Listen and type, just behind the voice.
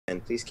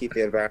And please keep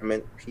the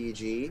environment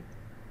PG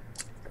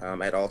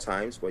at all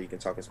times, where you can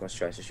talk as much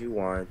trash as you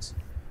want.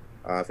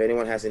 If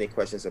anyone has any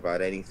questions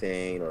about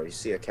anything, or you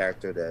see a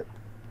character that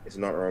is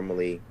not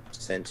normally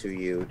sent to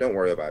you, don't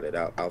worry about it.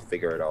 I'll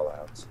figure it all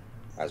out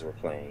as we're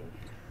playing.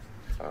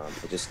 I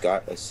just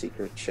got a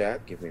secret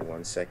chat. Give me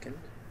 1 second.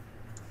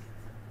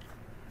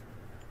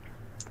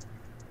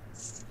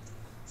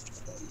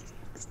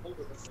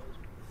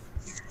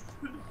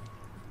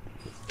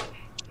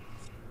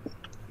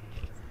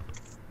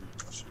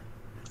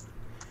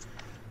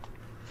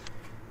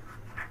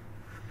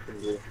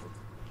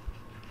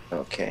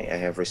 Okay, I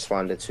have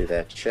responded to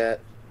that chat.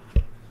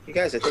 You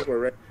guys, I think we're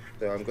ready.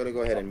 So I'm going to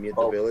go ahead and mute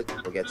the village.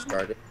 We'll get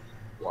started.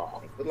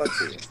 Wow. Good luck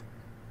to you.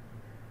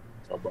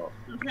 How about?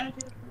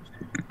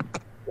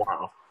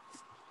 Wow.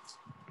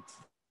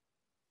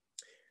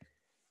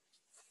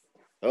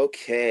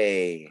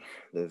 Okay,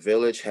 the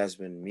village has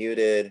been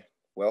muted.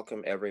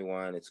 Welcome,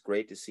 everyone. It's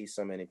great to see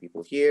so many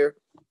people here.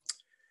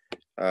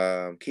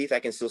 Keith, I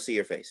can still see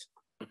your face.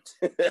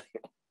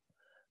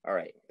 All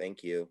right,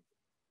 thank you.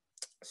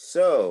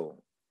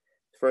 So,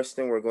 first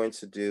thing we're going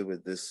to do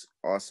with this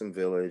awesome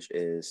village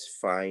is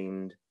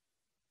find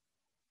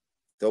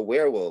the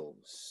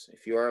werewolves.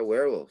 If you are a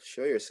werewolf,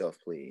 show yourself,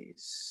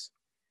 please.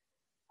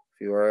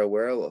 If you are a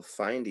werewolf,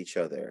 find each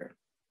other.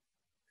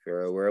 If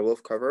you're a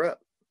werewolf, cover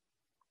up.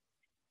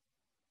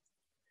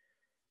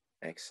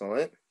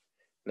 Excellent.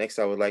 Next,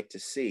 I would like to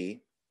see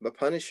the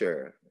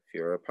Punisher. If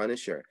you're a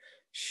Punisher,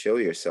 show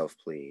yourself,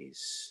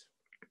 please.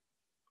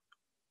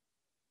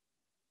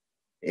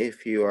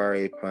 If you are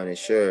a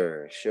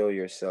Punisher, show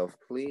yourself,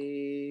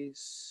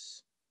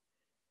 please.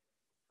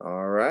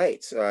 All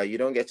right. You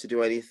don't get to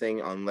do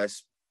anything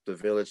unless the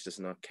village does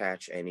not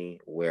catch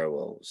any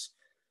werewolves.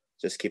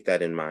 Just keep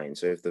that in mind.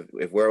 So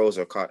if werewolves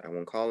are caught, I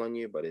won't call on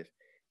you. But if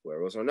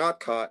werewolves are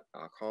not caught,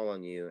 I'll call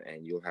on you,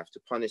 and you'll have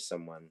to punish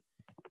someone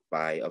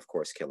by, of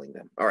course, killing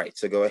them. All right.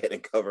 So go ahead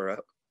and cover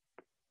up.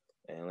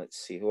 And let's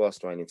see. Who else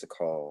do I need to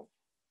call?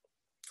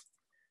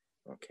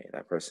 Okay,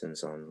 that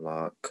person's on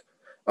lock.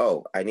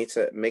 Oh, I need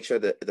to make sure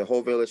that the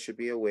whole village should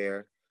be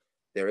aware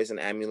there is an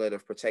amulet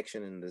of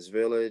protection in this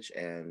village,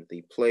 and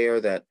the player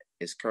that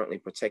is currently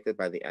protected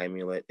by the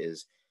amulet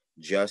is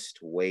just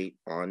wait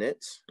on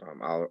it.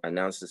 I'll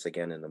announce this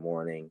again in the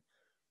morning,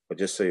 but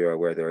just so you're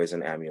aware, there is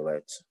an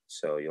amulet,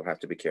 so you'll have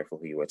to be careful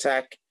who you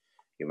attack.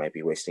 You might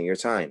be wasting your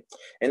time.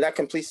 And that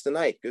completes the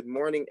night. Good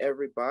morning,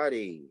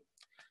 everybody.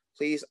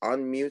 Please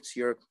unmute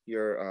your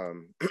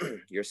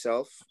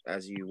yourself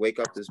as you wake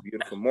up this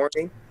beautiful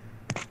morning.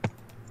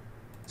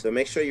 So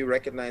make sure you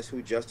recognize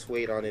who Just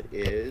Wait on It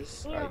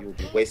is. You will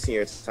be wasting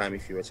your time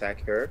if you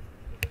attack her.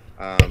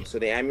 So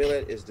the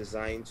amulet is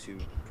designed to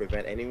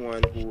prevent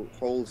anyone who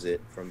holds it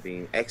from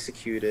being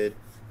executed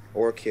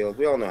or killed.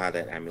 We all know how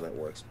that amulet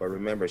works, but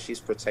remember, she's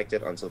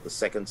protected until the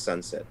second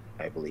sunset,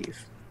 I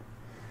believe.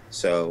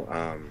 So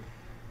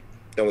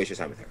don't waste your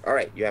time with her. All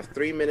right, you have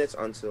 3 minutes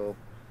until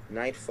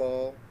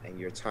nightfall, and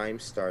your time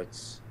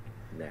starts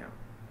now.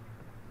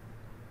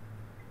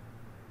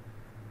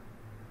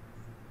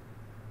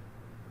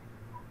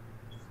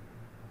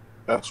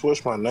 I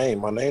switched my name.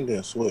 My name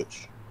didn't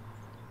switch.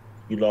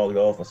 You logged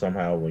off or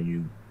somehow when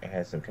you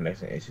had some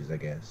connection issues, I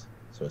guess.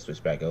 So it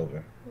switched back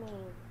over.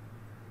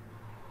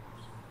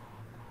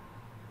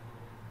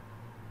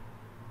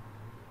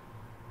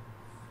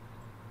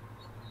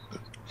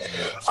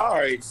 All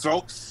right,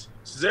 folks.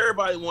 Since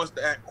everybody wants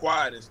to act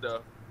quiet and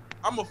stuff,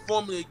 I'm gonna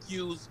formally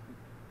accuse.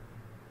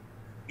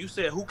 You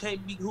said who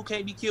can't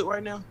be killed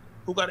right now?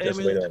 Who got an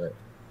amulet?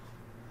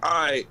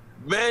 All right,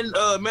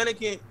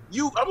 mannequin.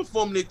 I'm gonna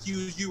formally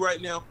accuse you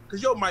right now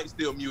because your mic's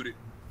still muted.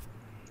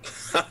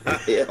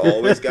 Yeah,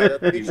 always got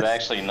it. He's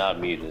actually not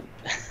muted.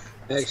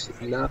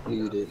 Actually not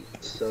muted.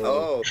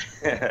 So.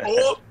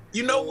 Oh,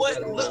 you know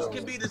what? Looks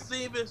can be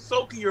deceiving.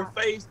 So can your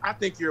face. I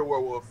think you're a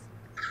werewolf.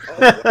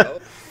 Oh,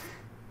 well.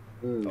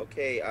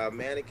 Okay,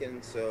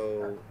 mannequin.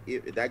 So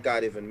that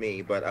got even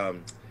me, but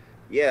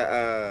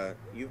yeah.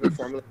 You've been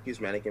formally accused,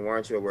 mannequin. Why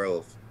aren't you a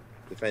werewolf?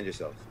 Defend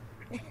yourself.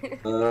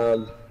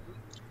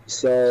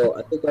 So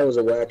I think that was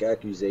a whack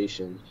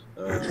accusation.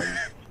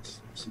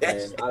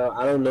 And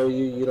I don't know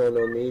you. You don't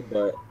know me,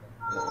 but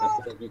I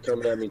feel like you're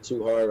coming at me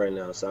too hard right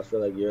now. So I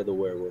feel like you're the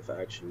werewolf,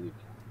 actually.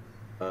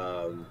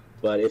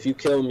 But if you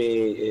kill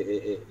me,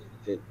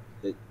 it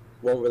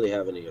won't really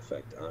have any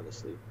effect,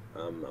 honestly.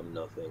 I'm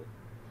nothing.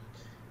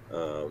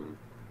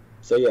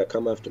 So yeah,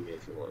 come after me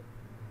if you want.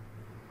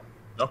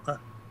 Okay.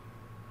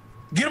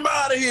 Get him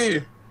out of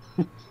here.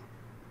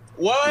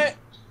 What?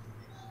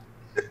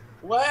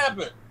 What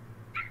happened?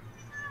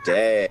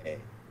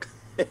 Dang.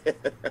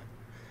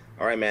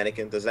 All right,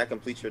 mannequin. Does that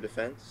complete your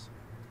defense?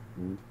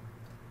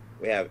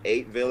 We have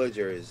 8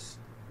 villagers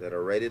that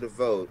are ready to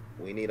vote.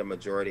 We need a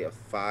majority of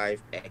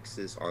 5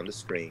 X's on the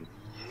screen.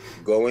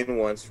 Going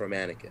once for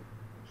mannequin.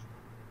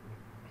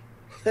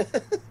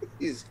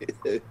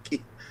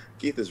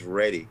 Keith is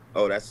ready.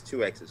 Oh, that's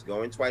 2 X's.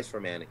 Going twice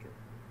for mannequin.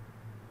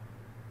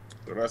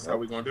 So that's how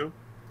we gonna do?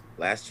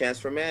 Last chance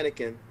for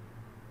mannequin.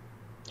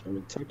 I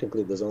mean,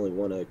 technically, there's only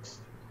 1 X.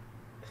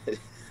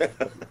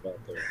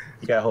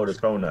 You gotta hold his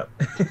phone up.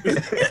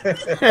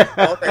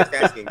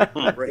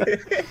 Multitasking. Great.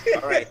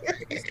 All right.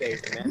 He's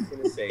safe. Matt's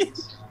gonna save.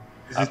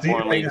 I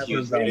formally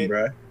accused him,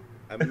 bro.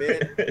 A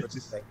minute and 30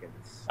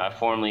 seconds. I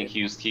formally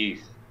accused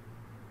Keith.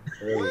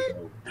 Hey, Oh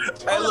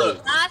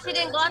look. my gosh, he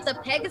didn't go out to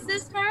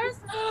Pegasus first?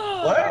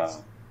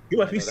 What? You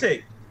must be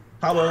sick.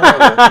 Pablo,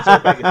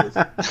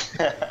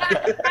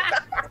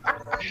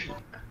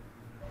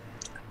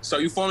 So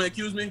you formally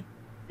accuse me?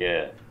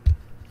 Yeah.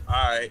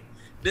 All right.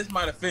 This is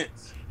my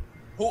defense.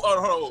 Hold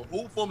on.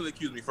 Who formally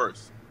accused me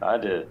first? I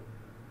did.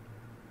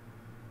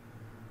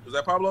 Was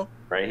that Pablo?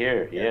 Right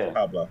here. Yeah.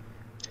 Pablo.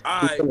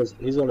 All right.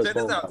 He's on his Check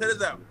phone.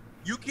 this out.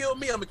 You kill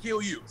me, I'm gonna kill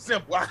you.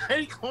 Simple. I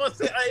ain't gonna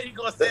say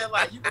it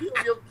like you kill me,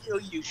 I'm gonna kill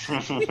you.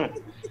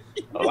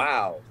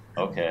 Wow.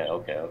 Okay.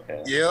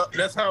 Yeah,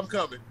 that's how I'm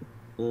coming.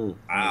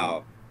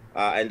 Wow.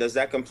 And does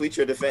that complete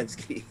your defense,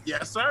 Keith?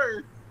 Yes,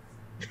 sir.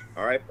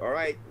 All right.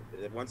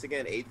 Once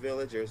again, 8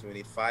 villagers. We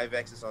need 5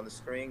 X's on the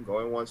screen.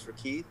 Going once for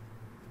Keith.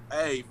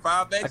 Hey,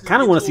 5 X's. I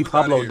kind of want to see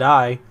Pablo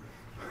die.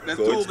 That's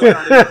 2 of us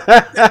out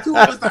here. That's 2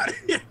 of us out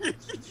here.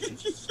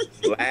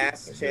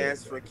 Last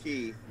chance for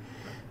Keith.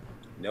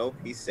 Nope,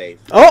 he's safe.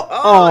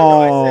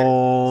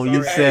 Oh,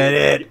 you said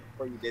it.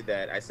 Before you did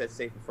that, I said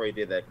safe before you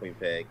did that, Queen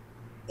Peg.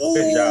 Ooh,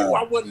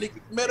 I wasn't.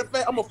 Matter of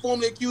fact, I'm gonna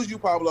formally accuse you,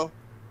 Pablo.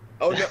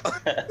 Oh no!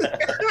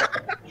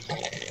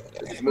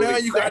 Now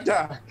you gotta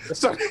die.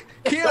 So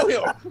kill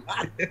him.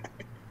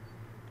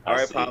 All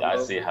right, Pablo. I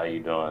see how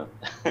you doing.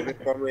 You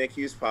formally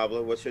accused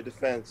Pablo. What's your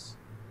defense?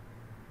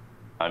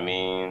 I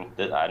mean,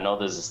 I know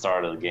this is the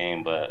start of the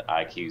game, but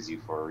I accuse you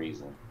for a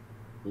reason.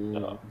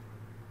 So.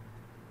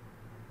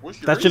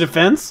 That's your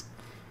defense?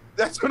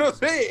 That's what I'm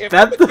saying. If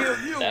That's I'm gonna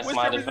kill you, that's what's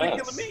my your reason for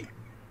defense. killing me?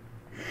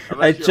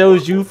 I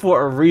chose you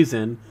for a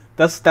reason.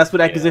 That's what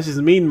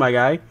accusations mean, my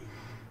guy.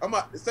 I'm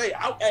about to say,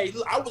 hey,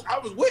 look, I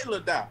was willing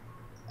to die.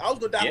 I was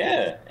gonna die.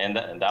 Yeah, and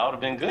that would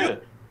have been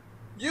good.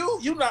 You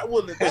not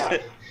willing to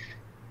die.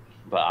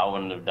 But I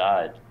wouldn't have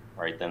died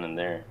right then and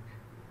there.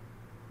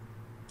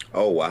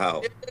 Oh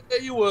wow. Yeah,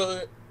 you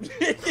would.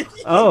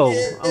 Oh,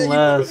 Yeah,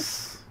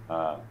 unless.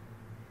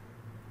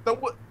 So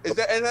what is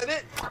that? Is that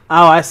it?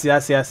 Oh, I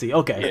see.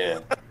 Okay. Yeah.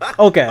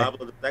 Okay.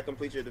 Pablo, does that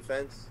complete your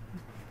defense?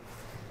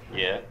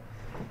 Yeah.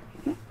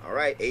 All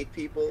right, 8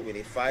 people. We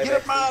need 5 Get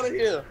X's. him out of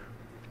here.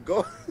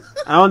 Go.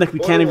 I don't think we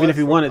Going can even once if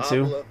we for wanted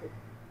to. Pablo.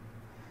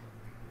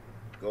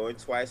 Going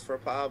twice for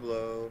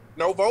Pablo.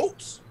 No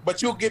votes,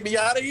 but you'll get me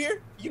out of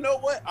here. You know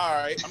what? All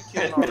right, I'm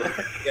killing all of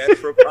them. Yes,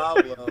 for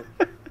Pablo.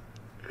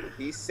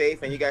 He's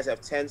safe, and you guys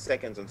have 10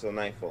 seconds until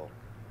nightfall.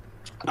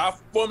 I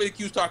formally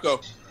accuse Taco.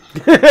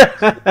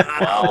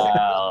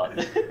 Wow.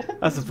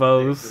 I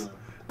suppose.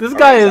 This All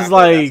guy right, is Taco,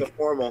 like. that's a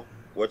formal.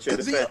 What's your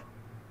defense?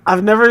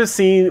 I've never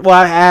seen. Well,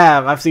 I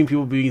have. I've seen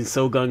people being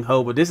so gung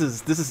ho, but this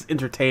is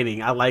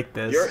entertaining. I like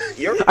this.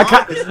 You're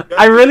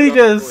I really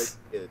just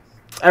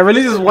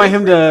want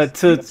him to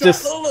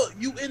just Look,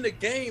 you in the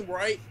game,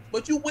 right?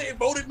 But you went and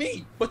voted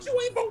me. But you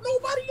ain't vote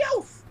nobody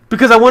else.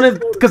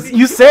 because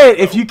you said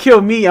if you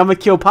kill me, I'm gonna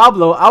kill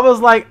Pablo. I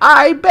was like,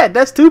 I bet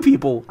that's 2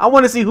 people. I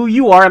want to see who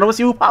you are, and I want to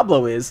see who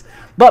Pablo is.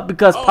 But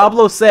because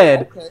Pablo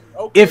said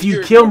if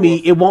you kill me,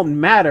 it won't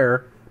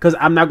matter because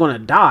I'm not gonna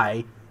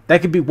die.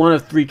 That could be one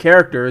of 3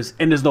 characters,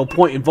 and there's no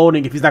point in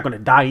voting if he's not gonna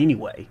die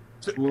anyway.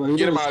 Well, he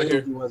Get him didn't out of say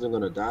here. he wasn't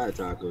gonna die,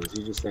 Tacos.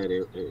 He just said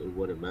it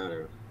wouldn't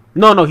matter.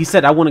 No, he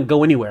said I wouldn't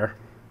go anywhere.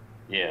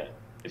 Yeah.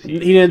 If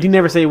He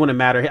never said it wouldn't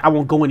matter. I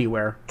won't go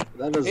anywhere.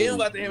 That doesn't. He don't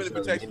got the hand of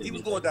protection. He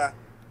was going to die.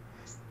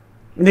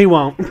 He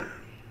won't.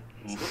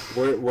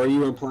 Were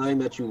you implying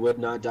that you would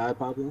not die,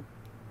 Pablo?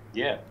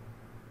 Yeah.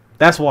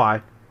 That's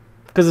why.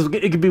 Because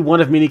it could be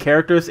one of many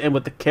characters, and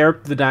with the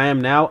character that I am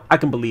now, I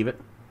can believe it.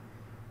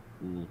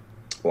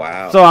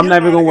 Wow. So I'm Get not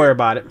him even out gonna of worry here.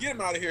 about it. Get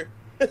him out of here.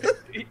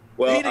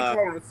 Well, he didn't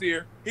call him a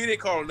seer. He didn't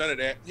call him none of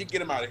that. You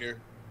get him out of here.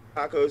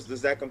 Tacos,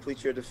 does that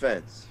complete your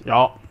defense?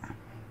 Y'all.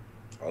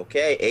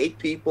 Okay, 8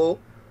 people.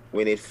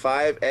 We need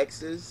 5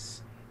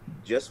 X's.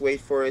 Just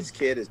wait for his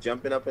kid is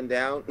jumping up and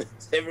down.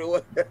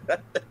 Everyone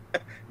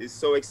is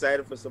so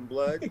excited for some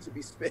blood to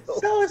be spilled.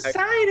 So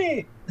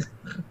excited.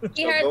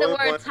 He heard the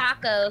word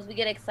tacos. We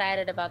get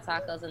excited about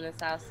tacos in the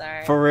South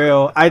Side. For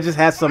real. I just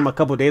had some a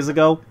couple days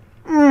ago.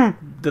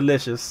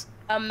 Delicious.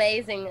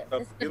 Amazing.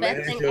 It's the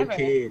best thing your ever.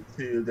 kid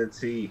to the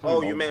T.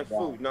 Oh, you meant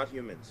food, not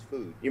humans.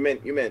 Food. You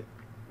meant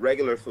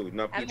regular food,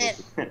 not I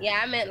people.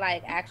 meant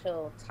like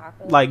actual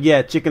tacos. Like,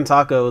 yeah, chicken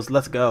tacos.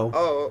 Let's go.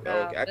 Oh, No,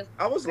 okay. just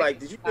I was like,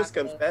 did you just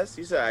tacos. confess?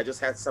 You said I just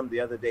had some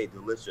the other day,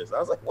 delicious. I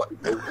was like, what?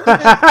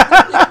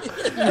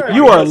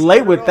 You are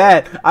late with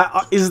that.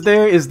 Is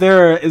there a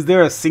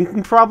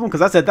syncing problem?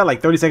 Because I said that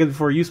like 30 seconds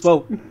before you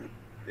spoke.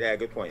 Yeah,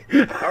 good point.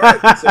 All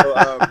right,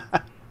 so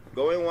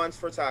going once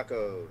for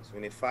tacos.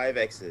 We need 5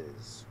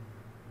 X's.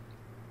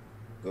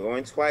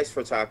 Going twice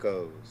for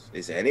tacos.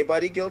 Is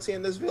anybody guilty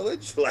in this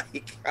village?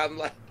 Like, I'm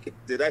like,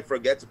 did I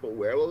forget to put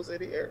werewolves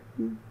in here?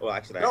 Well,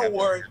 actually, I Don't have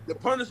worry. The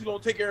Punisher's going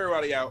to take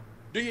everybody out.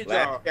 Do your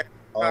job.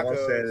 All I'm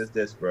saying is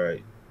this, bro.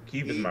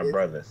 Keith is my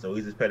brother, so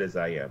he's as petty as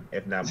I am,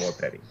 if not more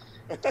petty.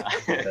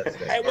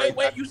 Hey,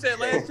 wait! You said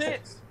last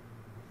chance.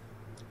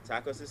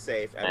 Tacos is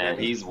safe. Man,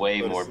 he's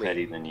way more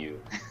petty than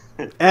you.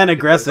 And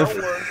aggressive.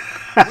 Don't worry.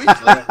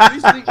 We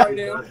sleep right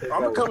now.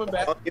 I'm coming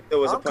back. If there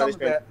was a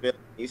punishment,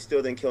 you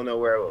still didn't kill no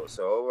werewolves.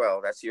 So, oh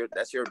well, that's your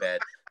bad.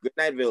 Good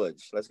night,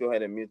 village. Let's go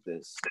ahead and mute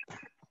this.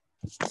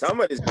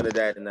 Somebody's gonna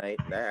die tonight.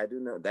 That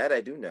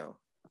I do know.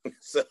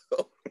 So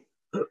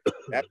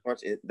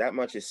that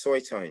much is soy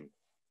time.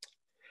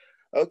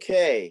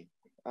 Okay.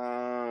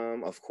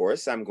 Of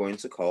course, I'm going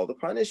to call the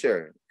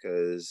Punisher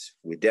because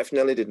we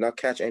definitely did not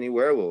catch any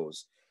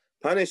werewolves.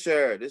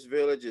 Punisher, this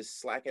village is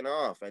slacking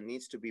off and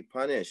needs to be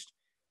punished.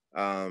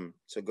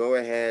 So go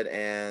ahead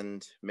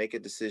and make a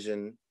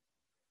decision.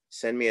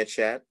 Send me a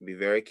chat. Be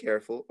very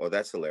careful. Oh,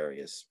 that's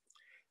hilarious.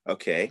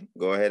 Okay,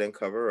 go ahead and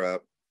cover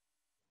up.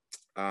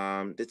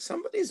 Did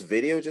somebody's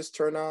video just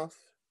turn off?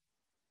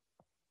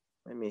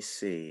 Let me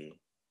see.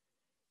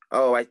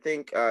 Oh, I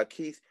think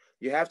Keith,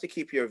 you have to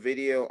keep your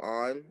video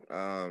on,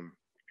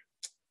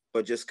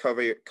 but just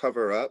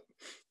cover up.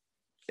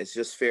 It's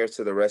just fair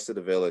to the rest of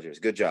the villagers.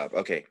 Good job.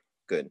 Okay,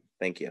 good.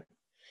 Thank you.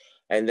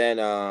 And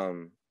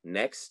then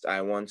next,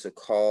 I want to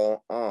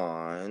call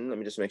on. Let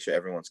me just make sure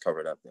everyone's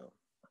covered up now.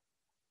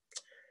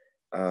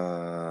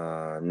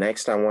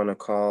 Next, I want to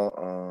call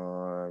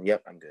on.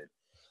 Yep, I'm good.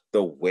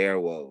 The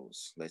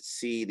werewolves. Let's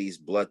see these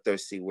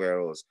bloodthirsty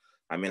werewolves.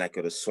 I mean, I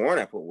could have sworn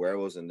I put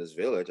werewolves in this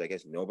village. I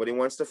guess nobody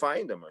wants to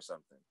find them or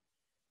something.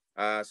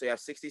 So you have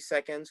 60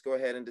 seconds. Go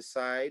ahead and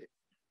decide.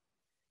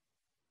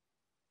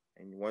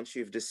 And once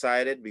you've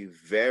decided, be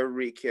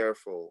very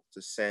careful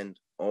to send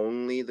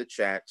only the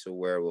chat to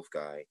Werewolf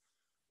Guy,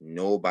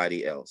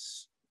 nobody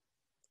else.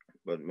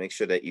 But make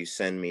sure that you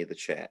send me the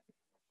chat.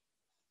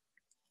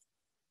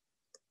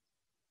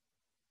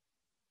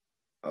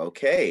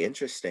 Okay,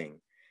 interesting.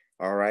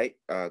 All right,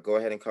 go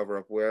ahead and cover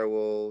up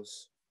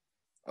werewolves.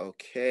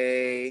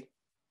 Okay,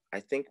 I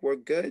think we're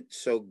good.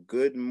 So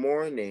good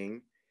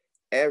morning,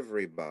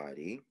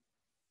 everybody.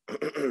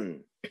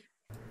 Good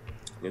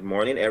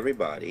morning,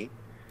 everybody.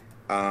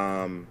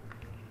 So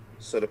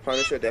the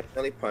Punisher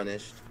definitely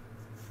punished,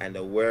 and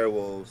the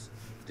werewolves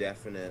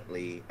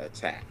definitely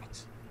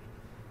attacked.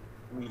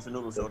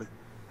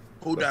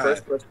 Who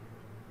died?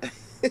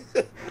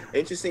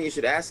 Interesting. You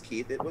should ask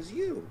Keith. It was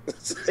you.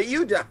 So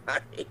you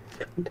died.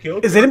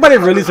 Is anybody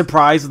really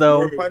surprised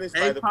though? You were punished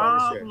by the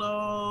Punisher.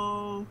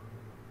 Pablo.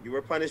 You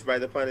were punished by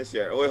the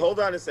Punisher. Oh, wait, hold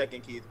on a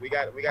second, Keith. We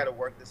got to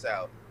work this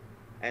out.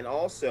 And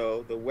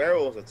also, the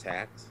werewolves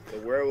attacked. The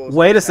werewolves.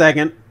 Wait a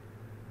second.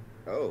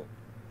 Oh.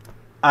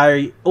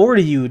 I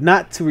order you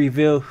not to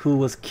reveal who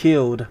was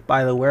killed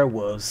by the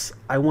werewolves.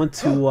 I want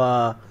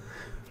to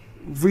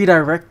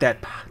redirect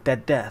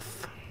that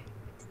death.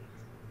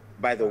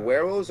 By the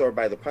werewolves or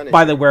by the Punisher?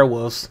 By the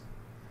werewolves.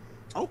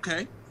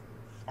 Okay.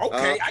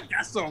 I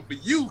got something for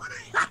you.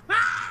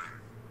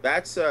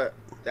 That's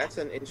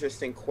an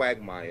interesting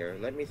quagmire.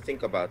 Let me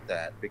think about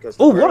that because.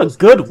 Oh, what a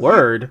good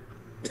word!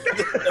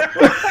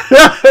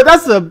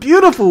 That's a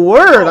beautiful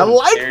word. I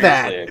like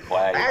that.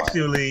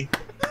 Actually,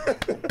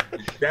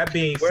 that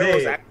being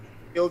said,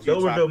 don't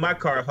reveal my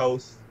card,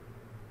 host.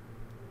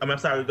 I'm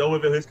sorry, don't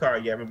reveal his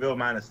card yet. Reveal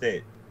mine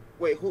instead.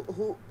 Wait,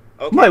 who?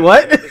 Okay. Wait,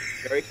 what?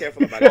 Very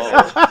careful about it.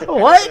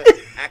 What?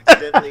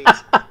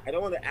 I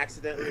don't want to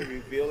accidentally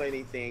reveal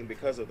anything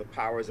because of the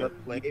powers of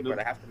play, but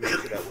I have to make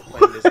sure that we're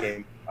playing this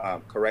game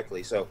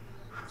correctly. So,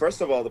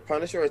 first of all, the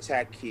Punisher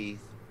attacked Keith.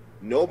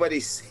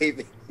 Nobody's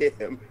saving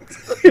him.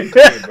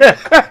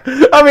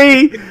 I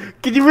mean,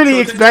 can you really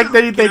expect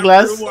anything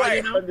less? I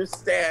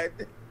understand.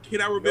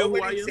 Can I reveal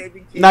who I am?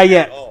 Saving Keith Not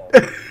yet. at all.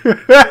 So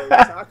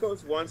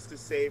Tacos wants to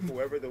save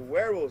whoever the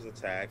werewolves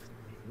attacked,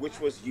 which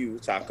was you,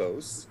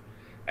 Tacos.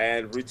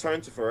 And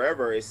Return to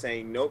Forever is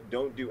saying, nope,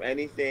 don't do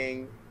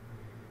anything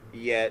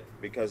yet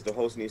because the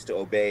host needs to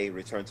obey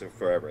Return to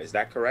Forever. Is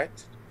that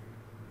correct?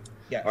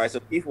 Yeah. All right, so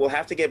Keith, we'll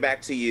have to get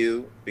back to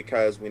you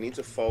because we need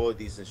to follow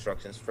these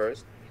instructions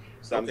first.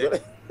 So I'm going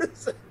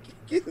to...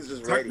 Keith is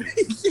just ready.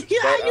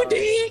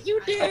 You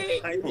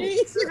did.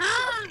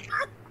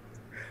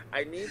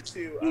 I need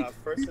to,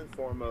 first and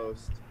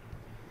foremost,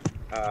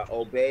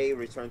 obey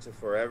Return to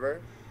Forever.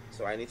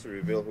 So I need to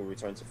reveal who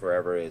Return to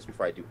Forever is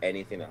before I do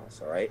anything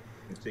else, all right?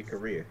 It's a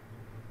career.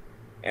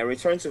 And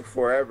Return to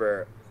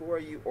Forever, who are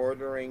you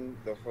ordering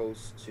the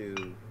host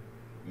to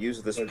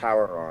use this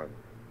power on?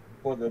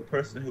 For the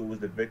person who was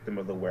the victim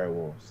of the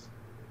werewolves.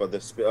 For the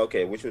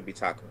okay, which would be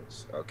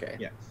Tacos. Okay.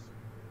 Yes.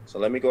 So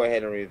let me go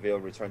ahead and reveal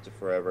Return to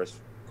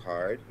Forever's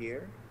card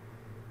here.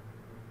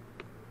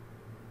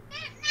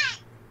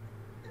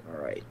 All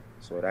right.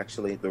 So it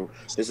actually, this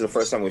is the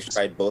first time we've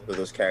tried both of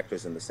those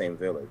characters in the same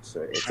village.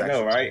 So it's I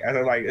know, right? I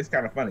know, like it's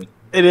kind of funny.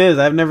 It is.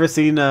 I've never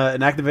seen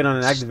an activate on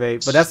an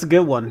activate, but that's a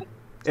good one.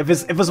 If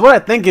it's what I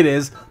think it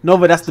is,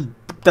 Nova, that's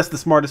the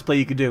smartest play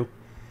you could do.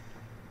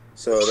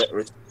 So that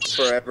Return to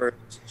Forever's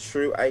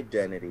true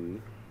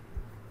identity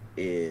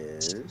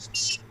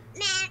is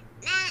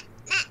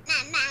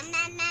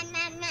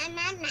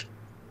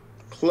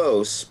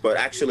close, but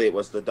actually it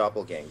was the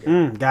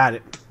doppelganger. Got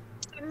it.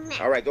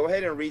 All right, go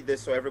ahead and read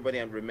this so everybody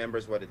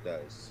remembers what it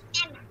does.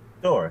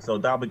 Sure. So,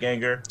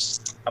 Doppelganger,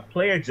 a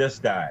player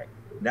just died.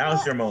 Now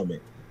is your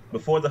moment.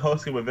 Before the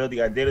host can reveal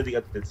the identity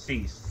of the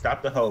deceased,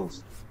 stop the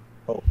host.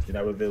 Host, do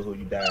not reveal who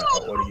you died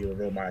or order you to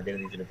reveal my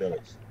identity to the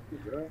village.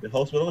 The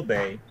host will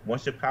obey.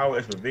 Once your power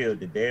is revealed,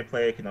 the dead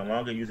player can no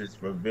longer use its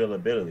reveal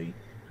ability,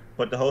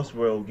 but the host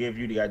will give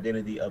you the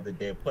identity of the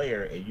dead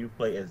player, and you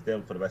play as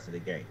them for the rest of the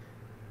game.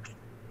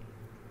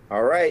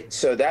 All right.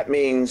 So that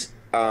means,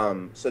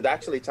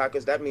 actually,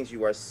 Tacos, that means you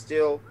were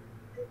still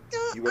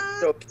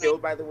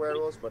killed by the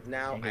werewolves, but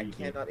now I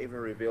cannot even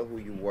reveal who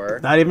you were.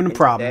 Not even a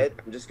problem.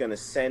 I'm just gonna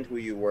send who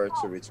you were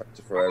to Return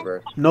to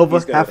Forever. Nova,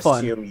 He's gonna have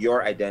fun. assume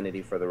your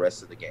identity for the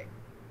rest of the game.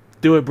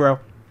 Do it, bro.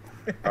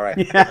 All right.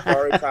 Yeah.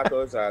 Sorry,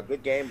 Tacos.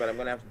 Good game, but I'm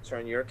gonna have to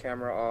turn your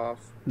camera off.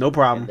 No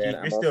problem.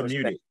 You're still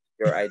muted.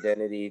 Your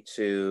identity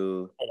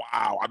to. Oh,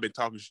 wow, I've been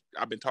talking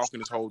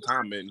this whole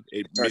time, and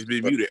it's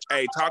been muted.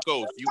 Hey,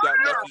 Tacos, you got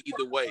lucky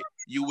either way.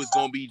 You was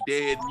gonna be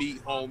dead meat,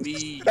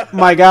 homie.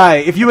 My guy,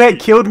 if you had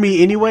killed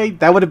me anyway,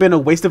 that would have been a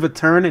waste of a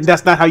turn, and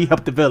that's not how you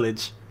help the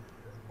village.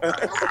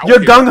 Your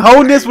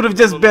gung-ho-ness would have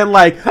just been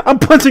like, I'm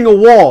punching a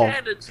wall. You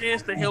had a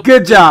chance to help.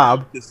 Good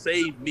job. To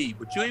save me,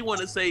 but you ain't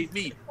want to save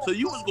me, so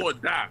you was gonna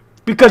die.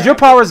 Because your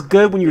power is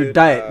good when you're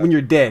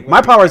dead.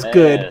 My power is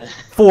good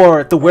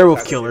for the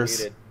werewolf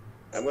killers.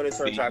 I'm going to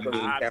turn Tacos in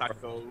camera.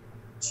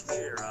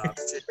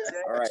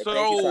 All right.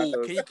 So,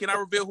 can I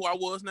reveal who I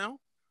was now?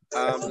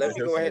 Let me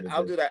go ahead.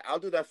 I'll do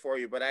that for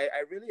you. But I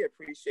really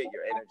appreciate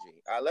your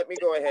energy. Let me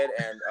go ahead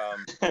and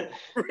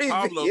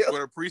Pablo's going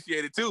to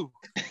appreciate it too.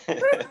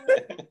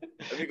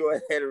 Let me go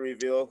ahead and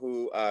reveal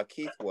who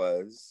Keith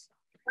was.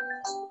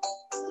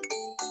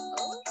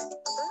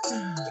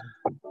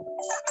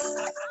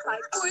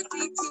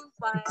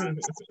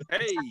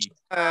 Hey.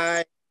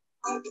 Hi.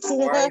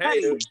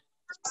 Hey.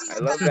 I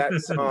love that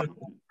song.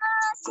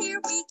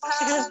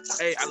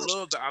 Hey, I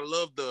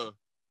love the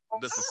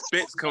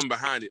suspense coming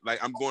behind it. Like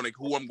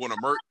who I'm gonna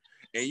murk,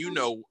 and you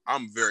know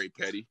I'm very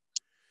petty.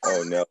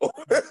 Oh no.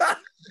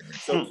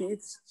 So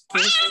Keith's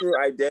true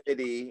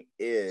identity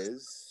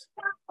is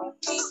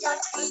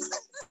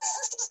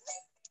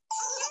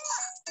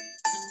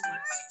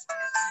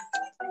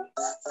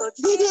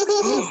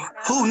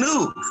who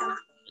knew?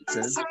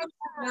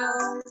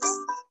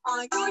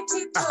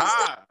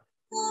 Aha.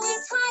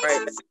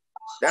 Right.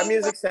 That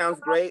music sounds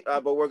great,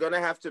 but we're gonna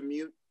have to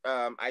mute.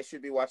 I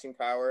should be watching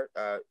Power,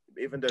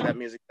 even though that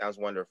music sounds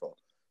wonderful.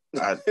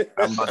 I'm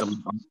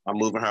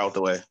moving her out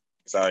the way.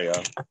 Sorry,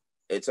 y'all.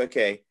 It's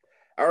okay.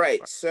 All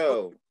right.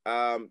 So,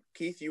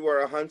 Keith, you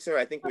were a hunter.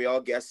 I think we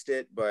all guessed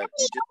it, but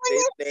you just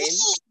say his name,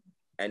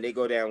 and they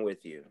go down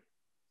with you.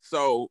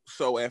 So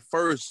at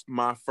first,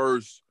 my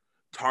first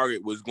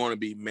target was going to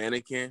be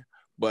Mannequin,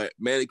 but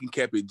Mannequin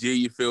kept it G.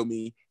 You feel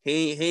me?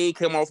 He ain't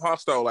come off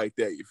hostile like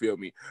that. You feel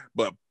me?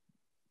 But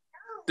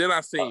then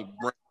I seen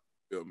Brent,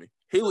 you feel me?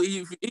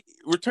 He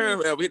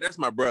returned. That's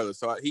my brother,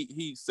 so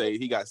he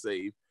got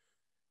saved.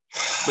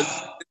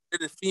 But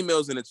there's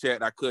females in the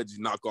chat I could just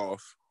knock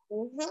off.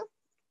 Mm-hmm.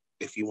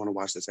 If you want to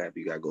watch this app,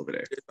 you gotta go over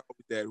there.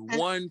 That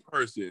one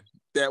person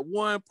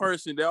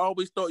that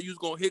always thought you was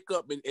gonna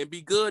hiccup and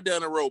be good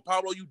down the road.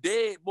 Pablo, you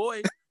dead,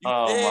 boy.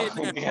 You dead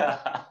now.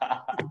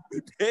 God.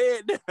 You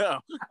dead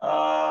now.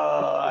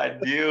 Oh, I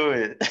knew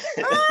it.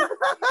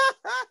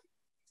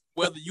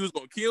 Whether you was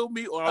gonna kill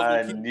me or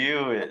I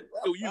knew it.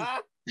 Kill you.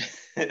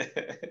 Hey,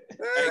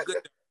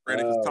 good.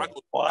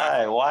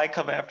 Why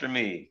come after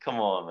me? Come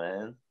on,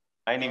 man.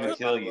 I ain't even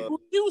kill you. You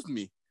accused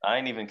me. I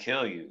ain't even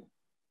kill you.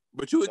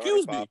 But you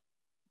accused me.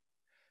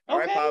 All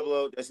right,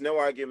 Pablo, there's no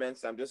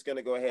arguments. I'm just going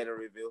to go ahead and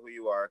reveal who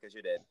you are because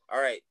you're dead. All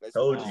right.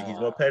 Told you, he's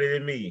more petty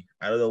than me.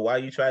 I don't know why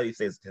you try these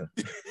things to him.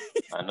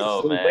 I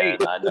know, man.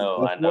 I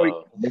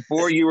know.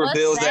 Before you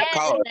reveal that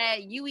card.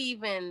 That you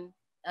even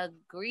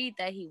agreed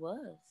that he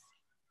was.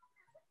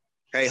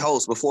 Hey,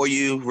 host, before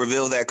you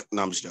reveal that...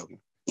 No, I'm just joking.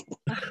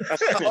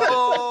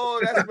 Oh,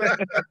 that's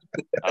messed up.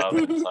 I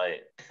was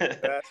tight.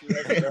 That's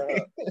messed up.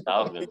 That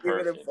was been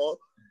perfect.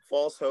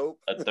 False hope.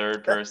 A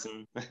third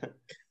person.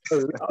 I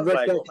was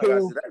like, oh my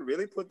gosh, did I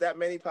really put that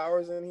many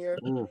powers in here?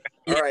 All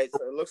right,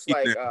 so it looks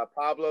like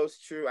Pablo's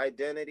true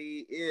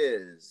identity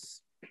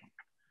is...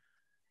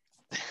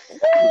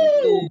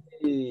 Get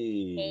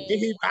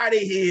him out of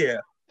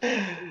here.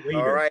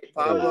 All right,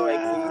 Pablo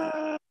and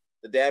Keith,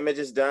 the damage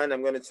is done.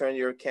 I'm going to turn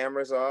your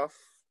cameras off.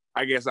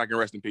 I guess I can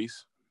rest in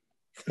peace.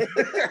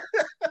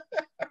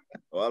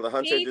 Well, the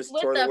hunter Keith just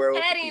with tore the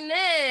werewolf.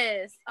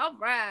 pettiness. All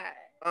right.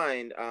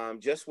 Fine.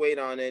 Just wait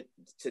on it.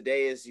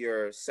 Today is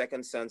your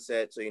second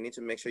sunset, so you need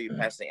to make sure you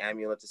pass the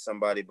amulet to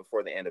somebody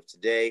before the end of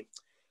today.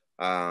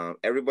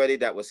 Everybody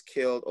that was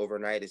killed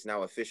overnight is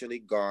now officially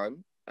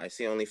gone. I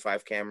see only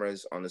 5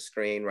 cameras on the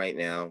screen right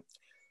now.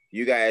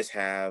 You guys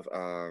have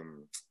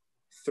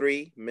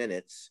 3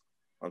 minutes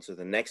until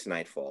the next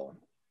nightfall,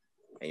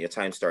 and your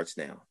time starts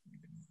now.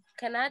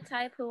 Can I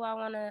type who I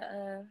want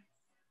to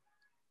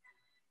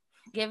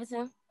give it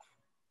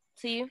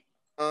to you?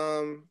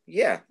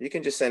 Yeah, you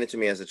can just send it to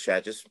me as a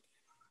chat. Just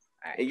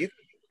you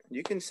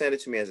can send it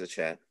to me as a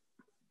chat.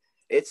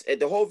 It's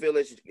the whole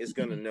village is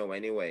gonna know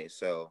anyway.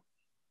 So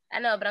I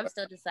know, but I'm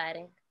still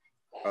deciding.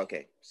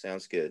 Okay,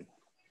 sounds good.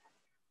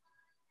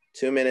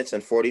 2 minutes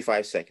and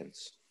 45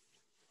 seconds.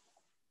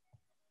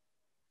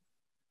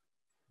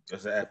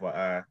 Just an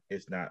FYI,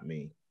 it's not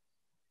me.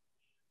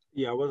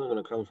 Yeah, I wasn't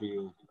gonna come for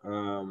you.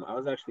 I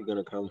was actually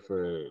gonna come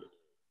for.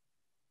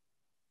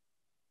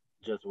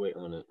 Just wait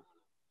on it.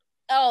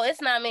 Oh,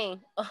 it's not me.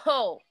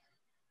 Oh,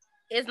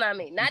 it's not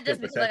me. Not just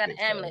because I got an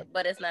so. amulet,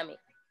 but it's not me.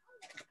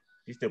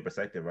 She's still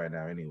protected right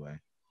now, anyway.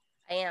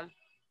 I am.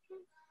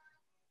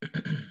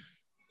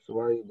 So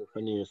why are you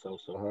defending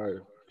yourself so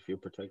hard if you're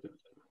protected?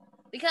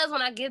 Because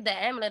when I give the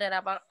amulet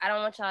up, I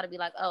don't want y'all to be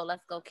like, oh,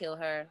 let's go kill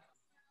her.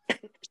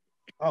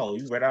 Oh,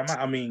 you read out my.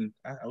 I mean,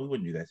 we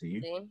wouldn't do that to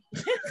you. See?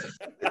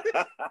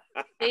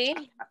 See?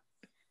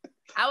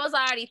 I was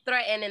already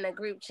threatened in the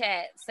group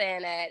chat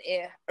saying that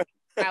if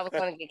I was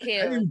going to get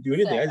killed. I didn't do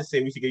anything. I just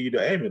said we should give you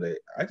the amulet.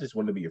 I just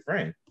wanted to be your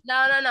friend.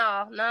 No.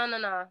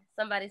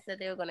 Somebody said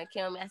they were going to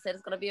kill me. I said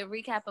it's going to be a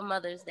recap of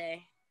Mother's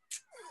Day.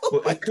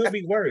 Well, it could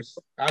be worse.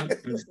 I'm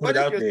just put it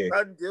out there. What is your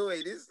son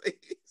doing? It's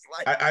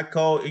like I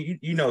called,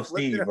 you know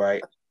Steve,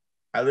 right?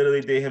 I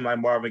literally did him like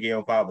Marvin Gaye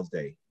on Father's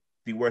Day.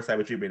 The worst type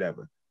of treatment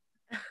ever.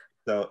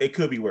 So it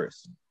could be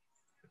worse.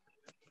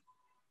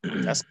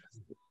 That's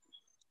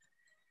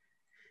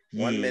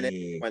 1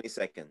 minute, 20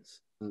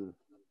 seconds.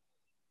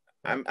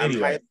 I'm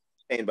highly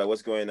entertained by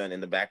what's going on in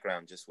the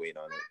background. Just wait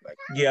on it. Like,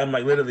 yeah, I'm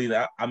like literally,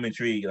 I'm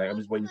intrigued. Like I'm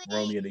just waiting for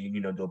Romeo to,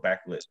 do a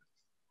backflip.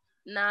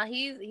 Nah,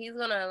 he's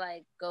gonna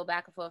like go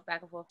back and forth.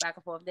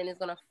 Then he's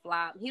gonna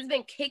flop. He's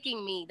been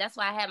kicking me. That's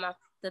why I had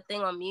the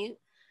thing on mute.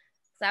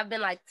 So I've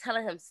been like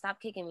telling him, stop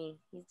kicking me.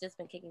 He's just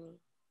been kicking me.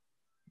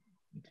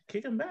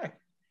 Kick him back.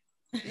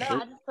 No,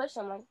 I just push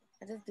him. Like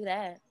I just do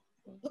that.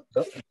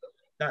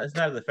 No, it's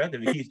not as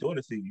effective if he's doing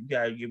it to you. You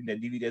gotta give him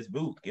that DVD's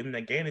boot. Give him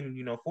that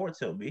Ganon, forward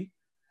tilt, B.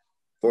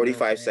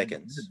 45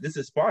 seconds. This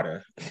is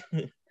Sparta.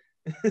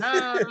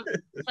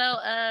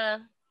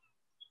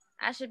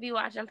 I should be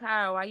watching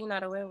Power. Why you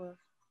not a werewolf?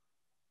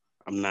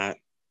 I'm not.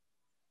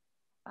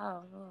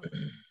 Oh,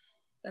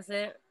 that's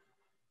it?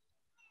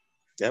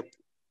 Yep.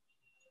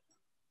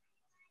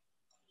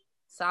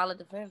 Solid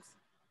defense.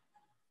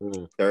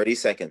 30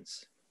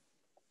 seconds.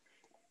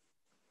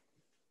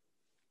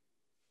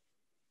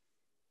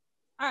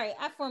 All right,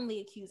 I formally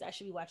accuse I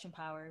should be watching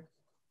Power.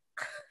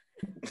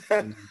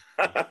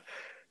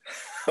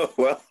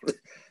 Well,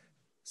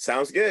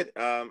 sounds good.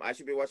 I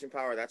should be watching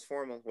Power. That's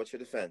formal. What's your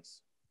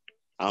defense?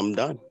 I'm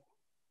done.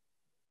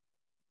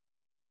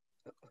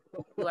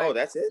 Oh,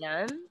 that's it?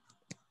 Done?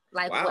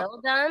 Like, wow.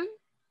 Well done?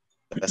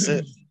 That's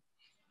it.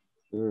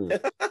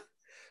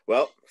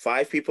 Well,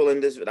 5 people in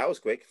this. That was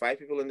quick. 5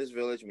 people in this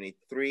village. We need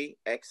 3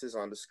 X's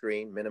on the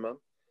screen minimum.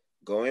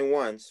 Going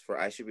once for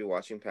I should be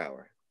watching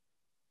Power.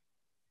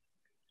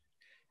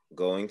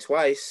 Going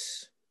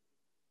twice.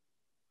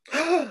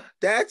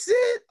 That's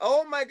it.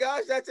 Oh my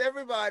gosh, that's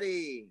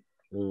everybody.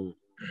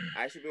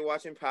 I should be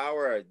watching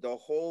Power. The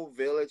whole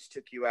village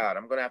took you out.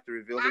 I'm gonna have to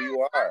reveal who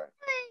you are.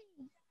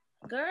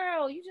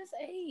 Girl, you just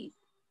ate.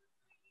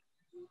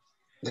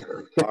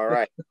 All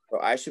right. So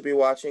I should be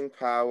watching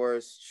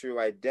Power's true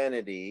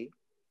identity.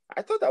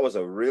 I thought that was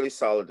a really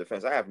solid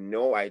defense. I have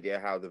no idea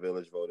how the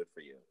village voted for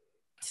you.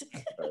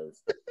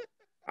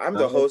 I'm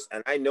the host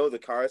and I know the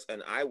cards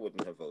and I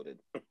wouldn't have voted.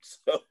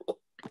 So,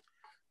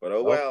 but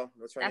oh well,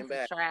 let's run him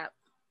back. Trap.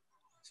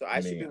 So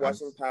I should be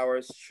watching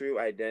Power's true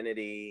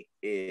identity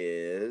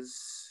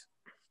is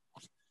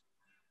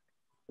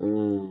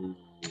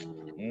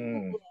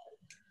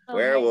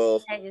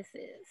werewolf.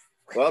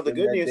 Well, the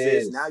good news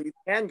is now you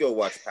can go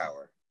watch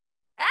Power.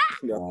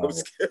 No, I'm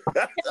just kidding.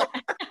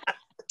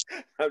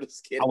 I'm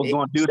just kidding. I was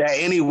going to do that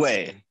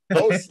anyway.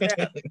 Oh,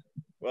 snap.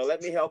 Well,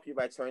 let me help you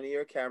by turning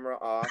your camera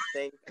off.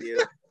 Thank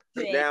you.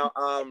 Now,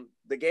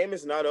 the game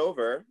is not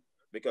over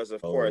because,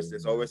 of course,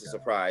 there's always a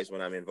surprise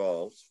when I'm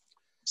involved.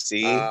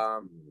 See?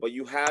 But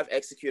you have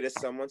executed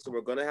someone, so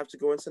we're going to have to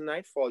go into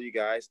Nightfall, you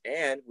guys,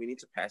 and we need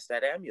to pass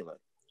that amulet.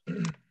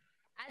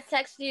 I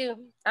text you.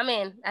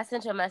 I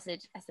sent you a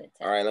message. I said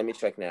text. All right, let me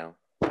check now.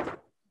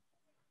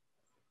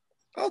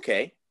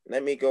 Okay,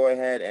 let me go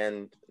ahead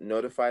and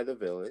notify the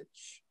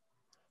village.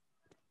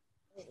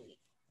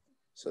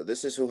 So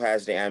this is who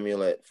has the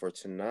amulet for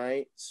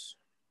tonight.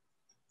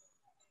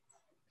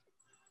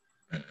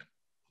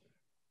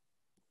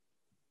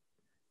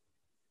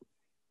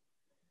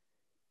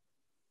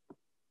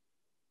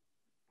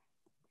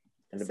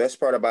 And the best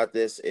part about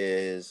this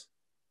is,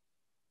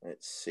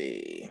 let's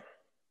see,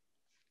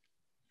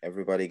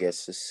 everybody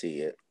gets to see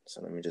it.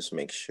 So let me just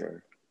make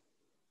sure.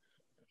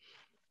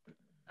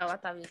 Oh, I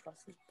thought we were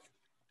supposed to.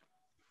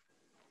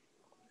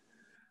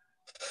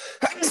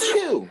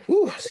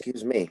 Whew,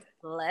 excuse me.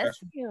 Bless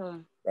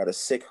you. Got a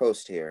sick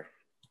host here.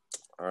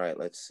 All right,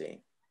 let's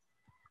see.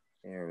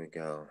 There we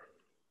go.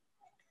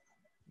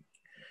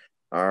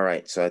 All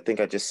right, so I think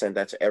I just sent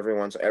that to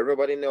everyone. So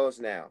everybody knows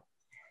now.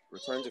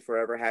 Return to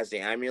Forever has the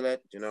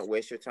amulet. Do not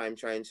waste your time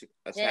trying to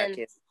attack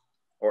him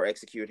or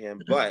execute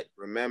him. But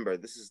remember,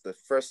 this is the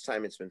first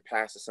time it's been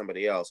passed to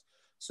somebody else.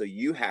 So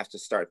you have to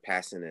start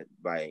passing it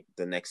by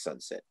the next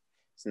sunset.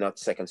 It's not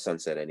second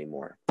sunset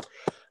anymore.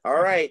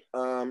 All right.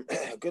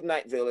 Good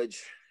night,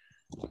 village.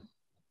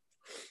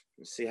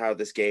 Let's see how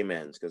this game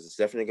ends, because it's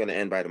definitely going to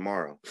end by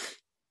tomorrow.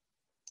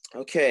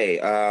 Okay.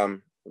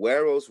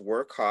 Werewolves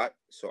were caught,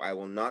 so I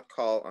will not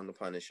call on the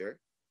Punisher.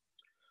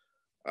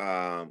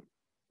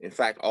 In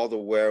fact, all the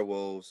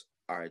werewolves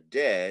are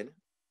dead,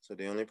 so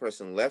the only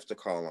person left to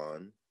call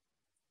on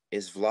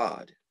is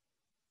Vlad.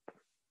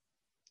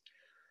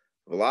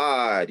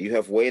 Vlad, you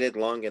have waited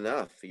long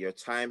enough. Your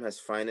time has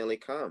finally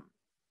come.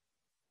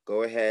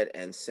 Go ahead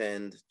and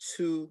send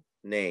 2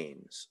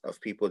 names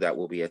of people that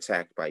will be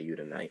attacked by you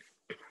tonight.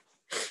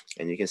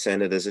 And you can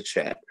send it as a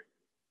chat.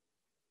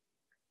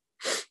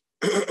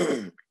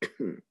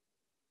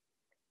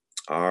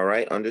 All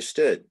right,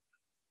 understood.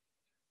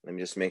 Let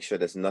me just make sure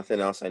there's nothing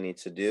else I need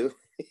to do.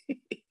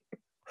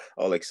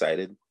 All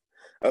excited.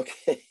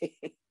 Okay.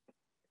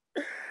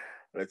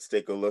 Let's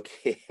take a look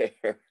here.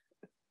 Let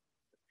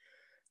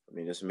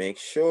me just make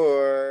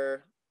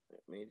sure.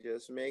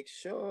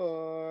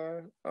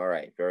 All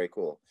right, very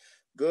cool.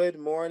 Good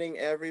morning,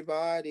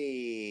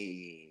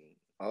 everybody.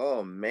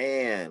 Oh,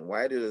 man.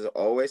 Why does it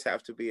always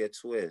have to be a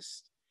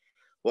twist?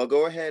 Well,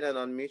 go ahead and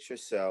unmute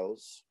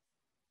yourselves.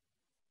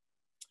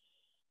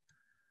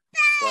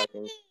 So I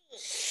can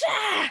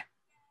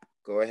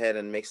go ahead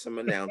and make some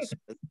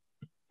announcements.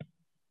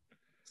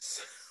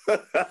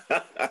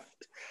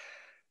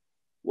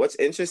 What's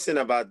interesting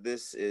about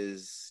this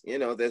is,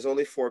 there's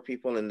only 4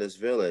 people in this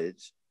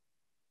village.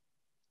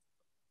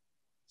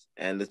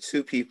 And the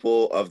 2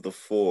 people of the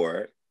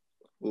 4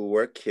 who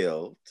were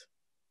killed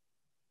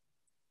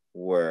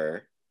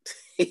were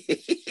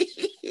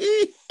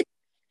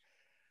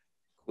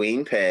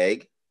Queen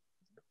Peg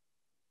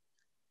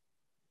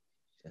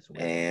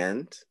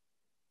and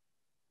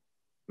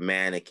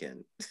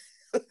Mannequin.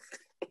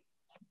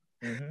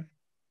 Mm-hmm.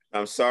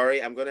 I'm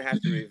sorry, I'm going to have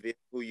to reveal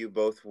who you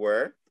both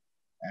were.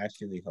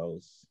 Actually,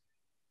 host.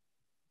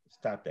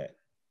 Stop that.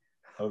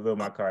 I'll reveal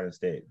my card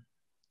instead.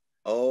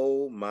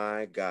 Oh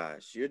my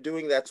gosh. You're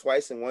doing that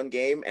twice in one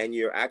game and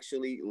you're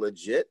actually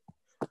legit?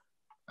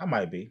 I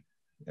might be.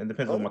 It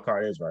depends on what my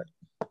card is, right?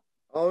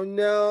 Oh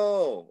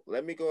no.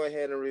 Let me go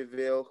ahead and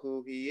reveal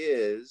who he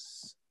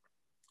is.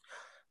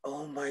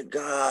 Oh my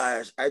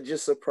gosh. I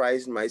just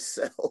surprised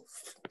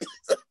myself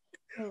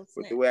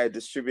with the way I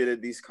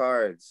distributed these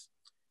cards.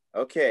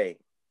 Okay.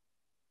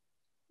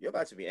 You're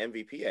about to be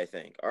MVP, I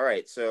think. All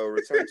right. So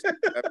return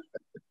to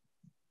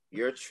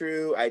your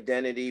true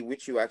identity,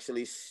 which you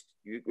actually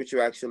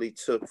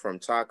took from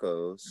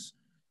Tacos,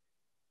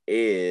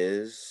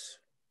 is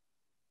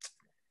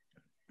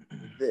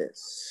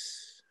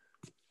this.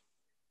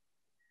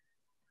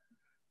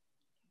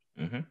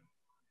 Mm-hmm.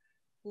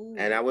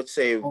 And I would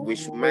say we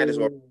might as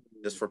well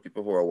just for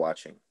people who are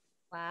watching.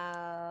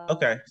 Wow.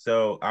 Okay,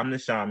 so I'm the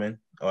shaman,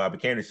 or I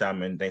became the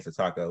shaman thanks to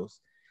Tacos.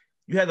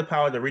 You have the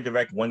power to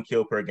redirect 1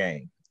 kill per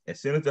game. As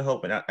soon as the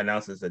host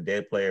announces a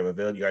dead player,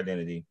 reveal your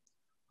identity.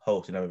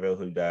 Host and I reveal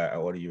who died. I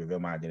order you reveal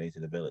my identity to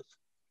the village.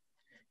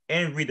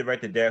 And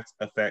redirect the death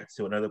effect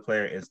to another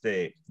player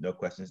instead. No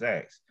questions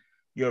asked.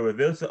 Your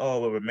reveal to all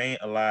will remain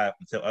alive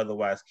until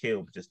otherwise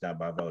killed, just not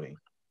by voting.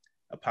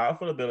 A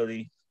powerful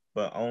ability,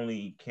 but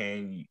you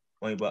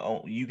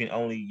can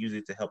only use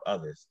it to help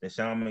others. The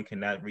shaman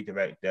cannot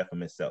redirect death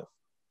from itself.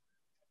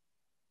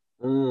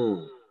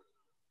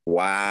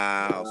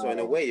 Wow. So in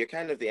a way, you're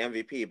kind of the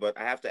MVP, but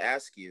I have to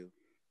ask you,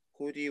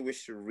 who do you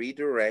wish to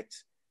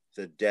redirect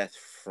the death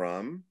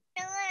from?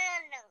 Who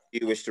do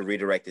you wish to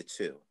redirect it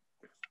to?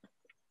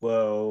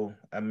 Well,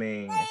 I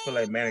mean, I feel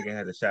like Mannequin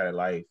has a shot at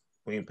life.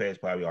 Queen Peg's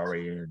probably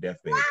already in her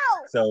deathbed.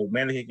 So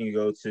Mannequin can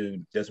go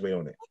to Just Wait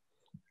on It.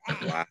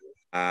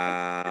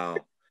 Wow.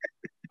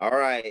 All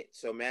right.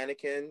 So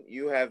Mannequin,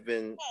 you have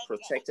been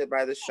protected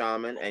by the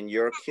shaman and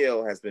your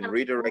kill has been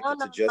redirected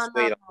to Just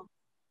Wait on It.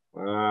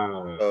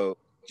 Wow. So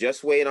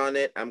just wait on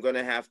it. I'm going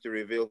to have to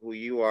reveal who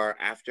you are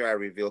after I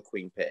reveal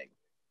Queen Peg.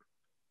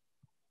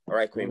 All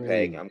right, Queen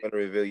Peg, I'm going to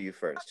reveal you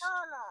first.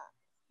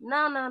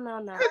 No.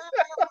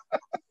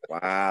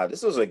 Wow,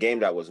 this was a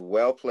game that was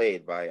well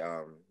played by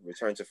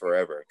Return to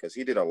Forever because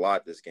he did a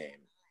lot this game.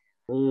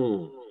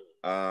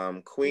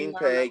 Queen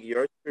Peg,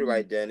 your true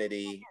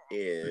identity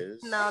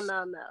is... No.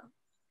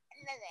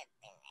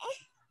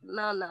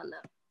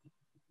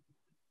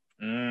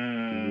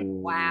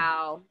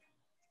 Wow.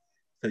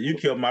 So you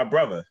killed my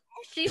brother.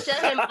 She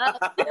shut him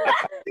up.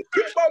 You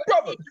killed my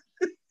brother.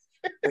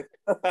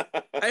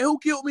 Hey, who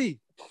killed me?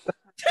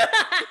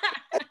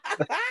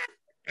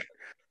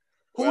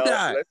 Who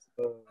died?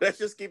 Let's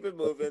just keep it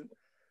moving.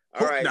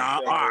 All right.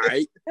 All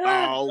right.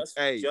 Oh,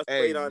 hey,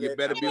 wait on you it.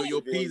 better be on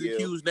your P's and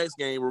Q's next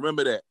game.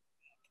 Remember that.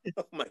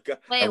 Oh my God.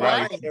 Wait,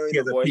 what?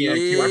 what did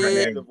he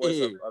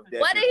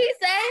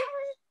say?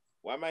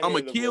 Why am I I'm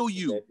gonna kill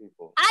you.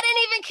 I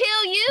didn't even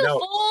kill you,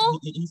 fool.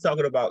 He's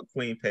talking about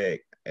Queen Peg.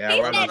 He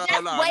said, just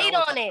wait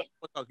on it. I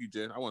want to talk to you,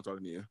 Jen. I want to talk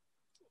to you.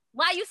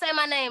 Why you say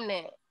my name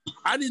then?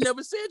 I didn't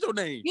never said your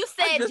name. You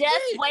said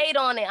just wait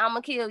on it. I'm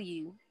gonna kill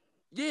you.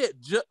 Yeah.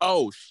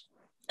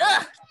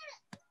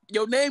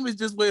 Your name is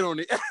Just Wait on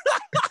It.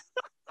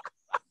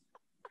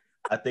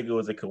 I think it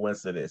was a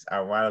coincidence.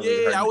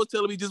 Ironically, Yeah, I was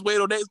telling me just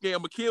wait on next game.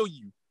 I'm gonna kill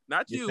you,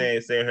 not you.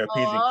 Saying her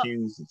P's and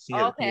Q's. She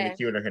has a P and a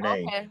Q in her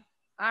name. Okay.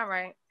 All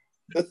right.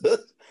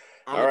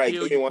 All right,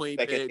 give me 1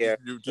 second here.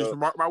 Just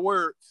mark my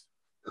words.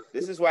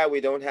 This is why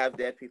we don't have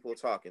dead people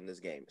talk in this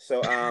game.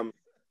 So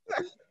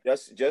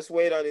just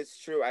wait on its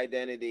true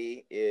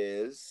identity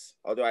is,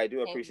 although I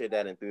do appreciate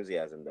that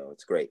enthusiasm though.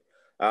 It's great.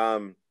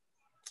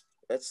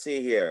 Let's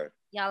see here.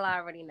 Y'all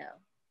already know.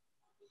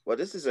 Well,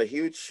 this is a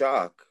huge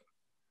shock,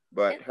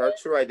 but her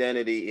true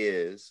identity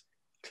is.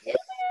 I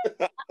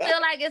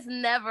feel like it's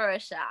never a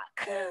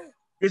shock.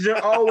 Because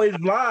you're always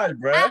blind,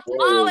 bro. I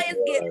always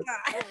get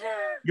blind.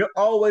 You're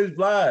always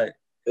blind.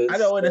 I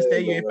don't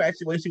understand your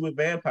infatuation with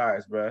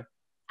vampires, bro.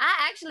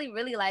 I actually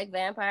really like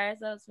vampires,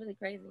 so it's really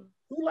crazy.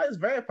 Who likes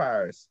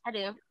vampires? I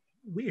do.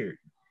 Weird.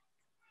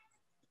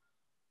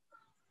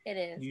 It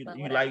is. You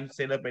like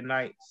sitting up at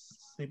night,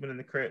 sleeping in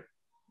the crib?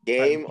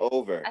 Game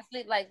over. I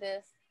sleep like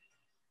this.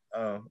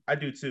 I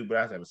do too, but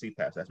I have to have a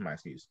CPAP. So that's my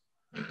excuse.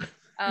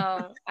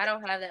 I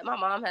don't have that. My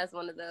mom has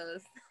one of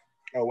those.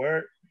 Oh,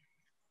 word.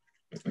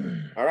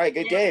 All right,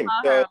 good game.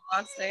 So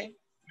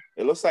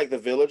it looks like the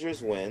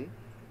villagers win,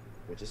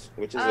 which is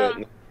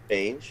a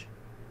change.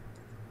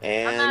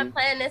 And I'm not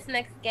playing this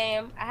next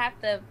game. I have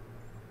to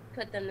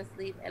put them to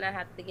sleep, and I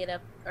have to get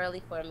up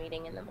early for a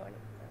meeting in the morning.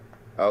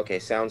 Okay,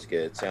 sounds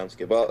good. Sounds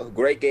good. Well,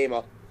 great game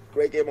all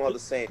the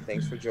same.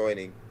 Thanks for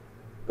joining.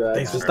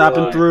 Thanks for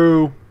stopping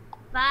through.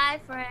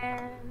 Bye,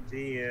 friends.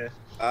 See ya.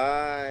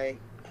 Bye.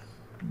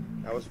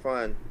 That was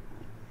fun.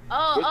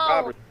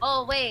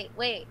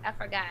 Wait, I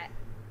forgot.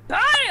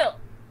 Daniel!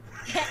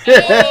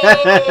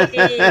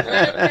 Hey,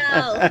 let him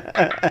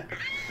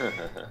know.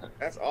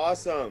 That's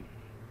awesome.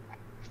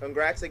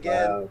 Congrats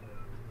again.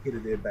 Could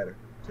have did better.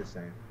 Just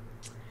saying.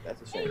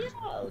 That's a shame. Hey,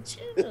 yo,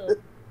 chill.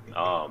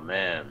 Oh,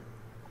 man.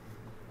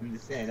 I'm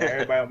just saying,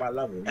 everybody on my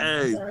level.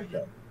 Hey.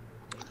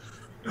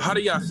 How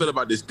do y'all feel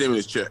about this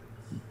stimulus check?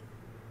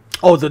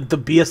 Oh, the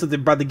BS that they're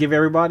about to give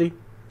everybody?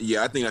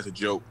 Yeah, I think that's a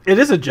joke. It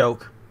is a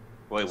joke.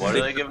 Wait, what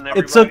are they giving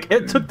everybody?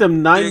 It took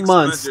them 9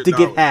 months to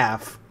get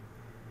half.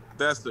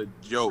 That's a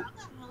joke.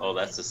 Oh,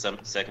 that's the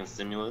second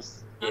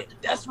stimulus? Yeah,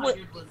 that's what.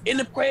 In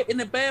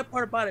the bad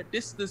part about it,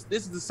 this is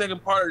the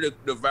second part of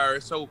the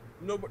virus. So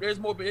there's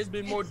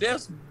been more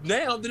deaths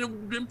now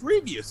than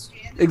previous.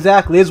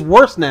 Exactly, it's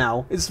worse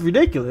now. It's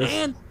ridiculous.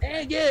 And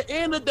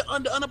the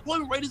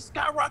unemployment rate is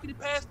skyrocketed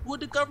past what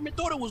the government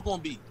thought it was going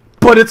to be.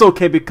 But it's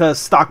okay because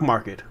stock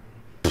market.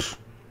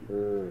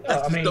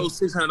 That's just those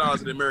 $600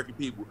 to the American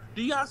people.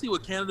 Do y'all see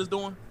what Canada's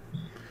doing?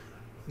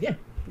 Yeah.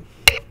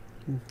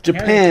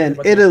 Japan,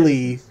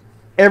 Italy,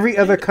 every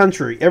other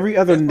country, every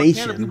other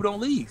nation. Canada people don't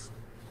leave.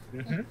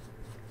 Mm-hmm.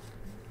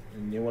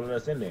 And you wanted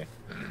us in there.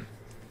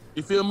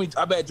 You feel me?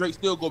 I bet Drake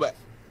still go back.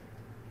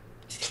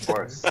 Of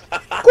course.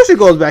 Of course he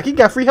goes back. He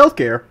got free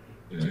healthcare.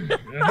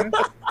 Mm-hmm.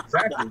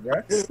 Exactly,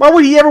 bro. Why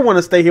would he ever want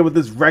to stay here with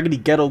this raggedy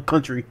ghetto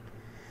country?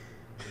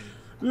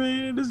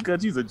 Man, this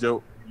country's a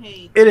joke.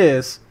 It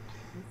is.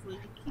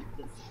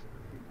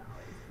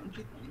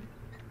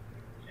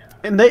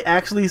 And they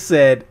actually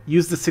said,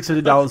 use the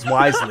 $600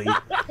 wisely.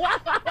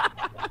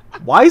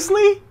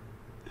 Wisely?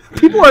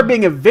 People are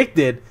being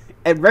evicted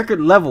at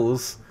record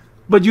levels,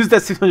 but use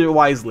that $600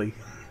 wisely.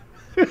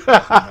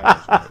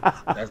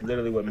 That's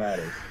literally what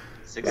matters.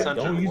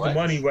 600. Don't use the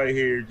money right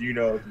here,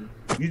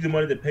 use the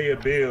money to pay a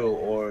bill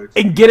or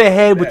and get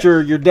ahead with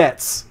your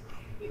debts.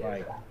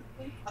 Like,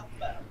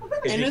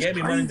 if you gave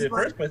me money in the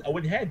first place, I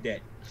wouldn't have debt.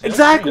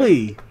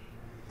 Exactly.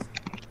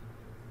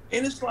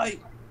 And it's like,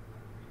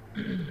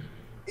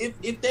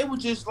 if they were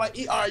just like,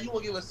 all right, you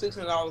want to give us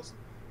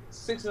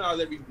 $600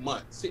 every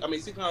month.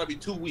 $600 every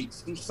 2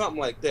 weeks, something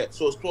like that.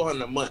 So it's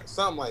 $400 a month,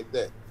 something like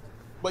that.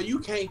 But you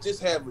can't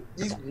just have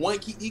these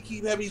you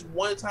keep having these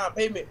one-time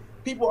payment.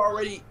 People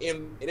already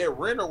in their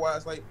renter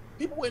wise, like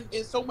people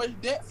in so much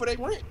debt for their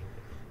rent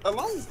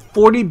alone.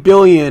 $40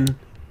 billion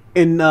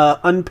in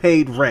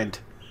unpaid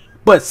rent,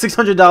 but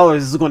 $600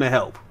 is going to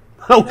help.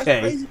 Okay. That's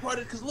the crazy part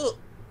is because look,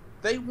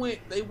 they went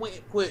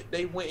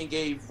and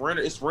gave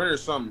renters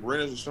something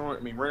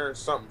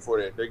for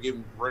that. They're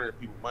giving renter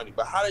people money,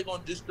 but how they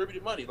gonna distribute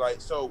the money?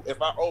 Like, so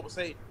if I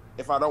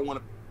don't want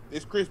to,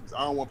 it's Christmas,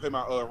 I don't want to pay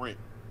my rent.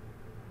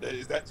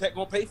 Is that tech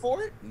gonna pay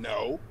for it?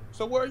 No.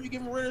 So where are you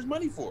giving renters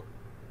money for?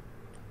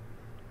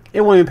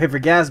 It won't even pay for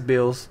gas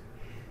bills.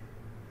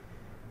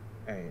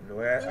 Hey, the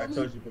way I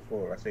told you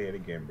before, I say it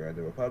again, bro.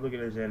 The Republican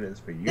agenda is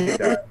for you to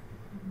die.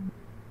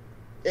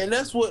 And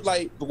that's what,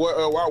 like, where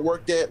I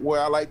worked at,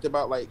 where I liked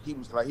about, like, he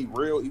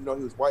real, even though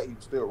he was white, he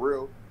was still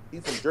real.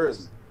 He's from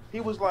Jersey. He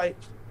was like,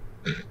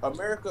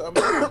 America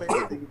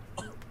basically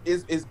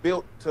is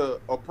built to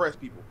oppress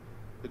people.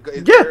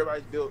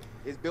 Everybody's built.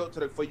 It's built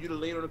for you to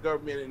lean on the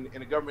government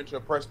and the government to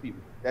oppress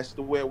people. That's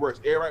the way it works.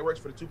 Everybody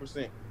works for the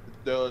 2%.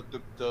 The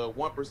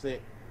 1%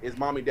 is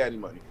mommy daddy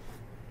money.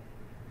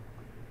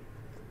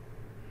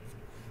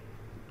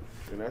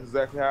 And that's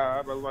exactly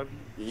how I like.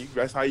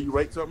 That's how you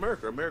relate to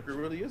America. America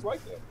really is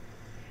like that.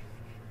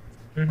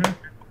 Mm-hmm.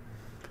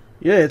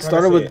 Yeah, it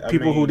started with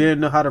people who didn't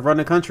know how to run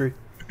the country.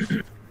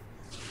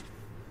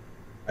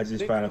 I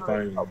just found it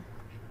funny.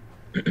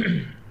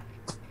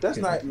 That's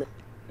not, man,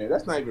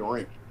 that's not even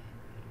rent.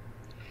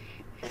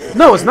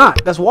 No, it's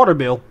not. That's water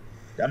bill.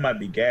 That might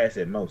be gas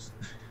at most.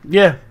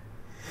 Yeah.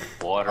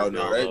 Water Oh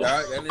bill. no,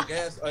 that ain't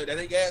gas. That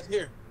ain't gas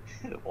here.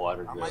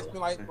 Water I bill. might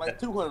spend like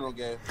 200 on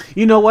gas.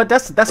 You know what?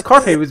 That's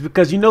car payments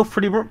because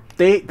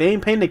they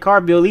ain't paying their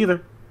car bill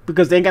either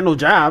because they ain't got no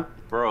job.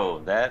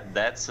 Bro,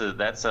 that's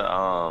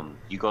a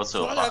you go to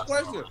So a I got a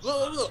question.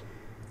 Look.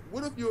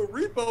 What if you're a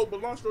repo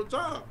but lost your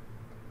job?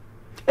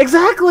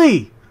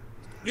 Exactly.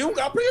 You don't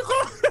got to pay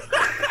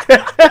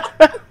your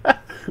car.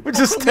 Which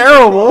is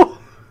terrible.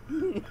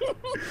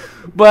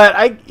 But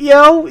I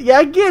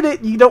get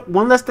it. You don't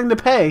one less thing to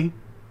pay.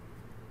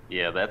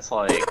 Yeah, that's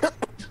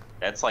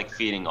like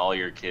feeding all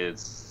your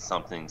kids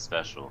something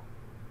special.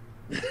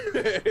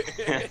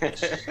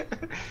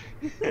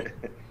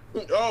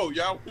 Oh,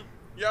 y'all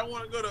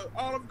want to go to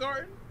Olive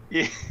Garden?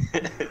 Yeah.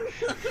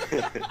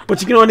 But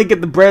you can only get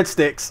the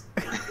breadsticks.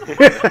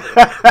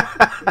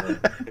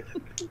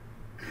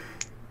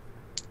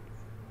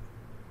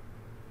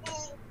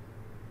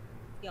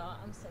 Y'all,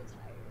 I'm so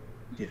tired.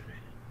 Yeah, man.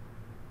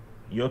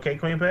 You okay,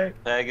 Queen Peg?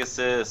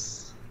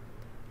 Pegasus.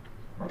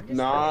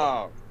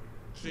 Nah,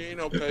 she ain't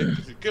okay.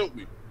 She killed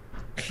me.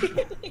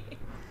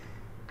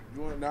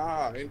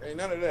 Nah, ain't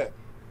none of that.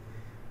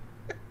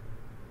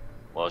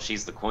 Well,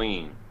 she's the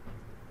queen.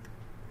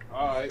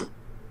 All right.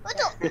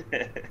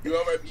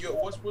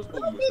 What's movie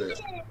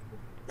was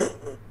that?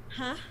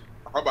 Huh?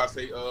 I'm about to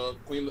say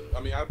Queen.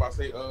 I was about to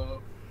say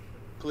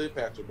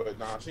Cleopatra, but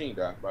nah, she ain't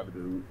died by the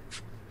dude.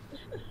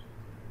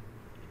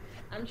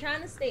 I'm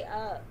trying to stay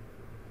up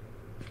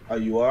Oh,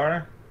 you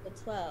are?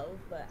 to 12,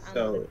 but I'm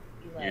So, gonna be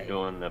You're like,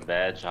 doing a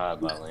bad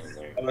job by laying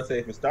there. I'm gonna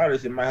say for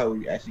starters, it might help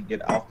you actually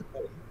get off the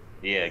pillow.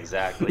 Yeah,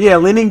 exactly. Yeah,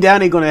 leaning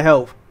down ain't gonna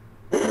help.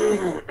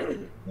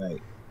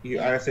 Like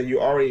I said,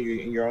 you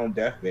already in your own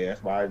deathbed.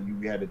 That's why you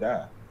had to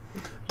die.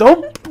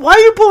 Why are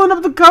you pulling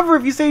up the cover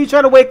if you say you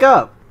try to wake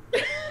up?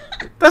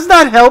 That's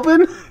not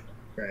helping.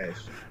 Trash.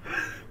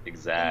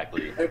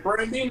 Exactly. Hey,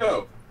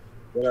 Brandino,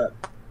 What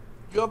up?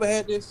 you ever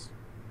had this?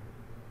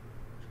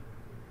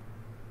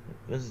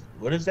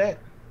 What is that?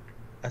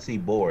 I see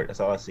board. That's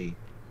all I see.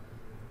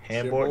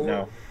 Handboard? Shitboard?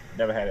 No,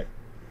 never had it.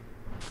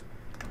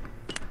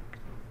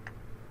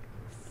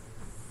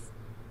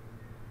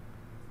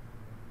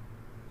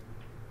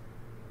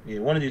 Yeah,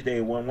 one of these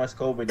days, once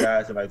COVID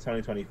dies in like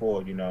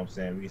 2024, you know what I'm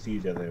saying, we can see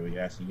each other and we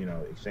actually,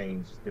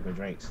 exchange different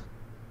drinks.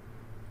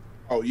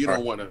 Oh, you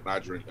don't want to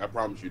not drink. I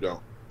promise you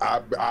don't.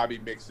 I be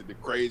mixing the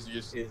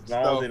craziest As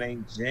stuff. long as it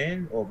ain't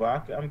gin or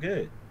vodka, I'm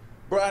good.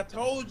 Bro, I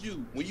told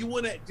you, when you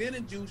went at gin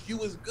and juice, you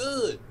was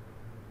good.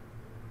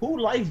 Who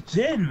likes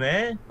gin,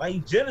 man?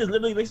 Like, gin is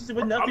literally mixed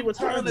with nothing with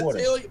trying tonic to water.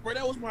 tell you, bro,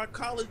 that was my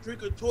college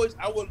drink of choice.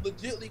 I would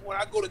legitly, when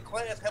I go to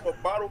class, have a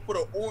bottle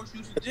full of orange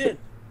juice and gin.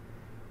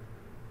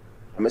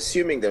 I'm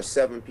assuming there's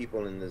 7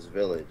 people in this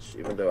village,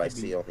 even though I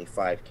see only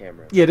 5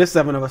 cameras. Yeah, there's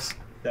 7 of us.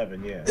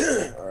 7, yeah.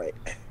 All right.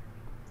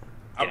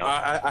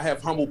 I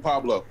have humble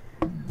Pablo.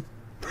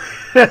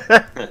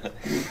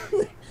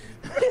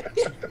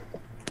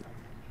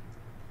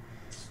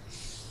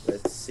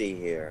 Let's see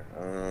here.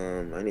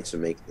 I need to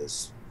make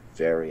this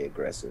very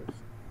aggressive.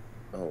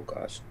 Oh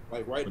gosh.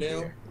 Like right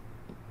now,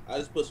 I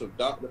just put some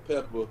Dr.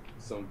 Pepper,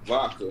 some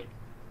vodka,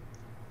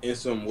 and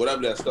some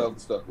whatever that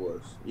stuff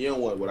was. You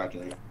don't want what I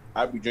drink.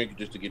 I be drinking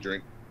just to get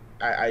drink.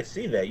 I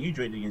see that. You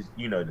drink,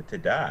 to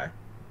die.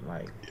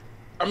 Like,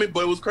 I mean,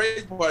 but it was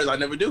crazy part is I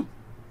never do.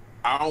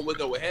 I don't wake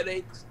up with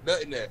headaches,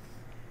 nothing that.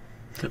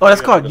 Oh,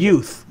 that's called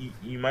youth.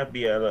 You might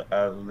be a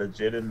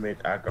legitimate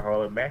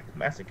alcoholic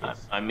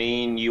masochist. I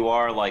mean, you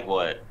are like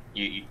what?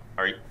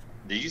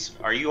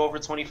 Are you over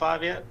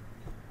 25 yet?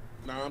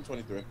 No, I'm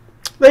 23.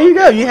 There you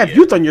go. You have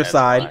youth on your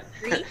side.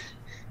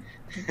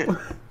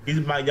 He's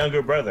my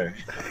younger brother.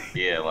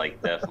 Yeah,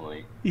 like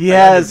definitely. He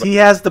has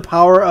the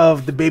power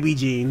of the baby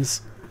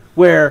genes,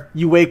 where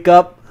you wake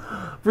up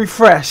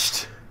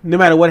refreshed no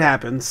matter what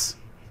happens.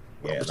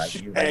 Yeah, like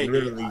you Hey,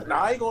 literally. nah,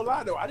 I ain't gonna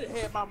lie though. I didn't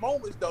have my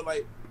moments though.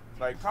 Like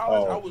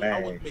college, Oh, I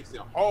was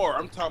mixing hard.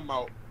 I'm talking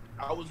about.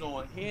 I was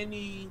on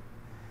Henny.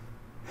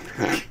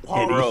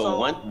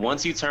 Bro,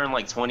 once you turn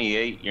like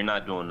 28, you're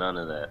not doing none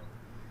of that.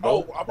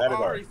 Oh, I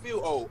already feel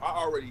old.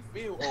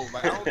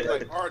 Like I don't feel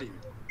like partying.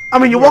 I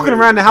mean, you're walking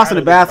around the house in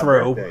a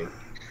bathrobe.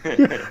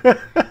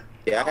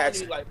 Yeah, I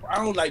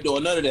don't like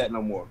doing none of that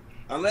no more.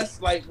 Unless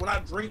like when I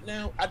drink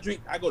now,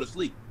 I go to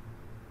sleep.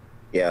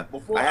 Yeah.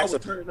 Before I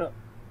would turn it up.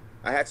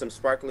 I had some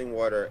sparkling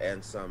water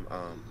and some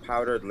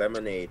powdered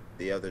lemonade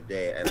the other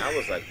day, and I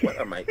was like, "What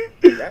am I?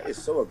 That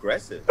is so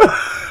aggressive." You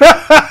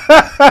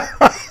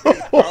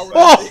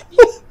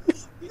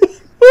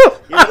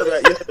know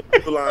the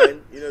true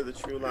line. You know the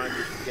true line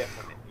you can get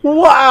from it.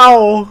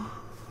 Wow.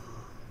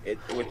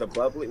 With the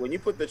bubbly, when you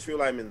put the true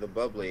lime in the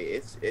bubbly,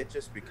 it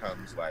just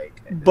becomes like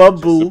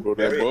bubble.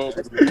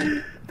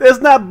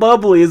 That's not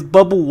bubbly. It's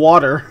bubble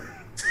water.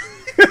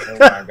 Oh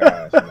my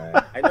gosh,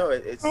 man! I know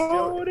it's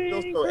still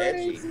so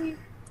edgy.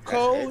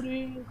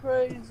 Codeine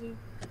crazy.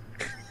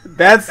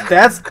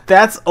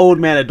 That's old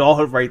man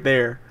adulthood right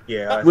there.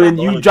 Yeah. When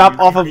you drop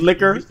off of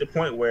liquor, it's the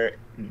point where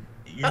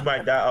you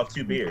might die off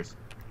 2 beers.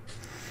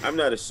 I'm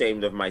not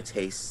ashamed of my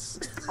tastes.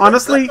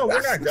 Honestly, No,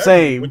 we're not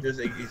same.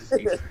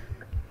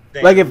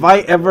 Like if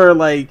I ever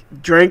like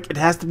drink, it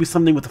has to be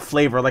something with a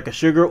flavor, like a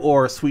sugar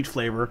or a sweet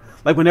flavor.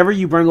 Like whenever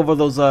you bring over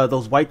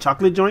those white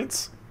chocolate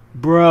joints,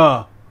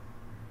 bruh.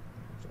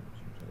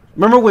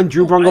 Remember when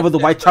Drew brought over the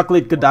white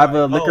chocolate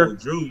Godiva liquor? Oh,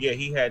 Drew, yeah,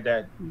 he had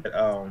that,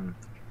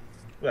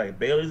 like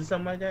Bailey's or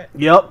something like that.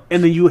 Yep,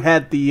 and then you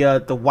had the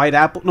white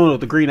apple, no,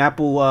 the green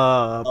apple.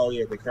 Oh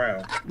yeah, the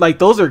Crown. Like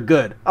those are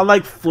good. I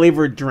like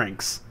flavored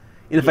drinks,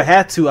 and if I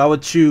had to, I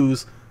would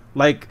choose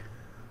like,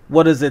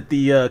 what is it,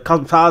 the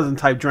cosmopolitan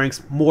type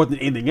drinks more than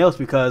anything else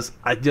because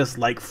I just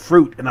like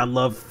fruit and I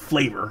love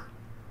flavor.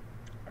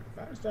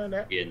 I understand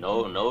that. Yeah,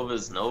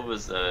 Nova's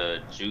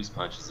juice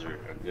punches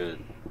are good.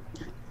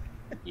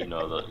 You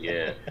know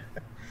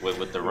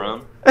with the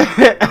rum.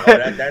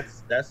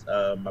 That's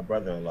my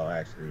brother-in-law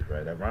actually,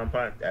 bro. That rum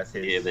punch, that's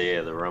his.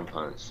 Yeah, the rum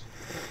punch.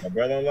 My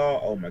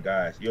brother-in-law, oh my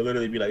gosh, you'll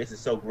literally be like, "This is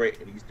so great,"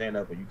 and you stand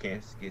up and you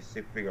can't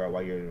figure out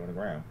why you're on the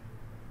ground.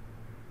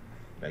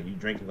 Like you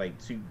drink like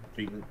 2,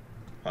 3.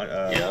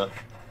 Yeah.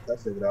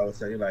 That's it. All of a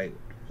sudden, you're like,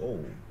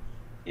 oh.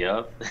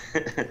 Yep.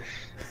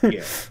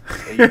 Yeah.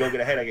 And you don't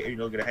get a headache. You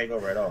don't get a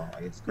hangover at all.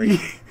 Like, it's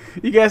crazy.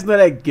 You guys know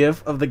that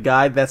GIF of the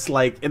guy that's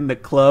like in the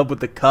club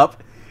with the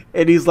cup,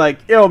 and he's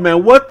like, "Yo,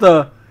 man, what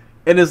the?"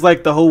 And it's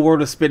like the whole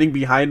world is spinning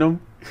behind him.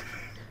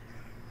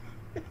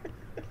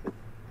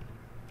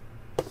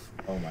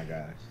 Oh my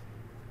gosh,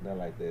 not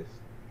like this.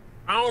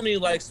 I don't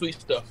even like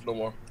sweet stuff no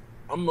more.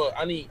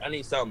 I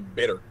need something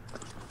bitter.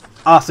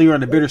 Ah, so you're on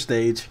the bitter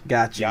stage.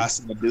 Gotcha. Y'all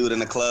see the dude in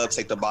the club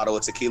take the bottle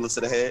of tequila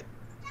to the head?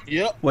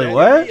 Yep. Wait,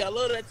 what? I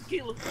love that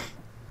tequila.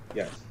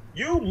 Yes.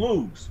 You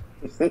lose.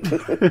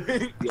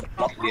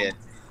 Yeah.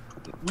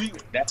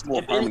 That's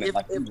more permanent.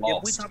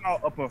 If we talk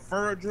about a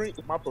preferred drink,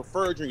 my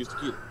preferred drink is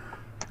tequila.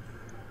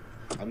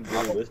 I'm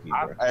good whiskey,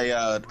 bro.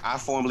 I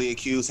formally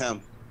accuse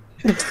him.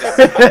 He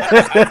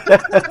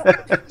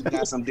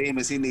got some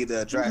demons he need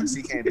to address.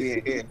 He can't be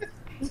in here.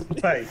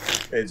 Like,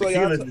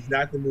 tequila is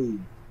not the move.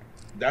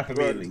 Not for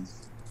me, at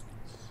least.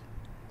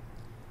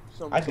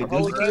 I could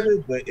do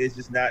tequila, but it's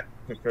just not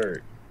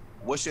preferred.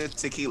 What's your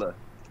tequila?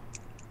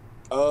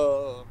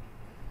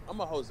 I'm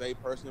a Jose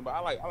person, but I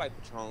like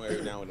Patron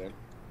every now and then.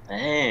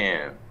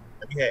 Man.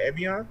 Have you had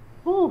Evian?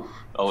 Whew.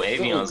 Oh,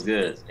 Evian's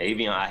good.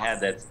 Evian, I had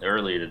that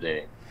earlier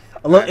today.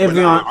 I love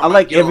Evian. I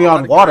like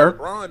Evian water.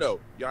 LeBron though,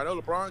 y'all know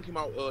LeBron came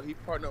out. He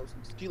partnered with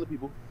some tequila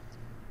people.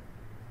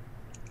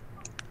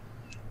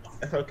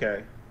 That's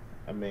okay.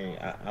 I mean,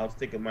 I'll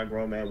stick with my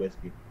grown man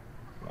whiskey,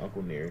 my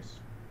Uncle Nearest.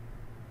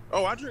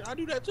 Oh, I do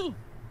that too.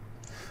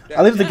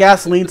 I leave the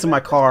gasoline to my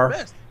car.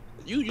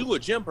 You a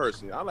gym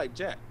person? I like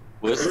Jack.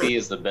 Whiskey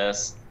is the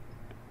best.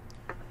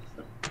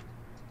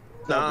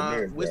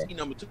 Nah, whiskey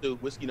number 2.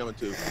 Whiskey number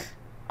 2.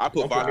 I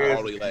put vodka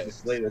all the way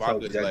last.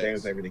 Vodka's last. That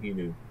was everything he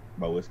knew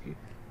about whiskey.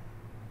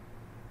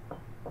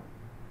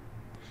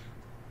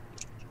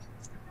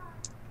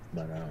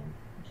 But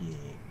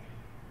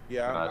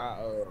yeah.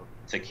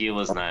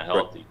 Tequila's not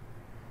healthy.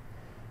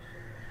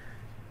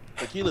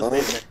 Tequila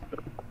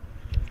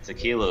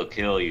will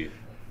kill you.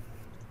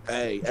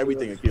 Hey,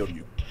 everything will kill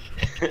you.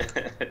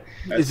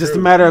 It's just a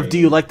matter of, do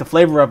you like the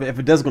flavor of it? If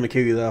it does going to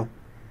kill you, though.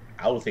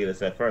 I would take it a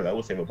step further. I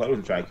would say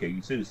Republicans try to kill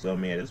you too. So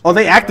man,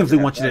 they actively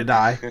want you to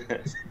die.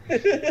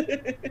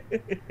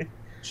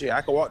 Shit,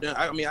 I could walk down.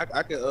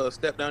 I could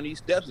step down these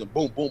steps and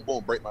boom, boom,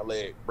 boom, break my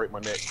leg, break my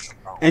neck.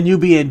 And you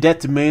be in debt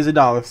to millions of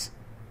dollars.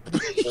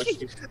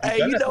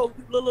 Hey, look.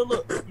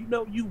 You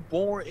know, you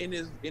born in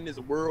this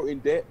world in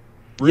debt.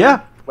 Really?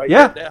 Yeah, like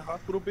yeah. That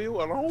hospital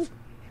bill alone.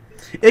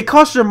 It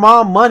costs your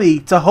mom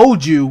money to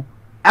hold you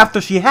after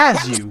she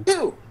has you.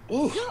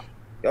 Ooh,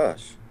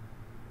 gosh.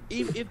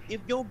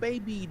 If your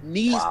baby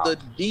needs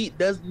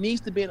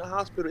needs to be in a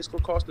hospital, it's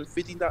gonna cost them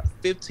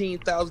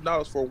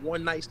 $15,000 for a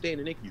one night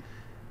stand in NICU.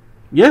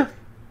 Yeah.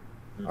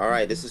 All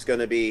right, this is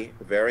gonna be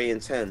very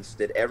intense.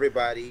 Did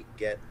everybody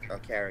get a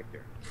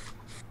character?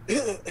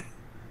 Excuse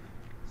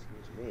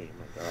me. Oh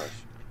my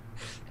gosh.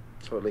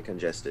 Totally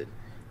congested.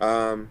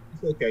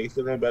 It's okay. You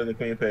still know better than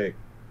Clean Peg.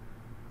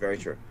 Very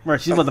true.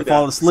 Right, she's about to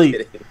fall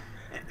asleep.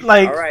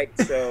 Like. All right,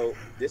 so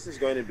this is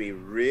going to be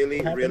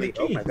really.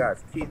 Oh my gosh,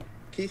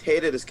 Keith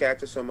hated his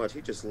character so much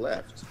he just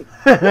left.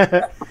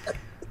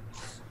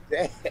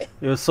 It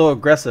was so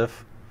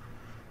aggressive.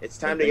 It's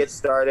time to get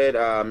started.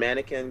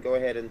 Mannequin, go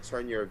ahead and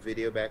turn your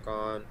video back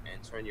on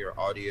and turn your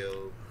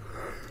audio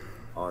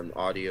on.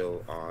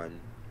 Audio on.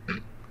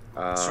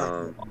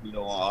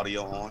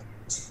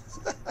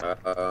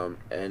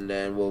 And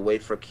then we'll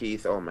wait for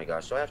Keith. Oh my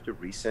gosh, do I have to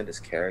resend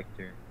his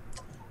character?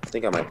 I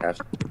think I might have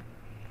to.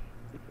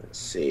 Let's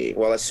see.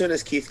 Well, as soon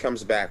as Keith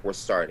comes back, we're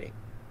starting.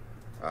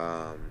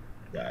 Got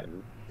it.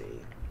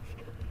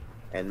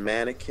 And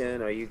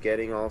Mannequin, are you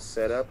getting all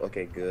set up?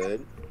 Okay,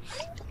 good.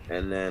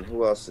 And then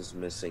who else is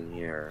missing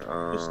here?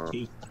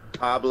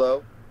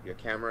 Pablo, your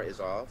camera is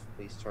off.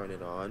 Please turn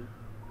it on.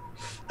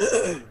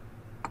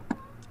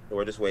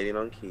 We're just waiting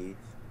on Keith.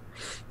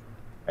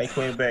 Hey,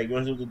 Queen Bag, you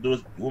want to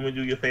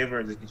do your favor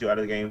and just get you out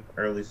of the game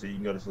early so you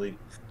can go to sleep?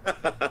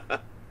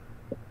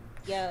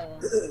 Yo,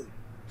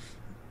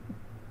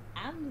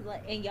 I'm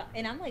like,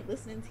 and I'm like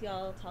listening to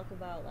y'all talk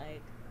about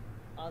like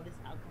all this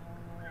alcohol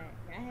and all that.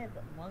 And I had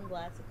one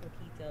glass of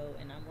coquito,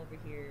 and I'm over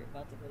here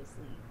about to go to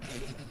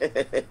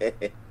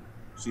sleep.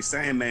 She's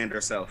Sandman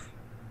herself.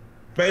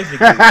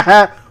 Basically,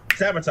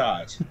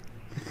 sabotage.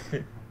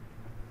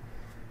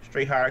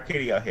 Straight hard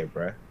kitty out here,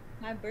 bruh.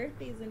 My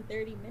birthday's in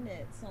 30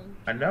 minutes. So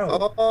I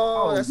know.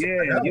 Oh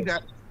yeah, you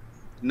got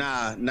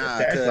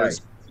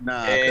because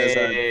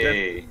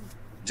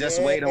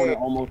just wait on it.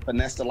 Almost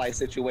finesse the life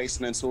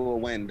situation into a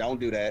win.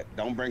 Don't do that.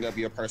 Don't bring up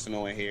your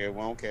personal in here.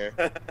 We don't care.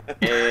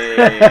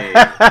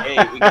 Hey,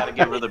 we gotta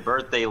give her the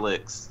birthday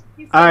licks.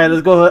 All right,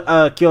 let's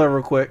go kill her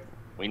real quick.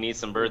 We need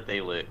some birthday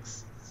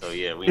licks. So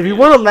yeah, if you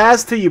want to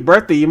last till your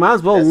birthday, you might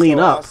as well lean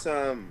up.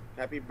 Awesome!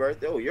 Happy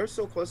birthday! Oh, you're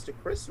so close to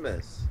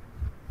Christmas.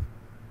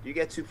 Do you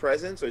get 2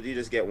 presents, or do you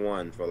just get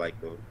one for like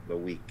the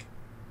week?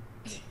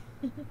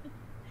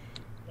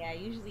 Yeah,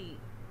 usually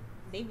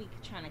they be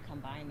trying to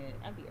combine it.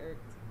 I'd be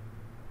irked.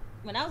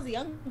 When I was a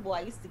young boy,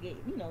 I used to get,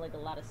 like a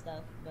lot of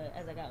stuff. But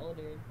as I got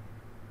older,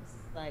 it's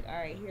like, all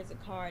right, here's a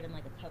card and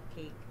like a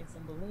cupcake and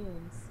some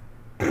balloons.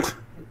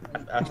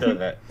 I feel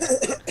that.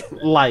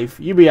 Life,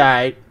 you be all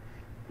right.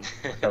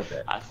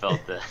 I felt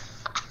that.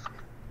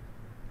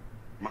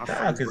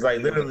 Because like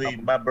literally,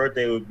 my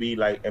birthday would be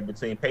like in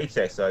between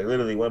paychecks. So like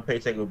literally, one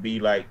paycheck would be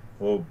like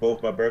for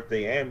both my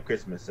birthday and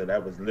Christmas. So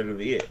that was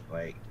literally it.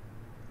 Like,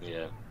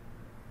 yeah.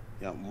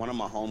 One of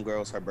my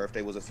homegirls, her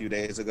birthday was a few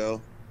days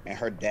ago, and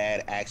her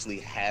dad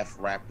actually half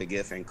wrapped the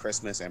gift in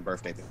Christmas and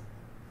birthday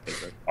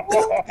paper,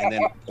 and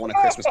then on a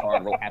Christmas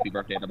card wrote "Happy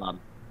Birthday" at the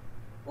bottom.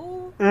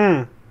 Ooh,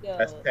 yo,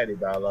 that's petty,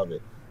 but I love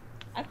it.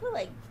 I feel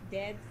like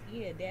dads be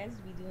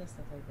doing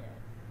stuff like that.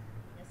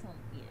 That's something,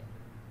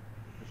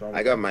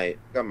 I got my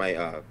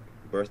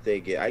birthday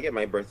gift. I get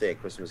my birthday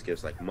and Christmas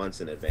gifts like months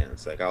in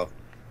advance. Like I'll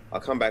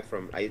come back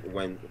from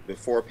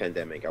before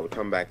pandemic, I would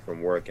come back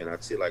from work and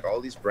I'd see like all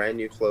these brand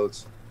new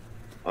clothes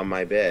on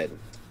my bed,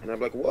 and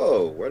I'm like,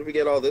 whoa, where did we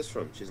get all this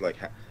from? She's like,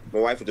 my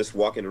wife would just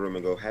walk in the room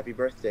and go, "Happy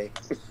birthday"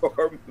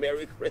 or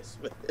 "Merry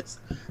Christmas."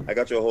 I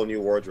got you a whole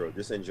new wardrobe.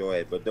 Just enjoy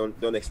it, but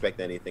don't expect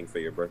anything for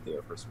your birthday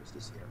or Christmas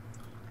this year.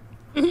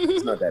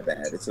 It's not that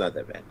bad. It's not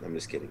that bad. I'm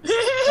just kidding.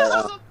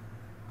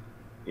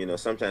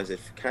 Sometimes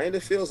it kind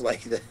of feels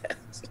like that.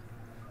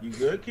 You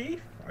good,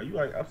 Keith? Are you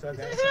like upside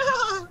down?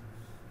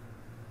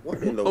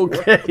 What in the world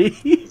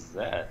is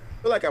that?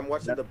 I feel like I'm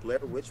watching the Blair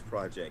Witch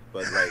Project,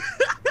 but like,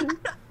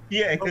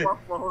 yeah. Hold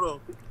on.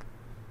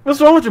 What's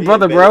wrong with your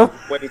brother, bro?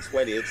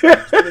 2020. It's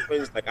like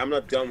 2020 is like, I'm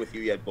not done with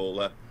you yet,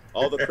 Bola.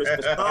 All the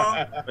Christmas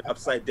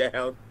upside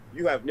down.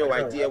 You have no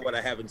idea what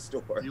I have in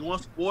store. You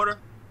want some water?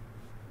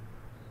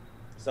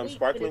 Some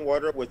sparkling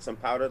water with some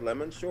powdered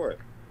lemon? Sure.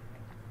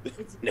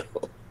 No.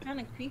 Kind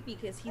of creepy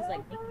because he's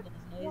like making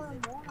those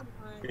noises.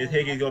 His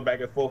Higgins go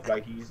back and forth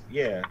like he's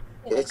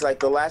It's like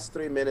the last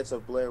 3 minutes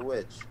of Blair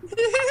Witch. I think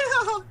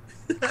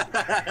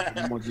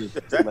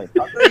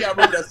I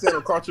remember that set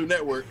on Cartoon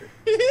Network.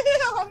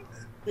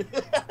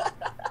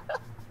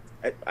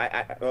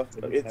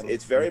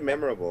 It's very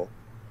memorable.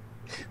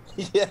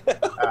 Yeah.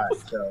 All right,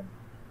 so,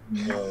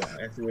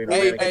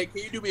 hey,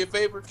 can you do me a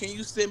favor? Can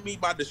you send me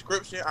my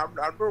description? I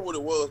remember what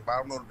it was, but I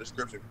don't know the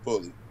description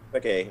fully.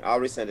 Okay, I'll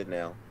resend it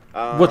now.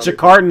 What's your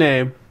card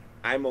name?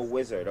 I'm a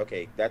Wizard.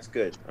 Okay, that's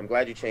good. I'm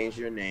glad you changed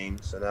your name.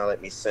 So now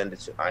let me send it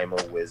to I'm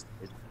a Wizard.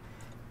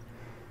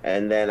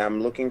 And then I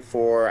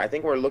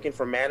think we're looking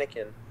for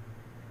Mannequin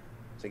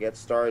to get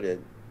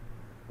started.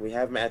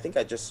 I think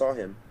I just saw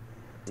him.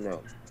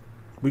 No.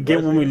 We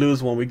get when we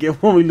lose one. We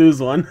get when we lose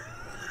one.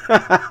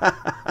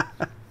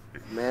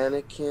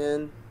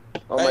 Mannequin.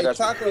 Oh hey, my gosh.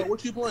 Taco,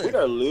 what you playing? We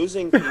are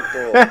losing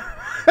people.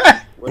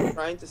 We're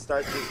trying to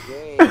start this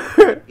game.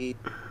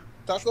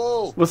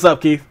 Taco. What's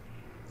up, Keith?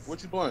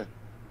 What you playing?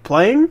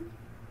 Playing?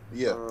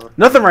 Yeah.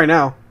 Nothing right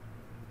now.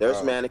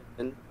 There's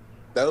Mannequin.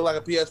 That look like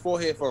a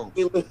PS4 headphone.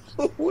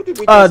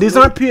 These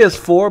aren't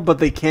PS4, but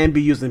they can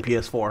be used in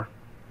PS4.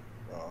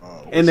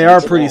 And they are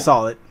pretty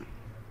solid.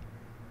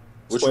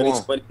 Which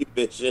 2020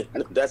 vision.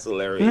 That's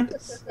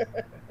hilarious.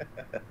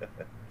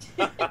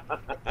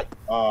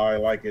 Oh, I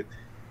like it.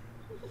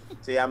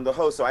 See, I'm the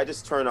host, so I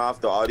just turn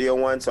off the audio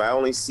one, so I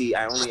only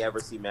ever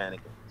see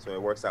Mannequin. So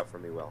it works out for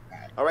me well.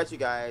 All right, you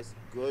guys.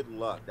 Good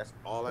luck. That's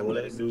all I'm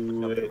going to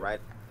do. Right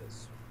at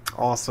this.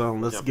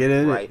 Awesome. Let's get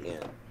in. Right in.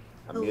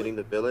 I'm muting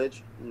the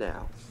village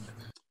now.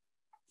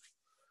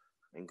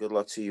 And good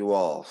luck to you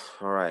all.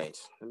 All right.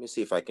 Let me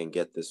see if I can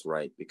get this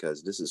right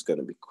because this is going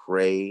to be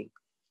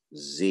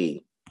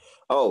crazy.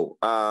 Oh,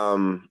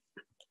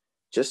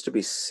 just to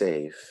be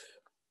safe.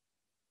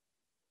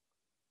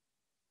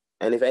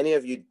 And if any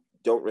of you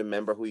don't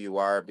remember who you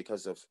are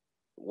because of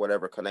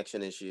whatever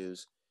connection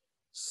issues,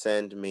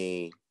 send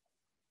me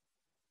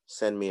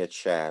a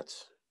chat.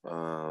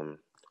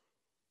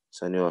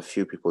 So I know a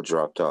few people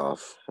dropped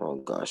off. Oh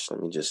gosh, let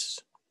me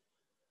just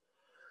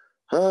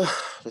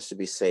to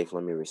be safe,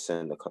 let me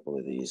resend a couple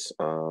of these.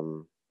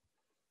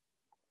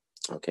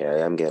 Okay,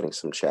 I am getting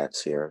some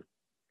chats here.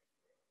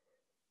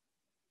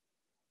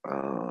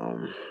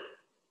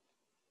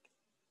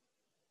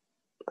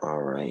 All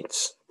right.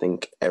 I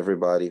think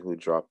everybody who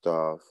dropped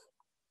off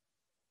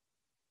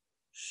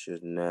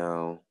should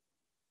now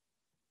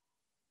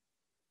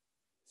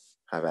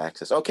have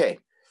access. Okay.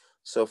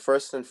 So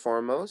first and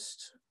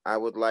foremost, I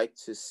would like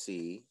to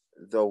see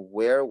the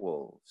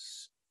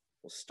werewolves.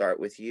 We'll start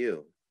with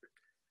you.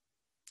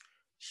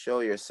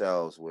 Show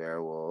yourselves,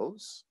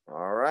 werewolves.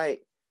 All right.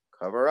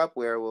 Cover up,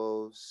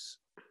 werewolves.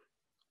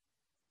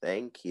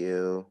 Thank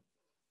you.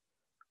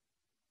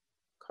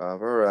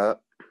 Cover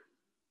up.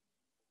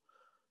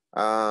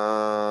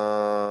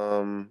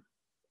 I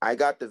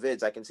got the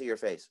vids. I can see your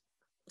face.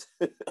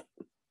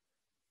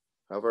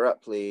 Cover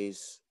up,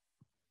 please.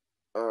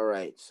 All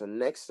right. So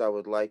next I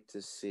would like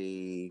to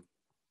see,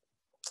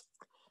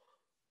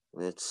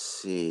 let's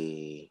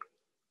see.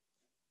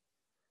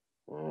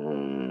 Oh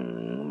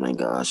my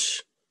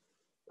gosh.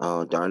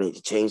 Oh, darn it.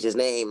 He changed his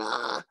name.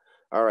 All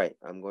right.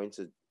 I'm going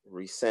to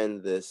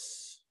resend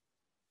this.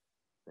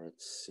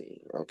 Let's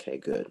see. Okay,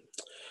 good.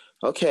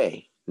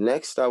 Okay.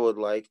 Next, I would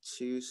like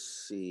to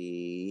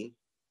see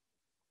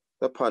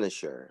the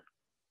Punisher.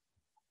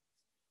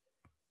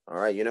 All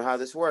right. You know how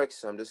this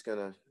works. I'm just going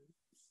to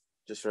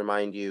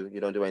remind you,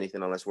 you don't do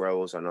anything unless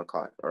werewolves are not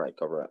caught. All right.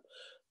 Cover up.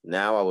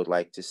 Now, I would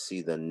like to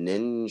see the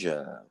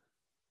Ninja.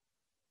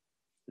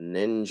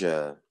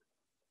 Ninja.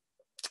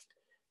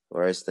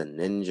 Where's the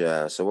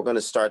Ninja? So we're going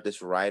to start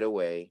this right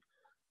away.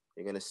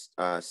 You're going to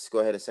go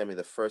ahead and send me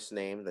the first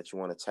name that you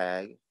want to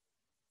tag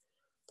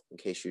in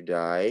case you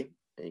die.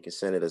 And you can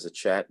send it as a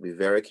chat. Be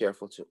very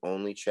careful to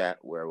only chat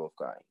Werewolf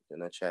Guy. Do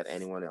not chat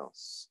anyone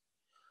else.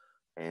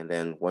 And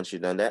then once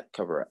you've done that,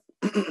 cover up.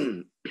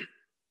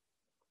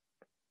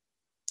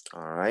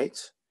 All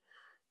right.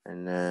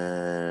 And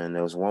then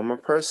there was one more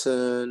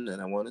person that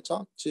I want to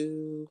talk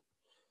to.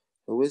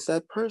 Who is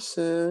that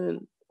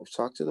person? We've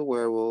talked to the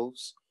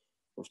werewolves.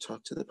 We've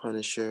talked to the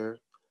Punisher.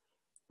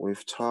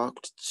 We've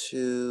talked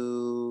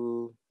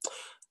to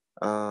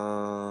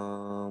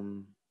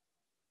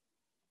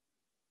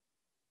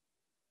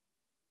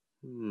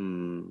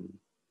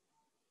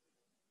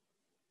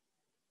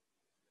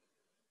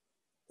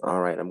All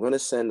right, I'm going to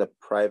send a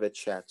private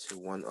chat to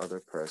one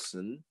other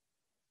person.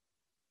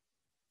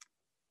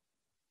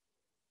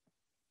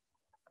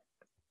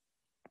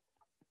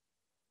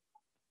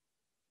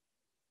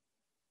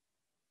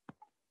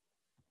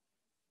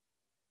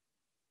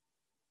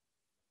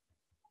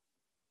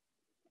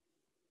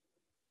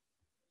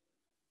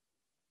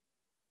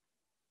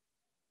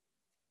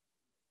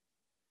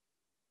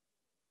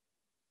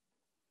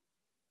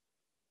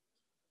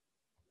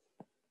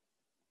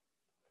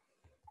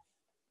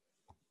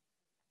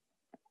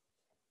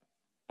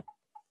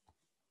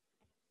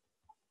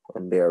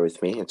 And bear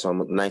with me, it's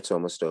almost night's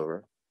almost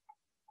over.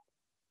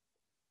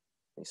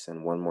 Let me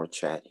send one more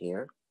chat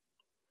here.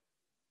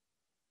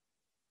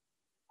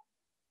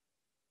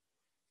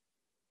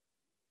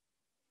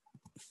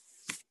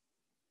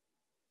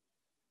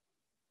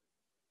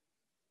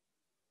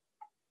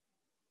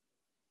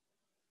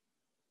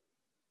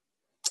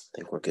 I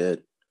think we're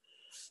good.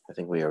 I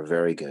think we are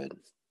very good.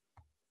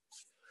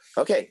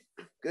 Okay,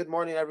 good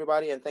morning,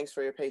 everybody, and thanks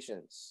for your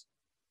patience.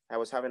 I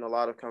was having a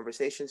lot of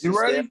conversations. You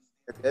ready?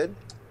 Good.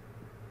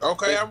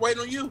 Okay, I'm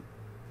waiting on you.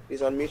 Please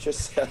unmute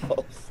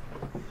yourself.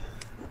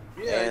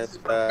 Yeah, and,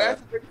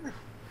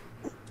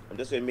 I'm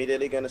just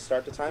immediately going to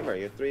start the timer.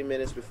 You're 3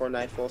 minutes before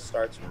nightfall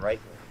starts right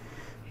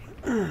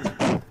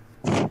now.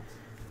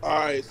 All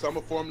right, so I'm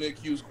a formerly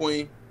accused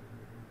queen.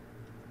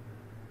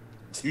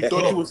 You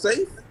thought you were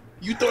safe?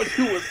 You thought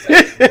you were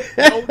safe?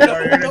 No.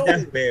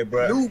 Deathbed,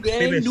 bro. New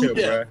game, new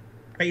death.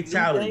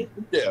 Fatality.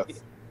 New death.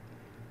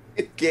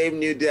 Game,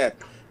 new death.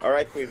 All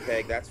right, Queen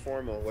Peg, that's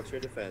formal. What's your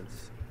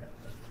defense?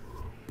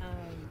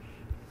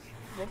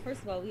 Well,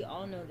 first of all, we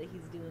all know that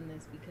he's doing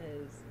this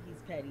because he's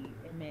petty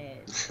and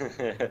mad.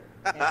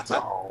 That's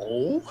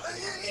all.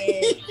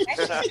 And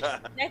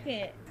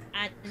second,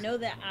 I know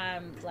that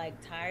I'm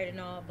like tired and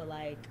all, but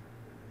like,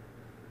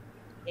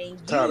 and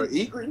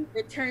you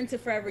return to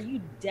forever, you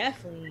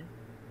definitely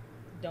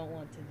don't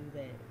want to do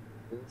that.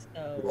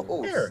 So,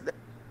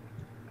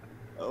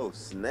 oh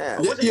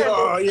snap! Yeah,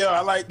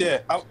 I like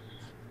that.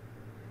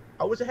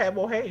 I wish I had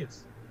more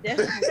hands.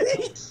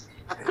 Definitely.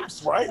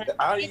 That's right.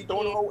 I ain't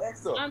throwing the whole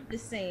X up. I'm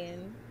just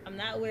saying, I'm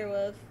not a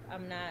werewolf.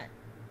 I'm not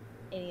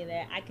any of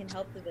that. I can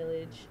help the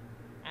village.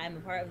 I'm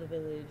a part of the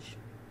village.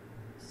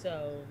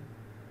 So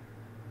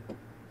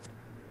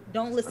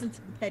don't listen to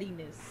the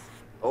pettiness.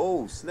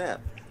 Oh snap!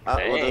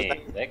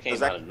 Dang, that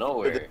came out of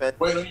nowhere.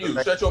 Wait on you.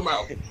 Shut your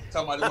mouth.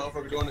 Tell my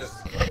motherfucker doing this.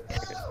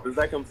 Does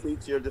that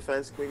complete your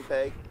defense, Queen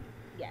Peg?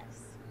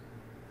 Yes.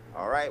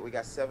 All right, we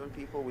got 7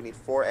 people. We need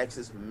 4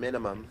 X's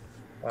minimum.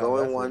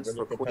 Going once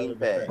for Queen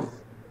Peg.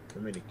 For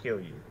me to kill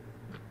you.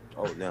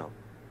 Oh no.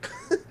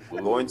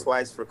 Going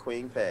twice for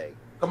Queen Peg.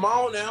 Come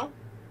on now.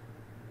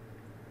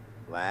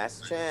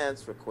 Last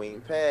chance for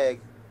Queen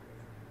Peg.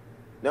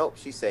 Nope,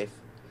 she's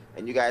safe.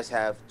 And you guys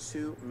have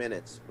 2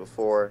 minutes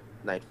before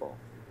nightfall.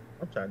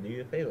 I'm trying to do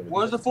you a favor.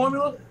 What's the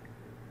formula?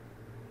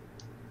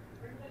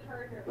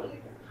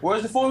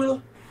 Where's the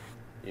formula?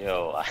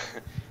 Yo,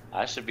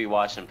 I should be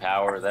watching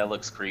Power. That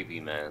looks creepy,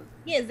 man.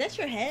 Yeah, is that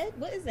your head?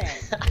 What is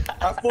that?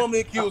 I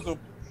formally accuse him.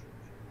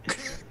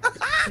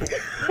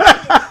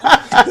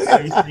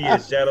 You see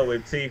his shadow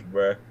with teeth,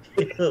 bro.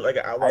 He look like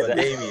an outlaw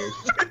Damien.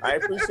 I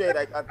appreciate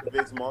I got the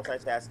Vids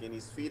multitasking.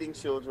 He's feeding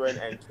children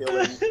and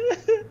killing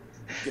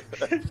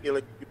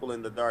people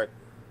in the dark.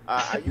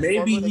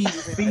 Maybe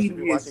he's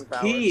feeding his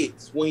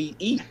kids when he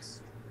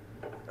eats.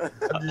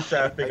 I'm just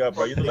trying to figure out,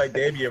 bro. You look like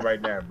Damien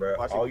right now, bro.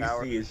 All you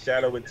see is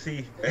shadow with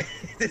teeth.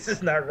 This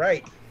is not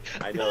right.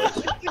 I know.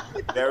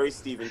 Very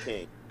Stephen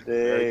King.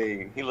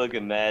 Dang, he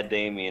looking mad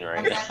Damien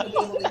right now.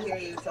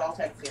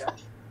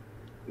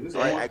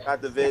 All right, I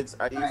got the Vids.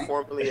 Are you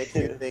formally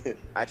accusing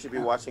I should be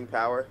watching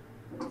Power?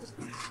 All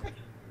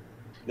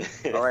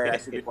right, I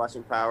should be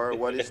watching Power.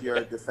 What is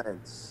your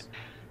defense?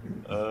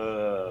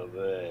 Oh,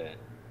 man.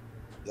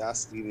 Y'all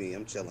see me.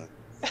 I'm chilling.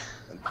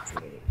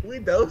 We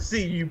don't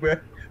see you, bro.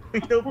 We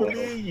don't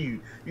believe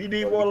you. You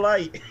need more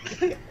light.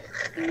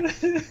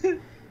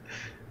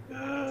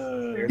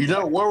 You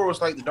know,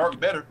 werewolves like the dark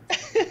better.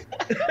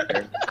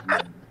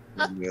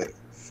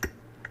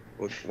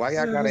 Why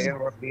y'all gotta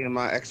interrupt me in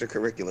my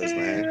extracurriculars,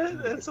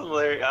 man? That's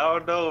hilarious. I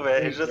don't know,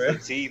 man. It's just the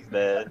teeth,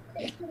 man.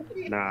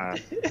 Nah,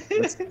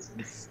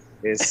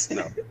 it's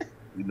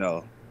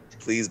no.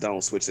 Please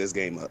don't switch this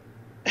game up.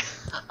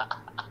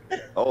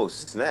 Oh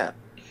snap!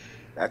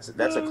 That's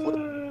a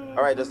clue.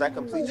 All right, does that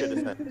complete your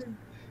defense?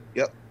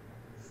 Yep.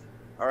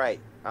 All right.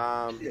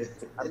 I'm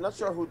not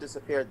sure who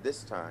disappeared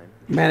this time.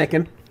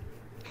 Mannequin.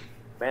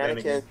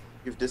 Mannequin,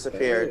 you've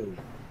disappeared.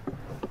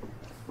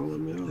 Oh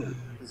no.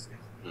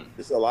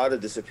 There's a lot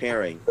of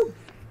disappearing.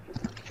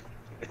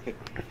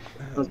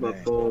 Because my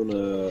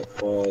phone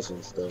falls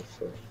and stuff.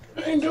 So.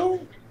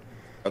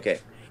 Okay,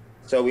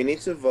 so we need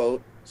to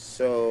vote.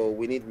 So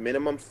we need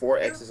minimum 4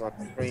 X's on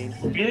the screen.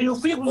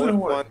 Going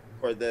one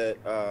for the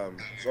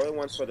going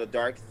one for the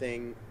dark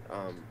thing.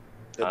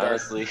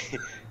 Honestly,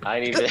 I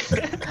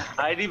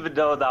didn't even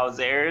know that was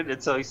Aaron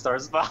until he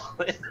starts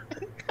following.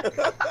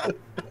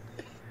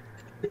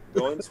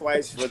 Going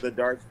twice for the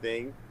dark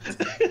thing.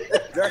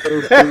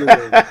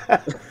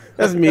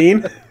 That's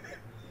mean.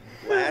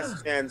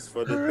 Last chance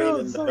for the thing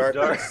in the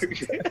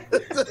darkness.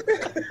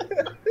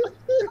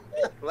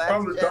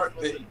 Last chance for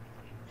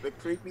the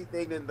creepy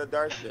thing in the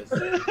darkness.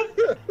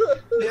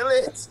 Kill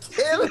it!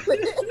 Kill it!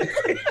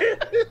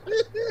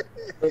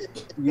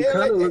 You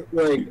kind of look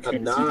like a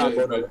knob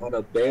on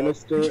a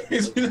banister.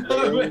 Didn't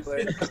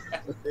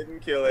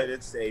kill it.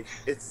 It's safe.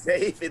 It's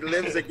safe. It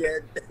lives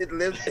again. It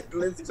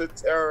lives to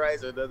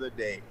terrorize another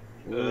day.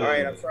 All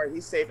right. I'm sorry.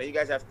 He's safe, and you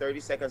guys have 30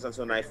 seconds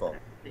until nightfall.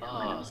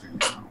 I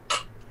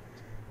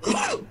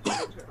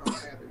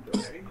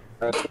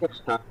think it's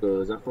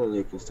tacos. I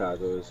finally think it's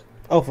tacos.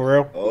 Oh, for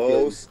real?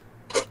 Oh.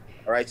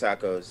 All right,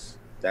 tacos.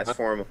 That's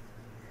formal.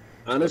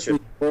 Honestly,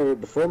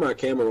 before my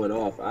camera went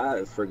off,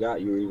 I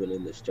forgot you were even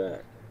in this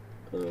chat.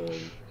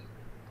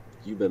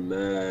 You've been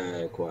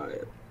mad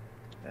quiet.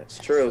 That's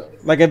true.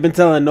 Like I've been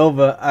telling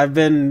Nova, I've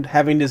been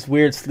having this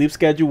weird sleep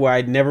schedule where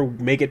I never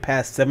make it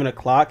past 7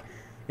 o'clock,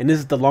 and this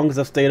is the longest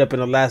I've stayed up in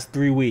the last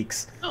 3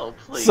 weeks. Oh,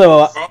 please.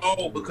 So,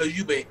 because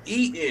you've been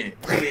eating.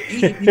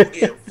 You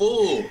get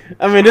full.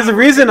 I mean, there's a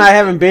reason I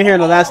haven't been here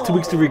in the last 2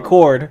 weeks to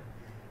record.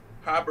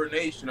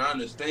 Hibernation, I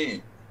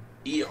understand.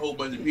 Eat a whole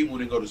bunch of people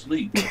and then go to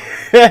sleep.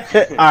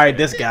 All right,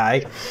 this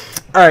guy.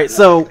 All right,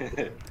 so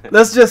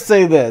let's just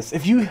say this: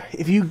 if you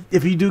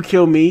do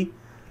kill me,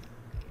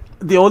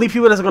 the only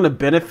people that's going to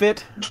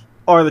benefit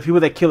are the people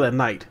that kill at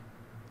night,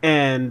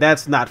 and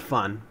that's not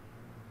fun.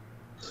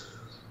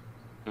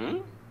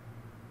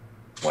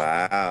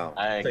 Wow.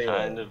 I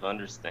kind of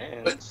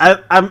understand.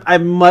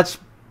 I'm much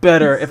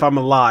better if I'm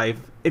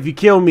alive. If you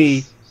kill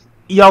me,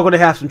 y'all gonna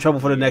have some trouble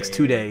for the next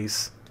 2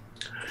 days.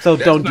 So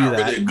don't do that.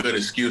 That's not really a good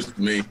excuse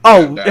to me.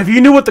 Oh, if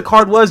you knew what the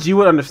card was, you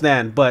would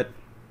understand. But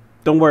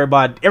don't worry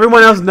about it.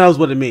 Everyone else knows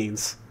what it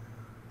means.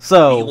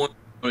 So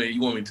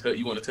you want me to tell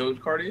you what the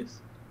card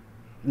is?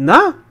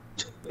 Nah.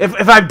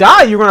 If I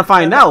die, you're gonna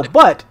find out.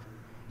 But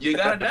you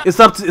gotta die. It's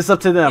up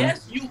to them.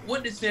 Yes, you.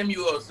 What did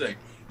Samuel say?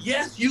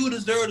 Yes, you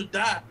deserve to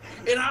die,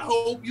 and I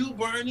hope you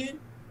burn in.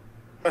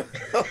 Get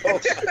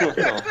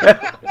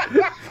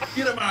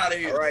him out of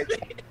here. All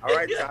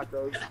right,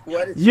 Tacos.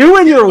 What is you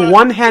and your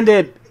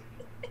one-handed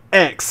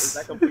X. Does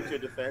that complete your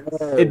defense?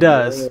 It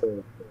does.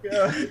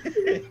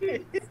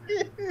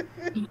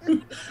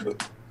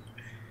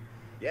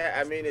 Yeah,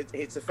 I mean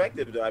it's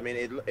effective though. I mean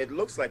it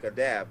looks like a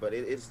dab, but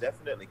it's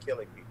definitely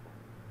killing people.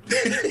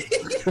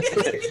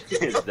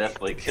 It's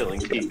definitely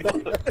killing people.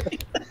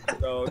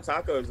 So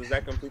Tacos, does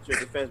that complete your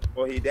defense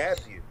before he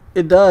dabs you?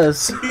 It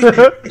does.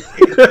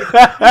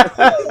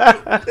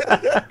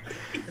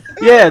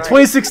 Yeah,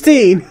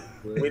 2016.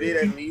 We need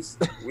at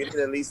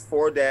least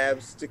 4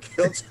 dabs to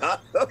kill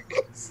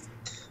Tacos.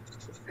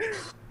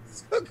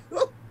 So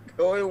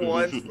going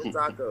once for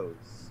Tacos.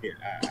 Yeah,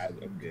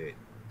 I'm good.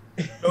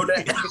 No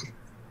dabs.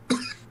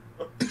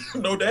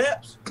 No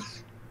dabs.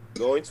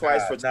 Going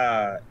twice for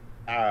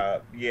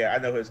yeah, I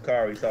know his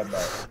car he's talking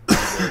about.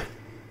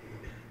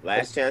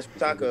 Last chance for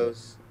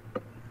tacos.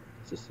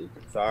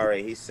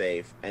 Sorry, he's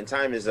safe. And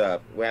time is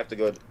up. We have to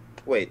go.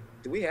 Wait,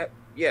 do we have?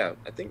 Yeah,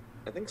 I think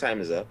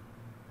time is up.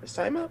 Is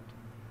time up?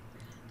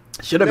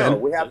 Should have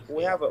been. We have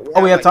we have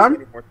like time.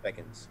 20 more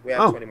seconds. We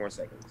have 20 more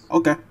seconds.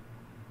 Okay.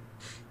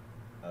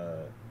 I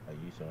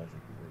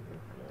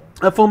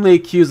If only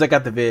accused, I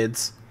got the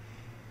vids.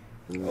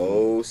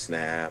 Oh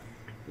snap!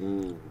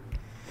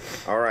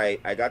 All right,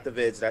 I got the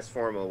vids. That's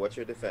formal. What's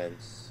your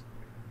defense?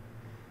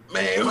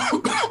 Man,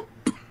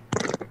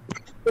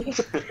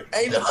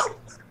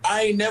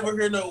 I ain't never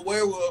heard no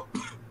werewolf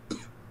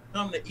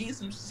come to eat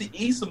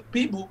some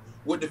people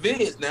with the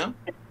vids now.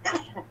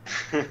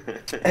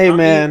 Hey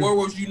man,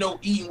 werewolves you know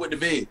eating with the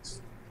vids?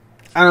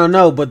 I don't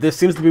know, but there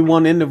seems to be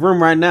one in the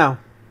room right now.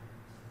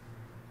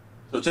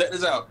 So check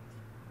this out.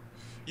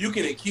 You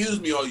can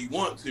accuse me all you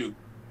want to.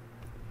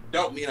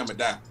 Don't mean I'm gonna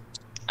die.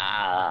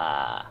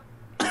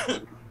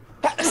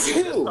 That's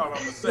all I'm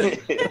gonna say.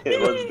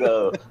 Let's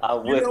go.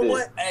 I'm with it. You know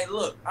what? Hey,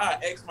 look, I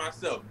X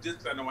myself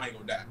just so I know I ain't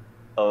gonna die.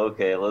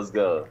 Okay, let's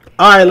go.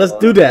 All right, let's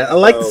do that. I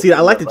like to see.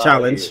 I like the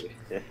challenge.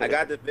 I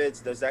got the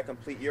vids. Does that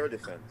complete your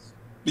defense?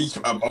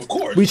 Of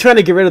course. We trying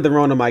to get rid of the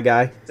Rona, my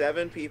guy.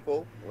 7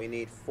 people. We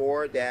need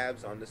 4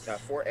 dabs on the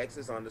 4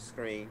 X's on the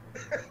screen.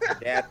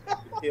 Dab to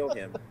kill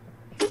him.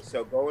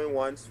 So going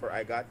once for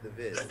I got the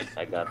vids.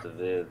 I got the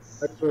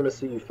vids. I just want to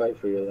see you fight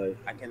for your life.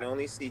 I can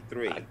only see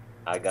 3.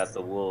 I got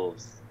the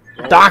wolves.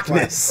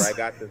 Darkness. I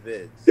got the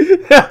vids.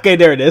 Okay,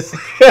 there it is.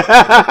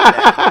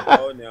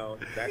 Oh no,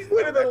 that's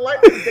Where did the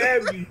lightning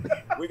dab you?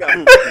 We got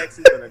 4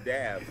 X's and a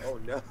dab. Oh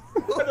no.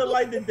 Where the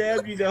lightning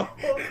dab you though?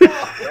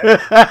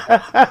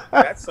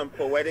 That's some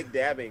poetic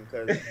dabbing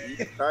because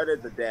you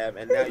started the dab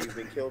and now you've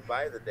been killed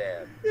by the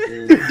dab.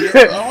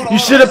 You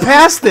should have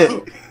passed it.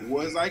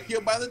 Was I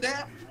killed by the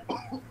dab?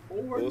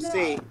 We'll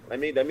see. Let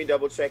me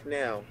double check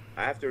now.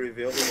 I have to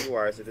reveal who you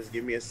are, so just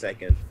give me a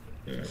second.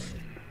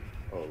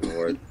 Oh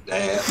Lord.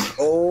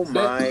 Oh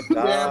my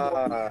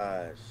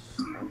gosh.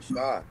 I'm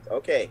shocked.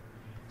 Okay.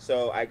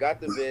 So I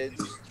got the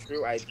vids.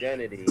 True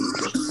identity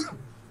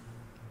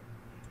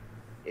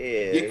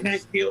is. You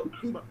can't kill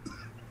me.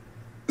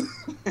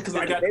 Because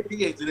I got the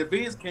vids. The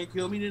vids can't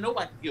kill me, then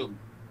nobody can kill me.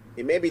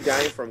 He may be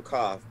dying from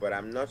cough, but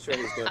I'm not sure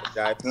he's going to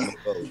die from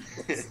both.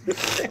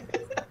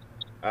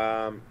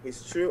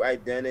 His true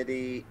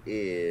identity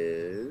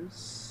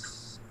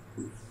is.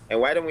 And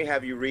why don't we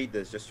have you read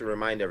this just to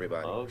remind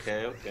everybody?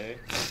 Okay.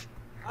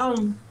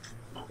 On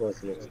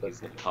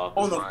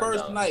the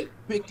first night,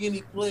 pick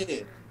any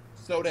player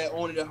so that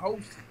only the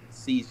host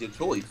sees your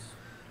choice.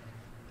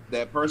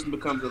 That person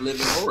becomes a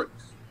living Horcrux.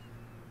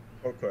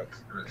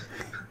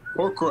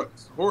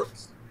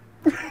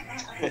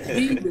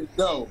 Even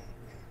though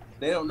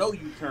they don't know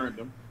you turned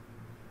them.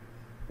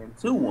 And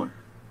 2-1.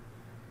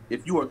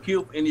 If you are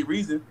killed for any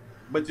reason,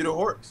 but you're the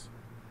Horcrux.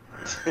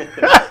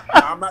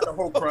 I'm not the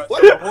Horcrux.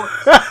 The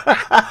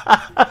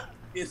Horcrux.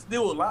 It's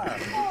still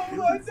alive.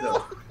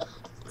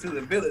 To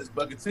the village,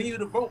 but continue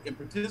to vote and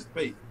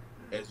participate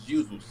as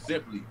usual.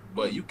 Simply,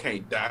 but you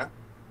can't die.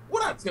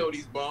 What I tell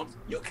these bums,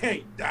 you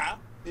can't die.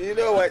 You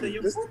know what?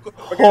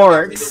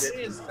 Horrocks.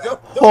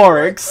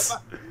 Horrocks.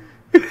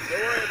 Don't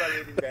worry about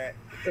reading that.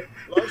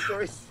 Long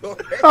story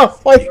short. Oh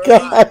my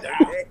god.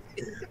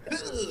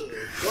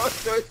 Long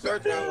story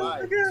short, don't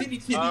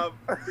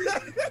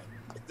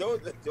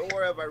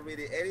worry about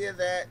reading any of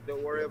that.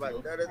 Don't worry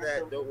about none of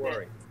that. Don't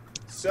worry.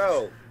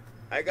 So,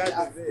 I got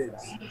the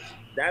vids.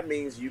 That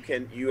means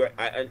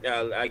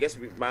I guess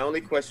my only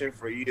question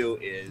for you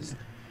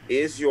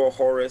is your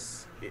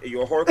Horcrux? Is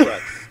your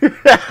Horcrux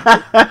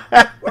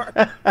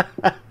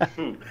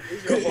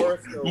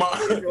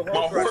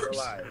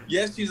alive?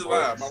 Yes, she's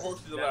alive. My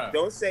horse is alive.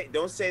 Don't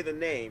say the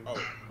name,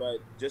 but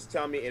just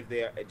tell me if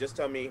just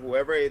tell me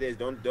whoever it is.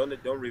 Don't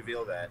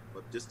reveal that,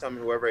 but just tell me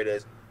whoever it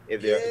is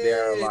if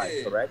they're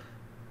alive. Correct?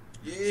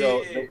 Yeah.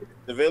 So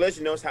the village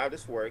knows how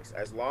this works.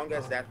 As long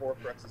as that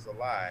Horcrux is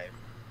alive,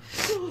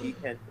 he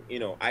can.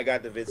 I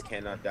got the vids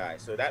cannot die.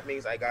 So that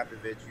means I got the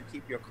vids. You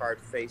keep your card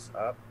face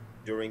up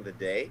during the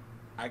day.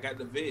 I got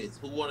the vids.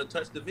 Who want to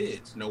touch the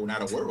vids? No,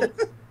 not a werewolf.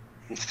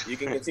 You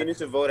can continue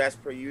to vote as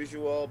per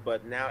usual,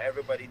 but now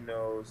everybody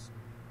knows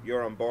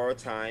you're on borrowed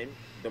time.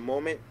 The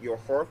moment your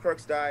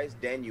Horcrux dies,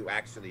 then you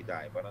actually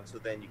die. But until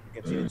then, you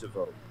can continue to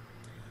vote.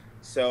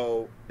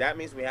 So that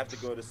means we have to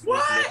go to sleep.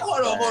 What?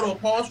 Hold on.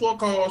 Pause for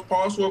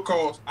a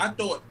cause. I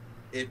thought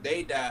if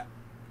they die,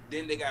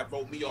 then they got to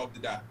vote me off to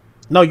die.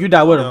 No, you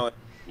die with them.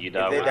 You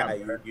die with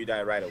them. You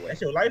die right away.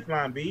 That's your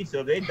lifeline, B.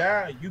 So if they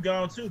die, you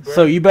gone too, bro.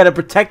 So you better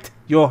protect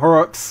your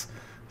Horrocks.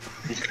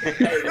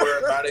 Hey,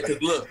 worry about it,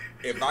 because look,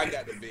 if I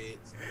got the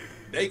vids,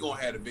 they going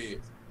to have the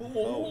vids.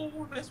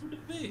 Who mess with the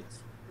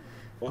vids?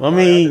 I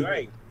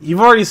mean,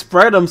 you've already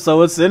spread them,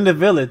 so it's in the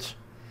village.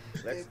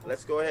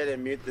 Let's go ahead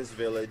and mute this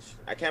village.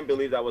 I can't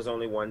believe that was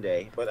only one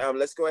day, but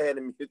let's go ahead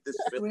and mute this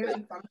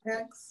village.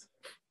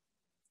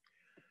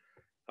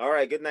 All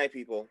right, good night,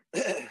 people.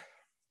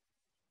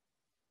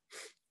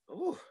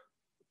 Ooh.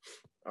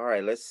 All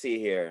right, let's see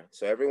here.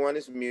 So everyone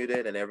is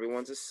muted and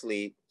everyone's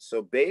asleep.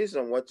 So based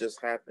on what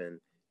just happened,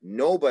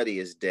 Nobody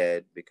is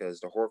dead because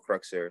the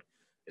Horcruxer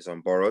is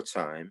on borrowed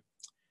time.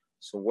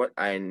 So what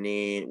I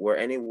need, were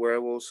any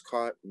werewolves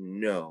caught?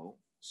 No.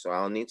 So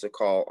I'll need to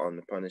call on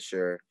the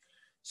Punisher.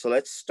 So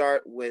let's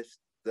start with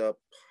the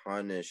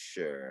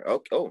Punisher.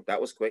 Oh,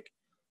 that was quick.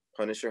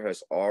 Punisher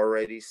has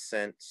already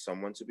sent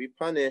someone to be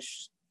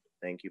punished.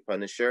 Thank you,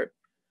 Punisher.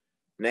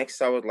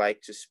 Next, I would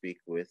like to speak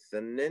with the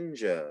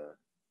Ninja.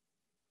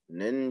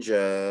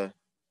 Ninja,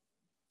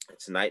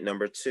 it's night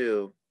number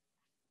 2.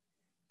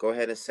 Go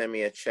ahead and send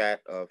me a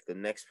chat of the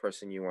next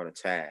person you want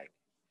to tag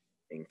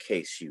in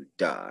case you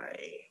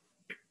die.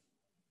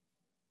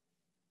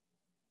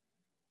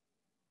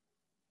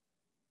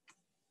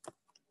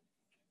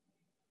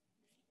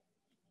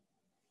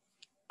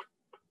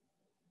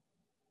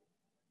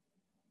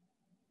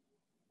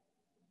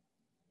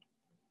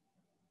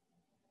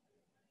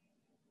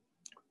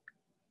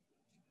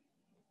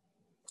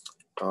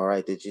 All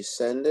right, did you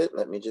send it?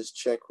 Let me just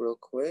check real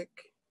quick.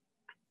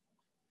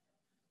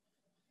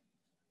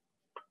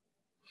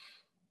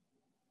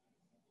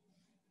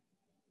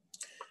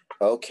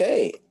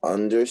 Okay,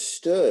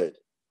 understood.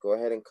 Go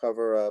ahead and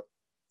cover up.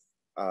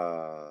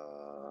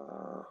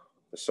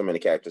 There's so many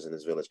characters in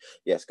this village.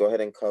 Yes, go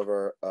ahead and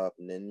cover up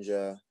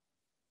Ninja.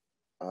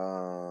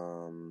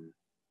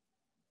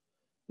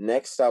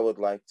 Next, I would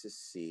like to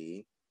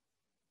see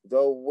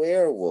the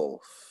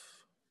werewolf.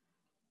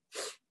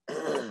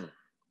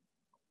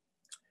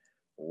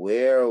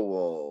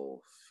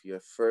 Werewolf, your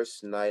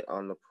first night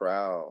on the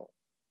prowl.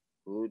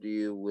 Who do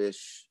you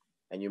wish,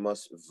 and you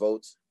must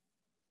vote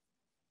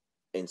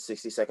in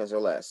 60 seconds or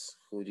less.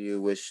 Who do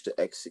you wish to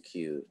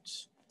execute?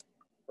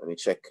 Let me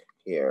check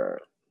here.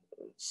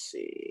 Let's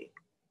see.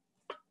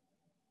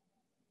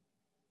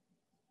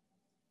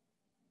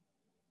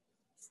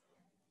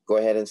 Go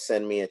ahead and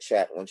send me a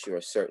chat once you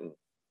are certain.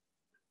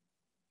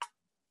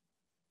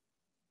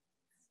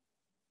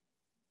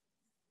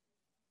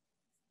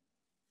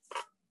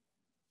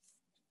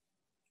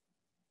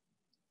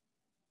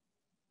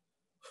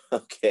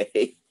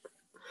 Okay.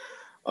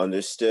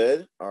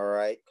 Understood. All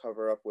right.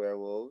 Cover up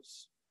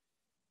werewolves.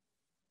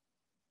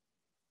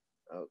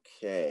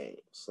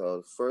 Okay. So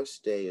the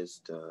first day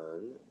is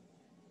done.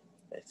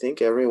 I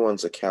think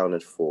everyone's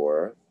accounted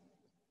for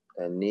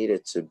and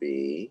needed to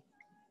be.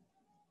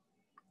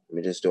 Let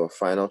me just do a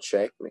final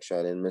check. Make sure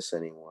I didn't miss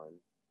anyone.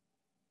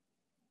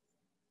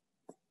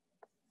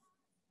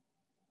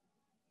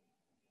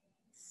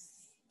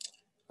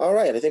 All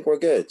right. I think we're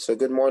good. So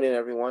good morning,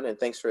 everyone. And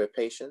thanks for your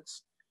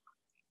patience.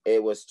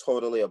 It was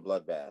totally a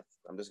bloodbath.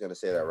 I'm just gonna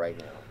say that right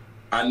now.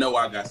 I know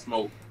I got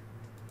smoked.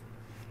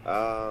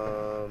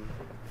 Well,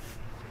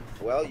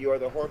 you are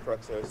the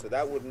Horcruxer, so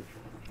that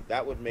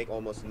would make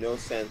almost no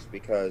sense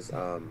because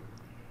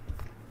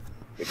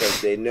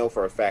they know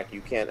for a fact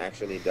you can't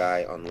actually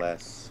die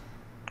unless.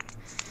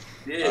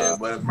 Yeah,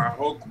 but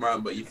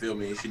but you feel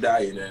me? She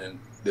died, and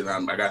then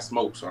I got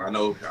smoked, so I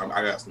know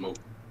I got smoked.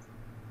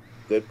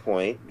 Good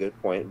point.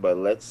 Good point. But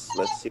let's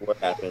see what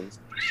happens.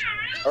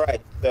 All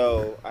right.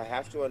 So I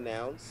have to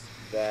announce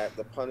that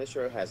the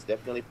Punisher has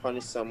definitely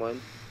punished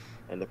someone,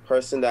 and the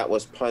person that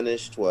was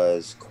punished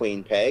was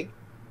Queen Peg.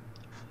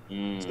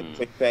 So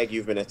Queen Peg,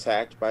 you've been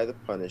attacked by the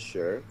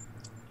Punisher.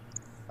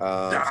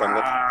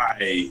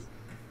 Die.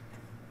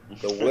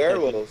 The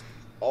werewolves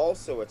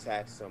also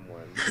attacked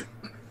someone,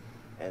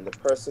 and the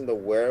person the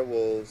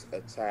werewolves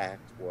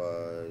attacked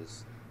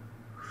was.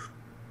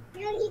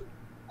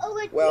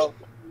 Well,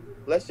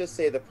 let's just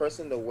say the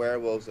person the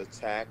werewolves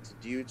attacked,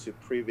 due to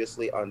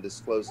previously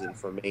undisclosed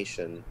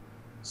information,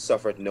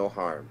 suffered no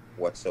harm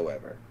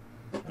whatsoever.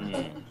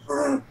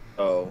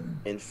 So,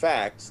 in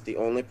fact, the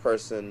only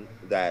person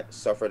that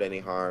suffered any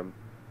harm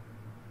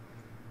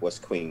was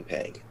Queen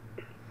Peg.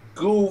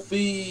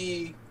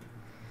 Goofy.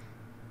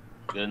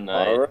 Good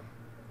night. All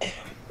right.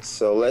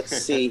 So let's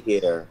see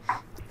here.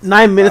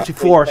 9 minutes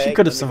before, Peg, she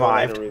could have let me go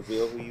ahead survived. and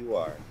reveal who you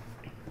are.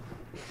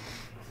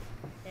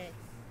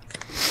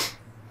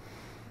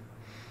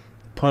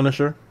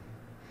 Punisher.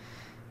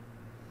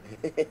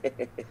 Give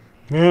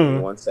me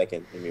 1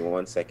 second. Give me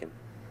 1 second.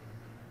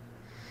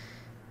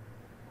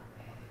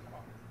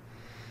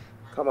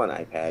 Come on,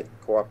 iPad.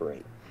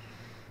 Cooperate.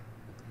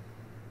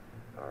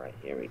 All right,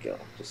 here we go.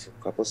 Just a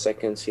couple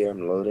seconds here.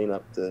 I'm loading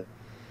up the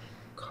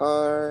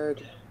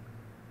card.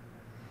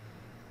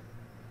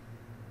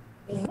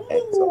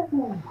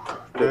 Excellent.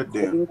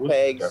 Queen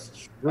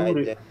Peg's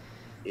identity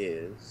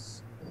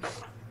is.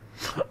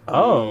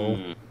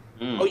 Oh.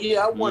 Oh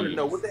yeah, I want to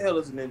know what the hell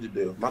does a ninja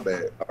do? My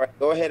bad. All right,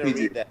 go ahead and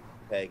read that,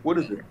 Peg. What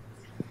is it?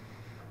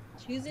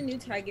 Choose a new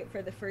target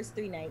for the first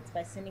 3 nights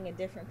by sending a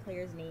different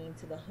player's name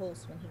to the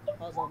host when he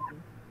calls on you.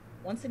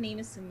 Once the name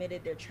is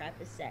submitted, their trap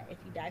is set. If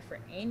you die for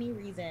any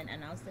reason,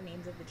 announce the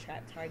names of the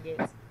trap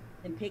targets,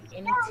 then pick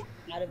any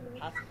 2 out of the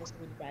possible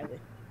 3 to die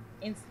with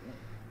instantly.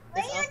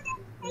 This also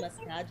you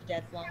must dodge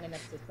death long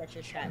enough to set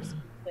your traps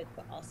quick,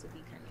 but also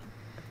be cunning.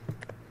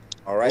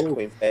 All right,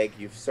 Queen Peg,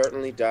 you've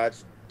certainly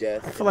dodged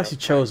death. I feel like she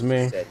chose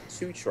me. Set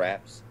 2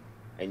 traps,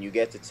 and you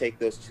get to take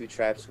those 2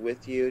 traps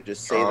with you.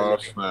 Just say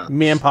them.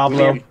 Me and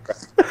Pablo.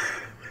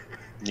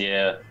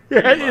 Yeah.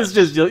 It's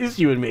just it's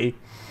you and me.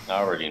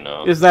 I already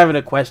know. It's not even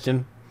a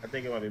question. I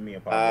think it might be me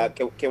and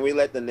Pablo. Can we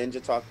let the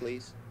ninja talk,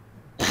 please?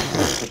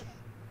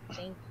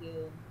 Thank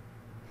you.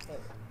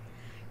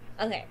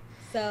 Okay,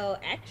 so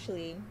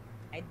actually,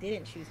 I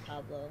didn't choose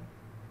Pablo.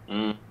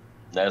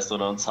 That's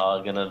what I'm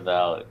talking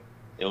about.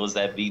 It was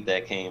that beat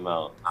that came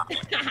out.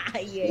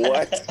 Yeah.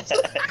 What?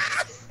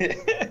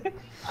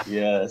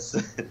 Yes.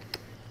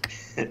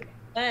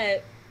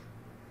 But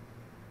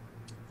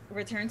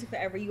Return to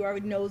Forever, you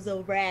already know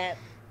the rap.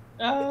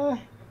 I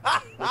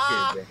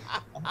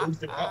hope you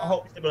step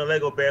on a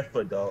Lego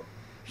barefoot, dog.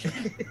 I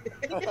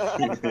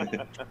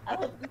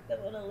hope you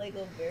step on a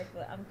Lego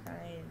barefoot. I'm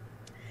crying.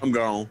 I'm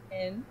gone.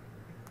 And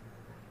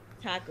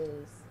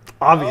tacos.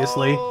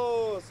 Obviously.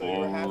 Oh, so you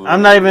were half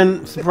I'm not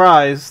even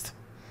surprised.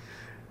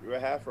 You were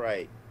half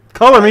right.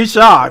 Color me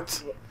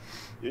shocked.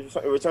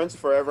 Return to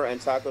Forever and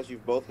Tacos,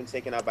 you've both been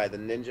taken out by the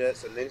ninja.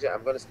 So Ninja,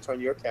 I'm going to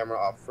turn your camera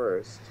off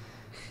first.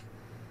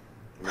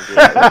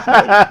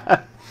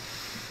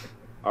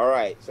 All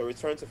right, so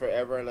Return to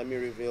Forever, let me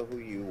reveal who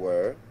you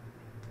were.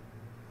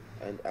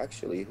 And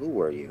actually, who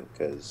were you?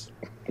 Because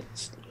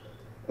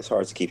it's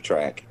hard to keep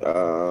track.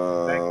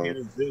 Oh,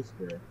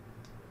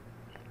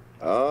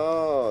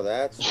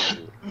 that's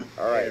you.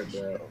 All right.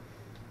 So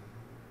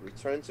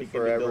Return to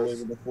Forever.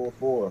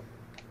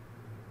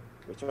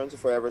 Return to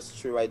Forever's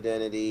true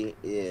identity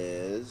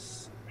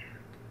is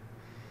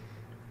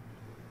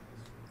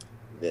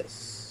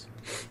this.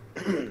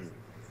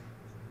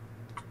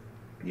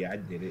 Yeah, I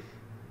did it.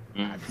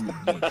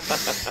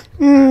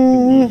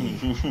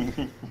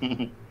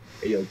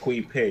 Hey, yo,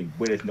 Queen Pig,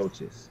 buenas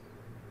noches.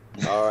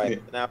 All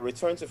right. Now,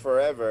 Return to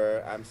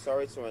Forever, I'm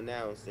sorry to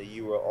announce that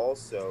you were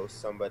also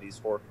somebody's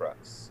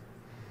Horcrux.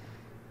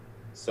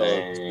 So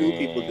 2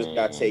 people just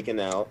got taken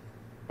out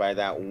by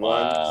that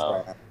one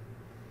trap,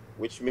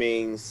 which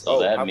means... So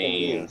that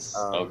means...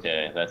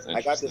 okay, that's interesting.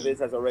 I Got the Vids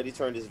has already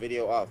turned his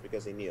video off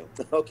because he knew.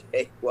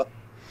 Okay, well,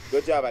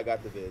 good job, I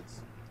Got the Vids.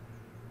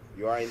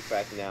 You are, in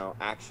fact, now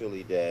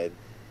actually dead.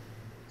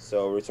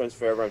 So, Return to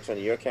Forever, I'm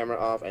turning your camera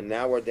off, and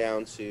now we're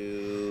down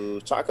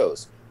to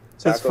Tacos.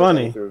 It's Tacos,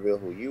 funny. I need to reveal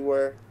who you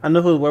were. I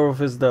know who the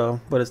werewolf is, though,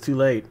 but it's too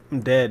late.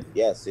 I'm dead.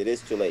 Yes, it is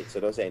too late, so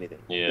don't say anything.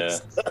 Yeah.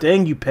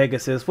 Dang you,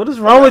 Pegasus. What is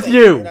wrong with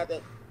you?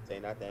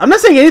 I'm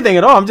not saying anything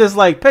at all. I'm just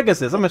like,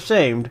 Pegasus, I'm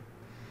ashamed.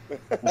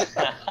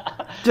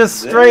 Just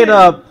straight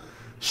up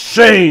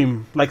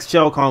shame, like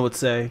Shell Khan would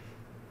say.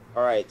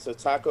 All right, so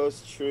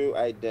Tacos' true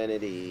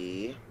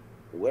identity.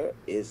 Where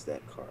is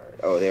that card?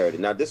 Oh, there it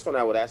is. Now, this one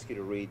I would ask you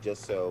to read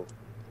just so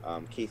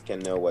Keith can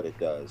know what it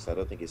does. I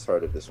don't think he's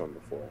heard of this one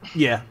before.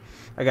 Yeah,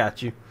 I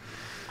got you.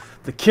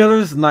 The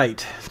Killer's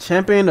Knight,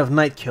 champion of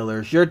night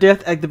killers. Your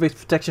death activates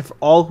protection for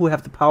all who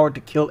have the power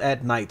to kill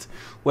at night.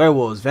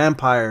 Werewolves,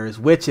 vampires,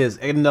 witches,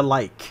 and the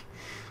like.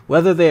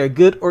 Whether they are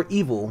good or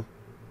evil,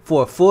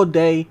 for a full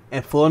day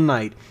and full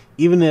night.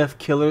 Even if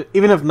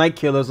night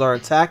killers are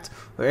attacked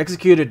or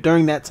executed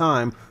during that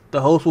time,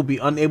 the host will be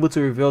unable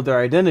to reveal their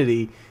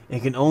identity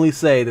and can only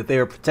say that they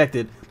are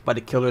protected by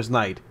the Killer's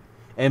Knight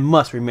and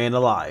must remain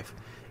alive.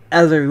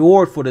 As a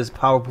reward for this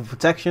powerful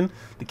protection,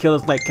 the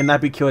Killer's Knight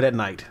cannot be killed at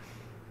night.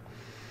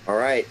 All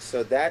right,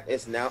 so that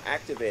is now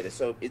activated.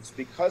 So it's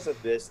because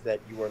of this that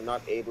you were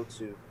not able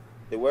to...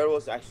 The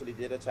werewolves actually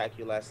did attack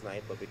you last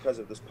night, but because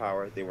of this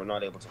power, they were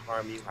not able to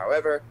harm you.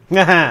 However,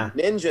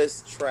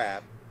 Ninja's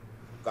trap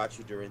got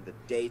you during the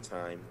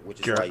daytime, which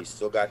is why you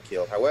still got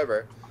killed.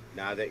 However,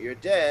 now that you're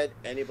dead,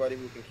 anybody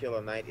who can kill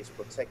a knight is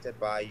protected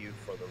by you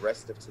for the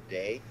rest of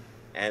today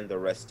and the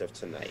rest of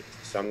tonight.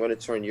 So I'm going to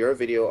turn your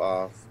video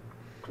off.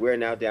 We're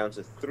now down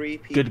to 3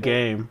 people. Good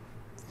game.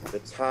 The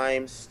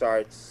time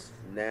starts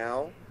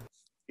now.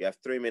 You have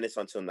 3 minutes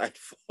until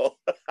nightfall.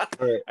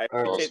 I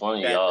appreciate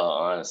one of y'all,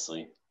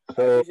 honestly.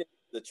 The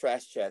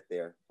trash chat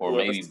there. Or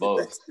maybe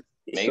both.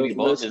 Maybe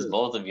both is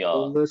both of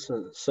y'all.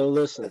 So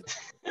listen.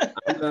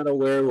 I'm not a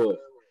werewolf.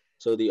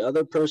 So the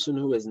other person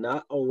who is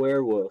not a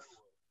werewolf,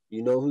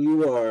 you know who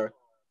you are.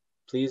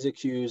 Please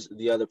accuse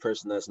the other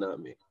person that's not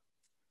me.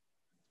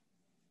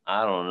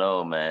 I don't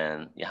know,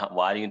 man.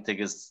 Why do you think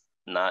it's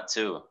not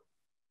 2?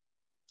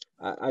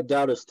 I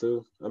doubt it's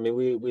 2. I mean,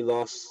 we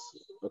lost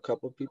a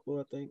couple people,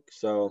 I think.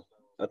 So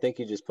I think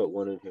he just put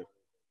 1 in here.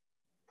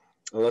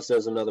 Unless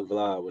there's another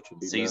Vlad, which would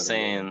be. So you're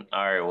saying,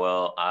 all right,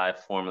 well, I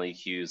formally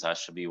accuse I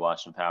should be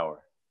watching Power.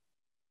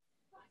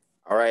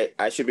 All right,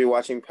 I should be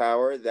watching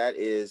Power. That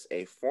is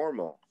a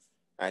formal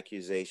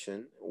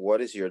accusation.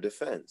 What is your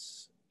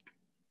defense?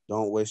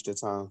 Don't waste your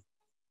time.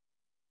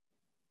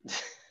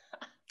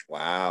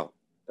 Wow,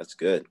 that's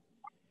good.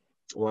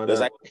 Why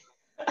does not?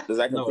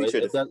 That complete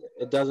your defense?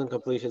 It doesn't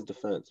complete his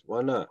defense.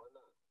 Why not?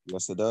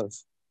 Yes, it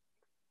does.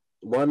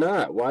 Why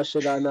not? Why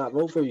should I not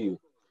vote for you?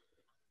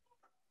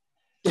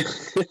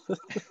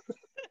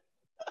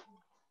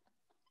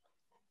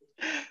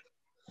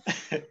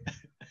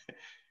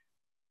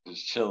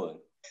 Just chilling.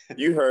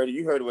 You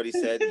heard what he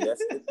said. Yes,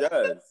 it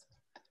does.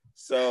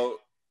 So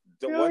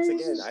once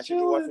again, I should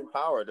be watching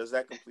Power. Does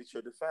that complete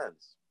your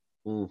defense?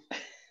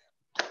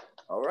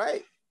 All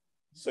right.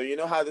 So you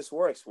know how this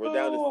works. We're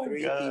down to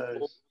 3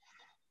 people,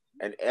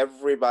 and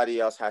everybody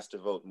else has to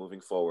vote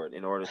moving forward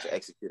in order to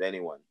execute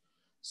anyone.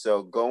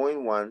 So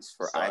going once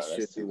for I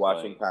should be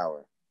watching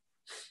Power.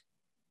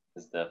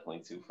 It's definitely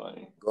too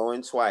funny.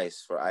 Going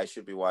twice for I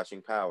should be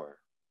watching Power.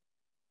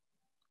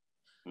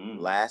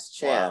 Last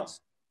chance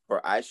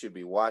for I should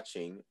be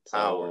watching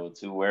Power.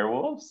 So 2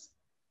 werewolves?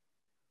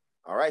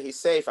 All right, he's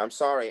safe. I'm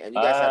sorry. And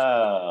you guys have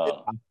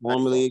to... I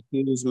formally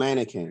accused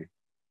Mannequin.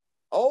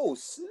 Oh,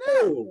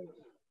 snap.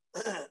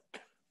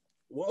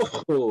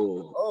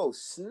 Whoa. Oh,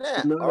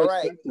 snap. All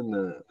right.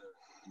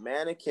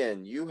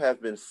 Mannequin, you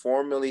have been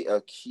formally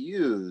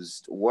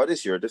accused. What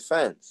is your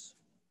defense?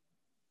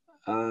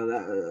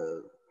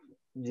 You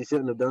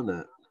shouldn't have done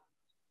that.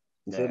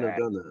 You shouldn't have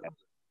done that.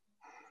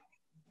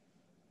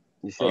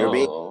 You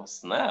shouldn't. Oh,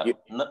 snap.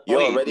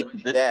 You're already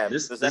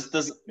this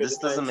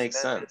doesn't make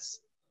sense.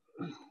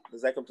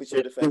 Does that complete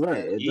your defense?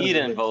 Right. He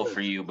didn't vote for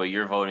you, but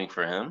you're voting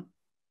for him?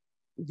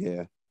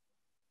 Yeah.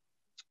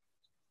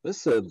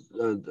 This is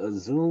a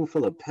Zoom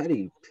full of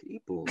petty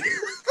people.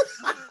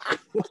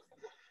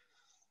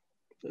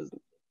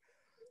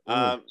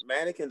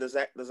 Mannequin, does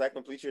that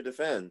complete your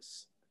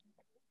defense?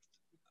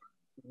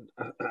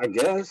 I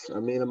guess.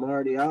 I mean, I'm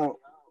already out.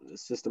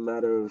 It's just a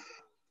matter of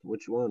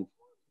which one.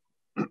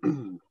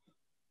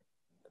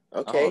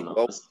 Okay.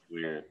 Well, this is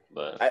weird,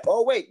 but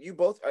wait, you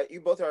both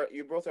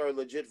are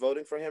legit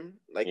voting for him?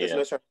 Like there's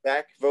no turn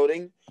back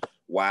voting?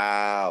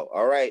 Wow.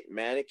 All right,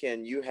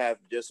 Mannequin, you have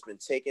just been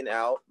taken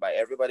out by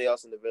everybody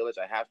else in the village.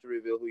 I have to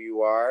reveal who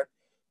you are,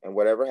 and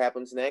whatever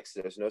happens next,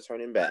 there's no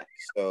turning back.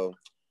 So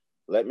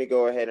let me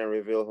go ahead and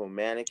reveal who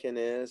Mannequin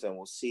is, and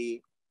we'll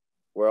see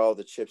where all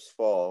the chips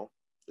fall.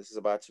 This is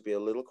about to be a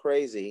little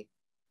crazy.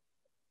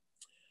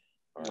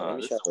 All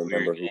right, this is a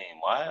weird game.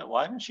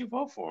 Why didn't you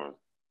vote for him?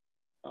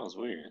 That was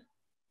weird.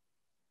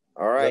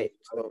 All right.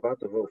 I'm about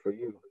to vote for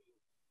you.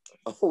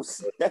 Oh,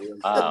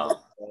 wow.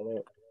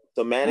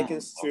 So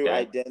Mannequin's true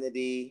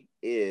identity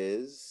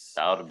is...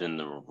 That would have been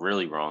the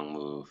really wrong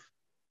move.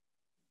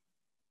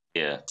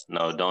 Yeah.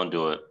 No, don't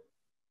do it.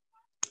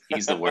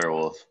 He's the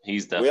werewolf.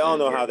 He's definitely... We all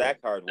know how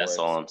that card works. That's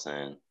all I'm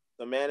saying.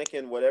 So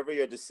Mannequin, whatever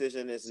your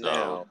decision is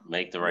now...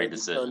 Make the right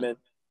decision.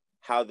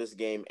 How this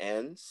game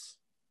ends,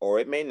 or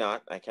it may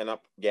not. I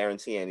cannot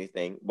guarantee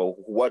anything.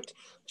 But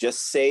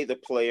just say the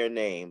player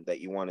name that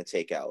you want to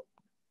take out,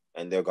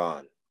 and they're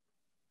gone.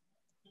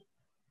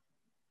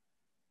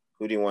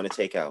 Who do you want to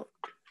take out?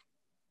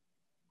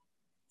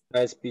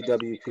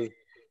 SBWP.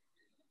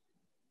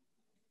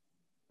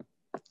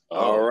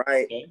 All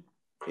right. Okay.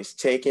 He's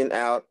taken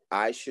out.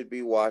 I should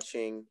be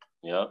watching.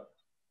 Yep.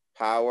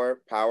 Power.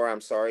 I'm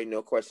sorry.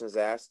 No questions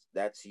asked.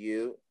 That's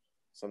you.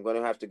 So I'm going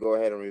to have to go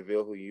ahead and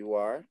reveal who you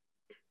are.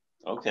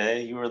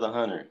 Okay. You were the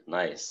hunter.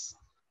 Nice.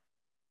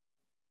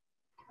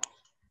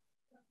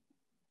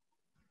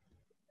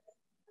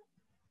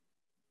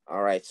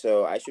 All right.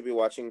 So I should be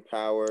watching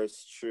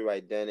Power's true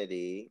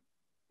identity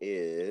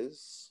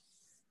is...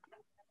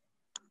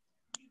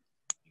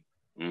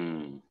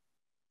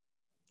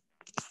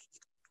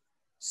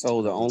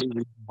 So the only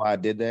reason why I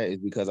did that is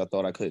because I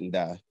thought I couldn't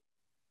die.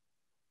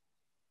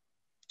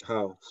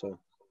 How so?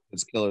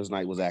 Because Killer's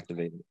Night was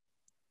activated.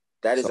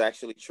 That is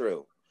actually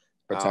true.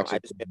 I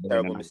just made a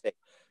terrible mistake.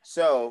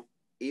 So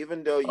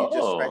even though you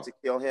just tried to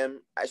kill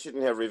him, I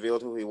shouldn't have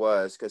revealed who he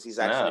was because he's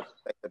actually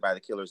protected by the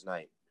Killer's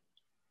Night.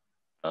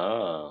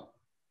 Oh.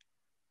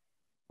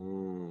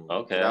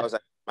 Okay. So that was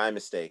my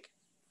mistake.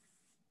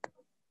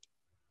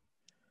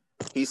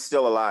 He's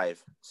still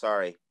alive.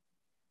 Sorry.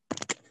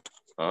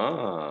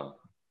 Oh.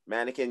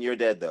 Mannequin, you're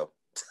dead though.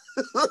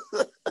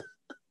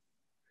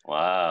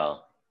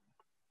 Wow.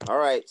 All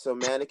right, so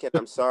Mannequin,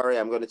 I'm sorry.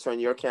 I'm going to turn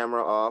your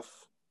camera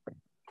off.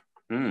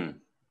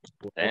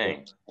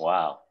 Dang.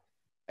 Wow.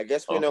 I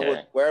guess we know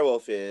what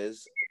Werewolf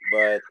is,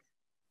 but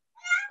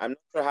I'm not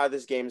sure how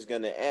this game's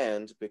going to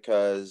end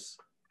because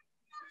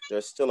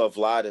there's still a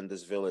Vlad in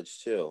this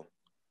village too.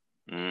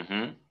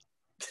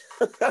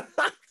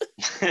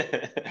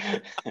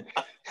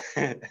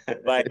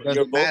 Like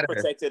you're both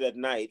protected at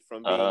night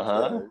from being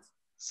killed.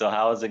 So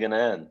how is it gonna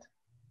end?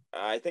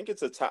 I think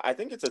it's a tie. I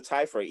think it's a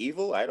tie for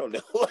evil. I don't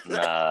know.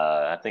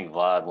 Nah, I think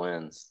Vlad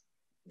wins.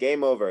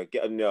 Game over.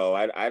 No,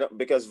 I don't,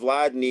 because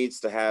Vlad needs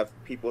to have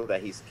people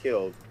that he's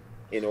killed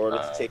in order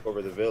to take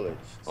over the village.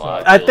 So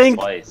I don't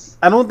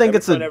think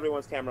it's turn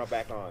everyone's camera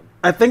back on.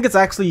 I think it's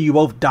actually you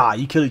both die.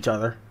 You kill each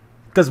other,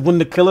 because when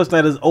the Killer's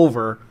Night is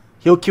over,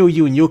 he'll kill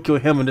you and you'll kill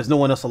him, and there's no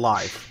one else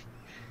alive.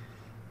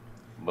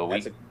 But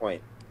that's a good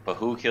point. But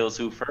who kills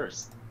who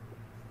first?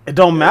 It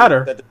don't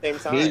matter. At the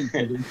same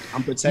time,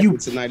 I'm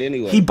protected tonight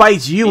anyway. He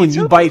bites you and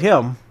you bite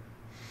him.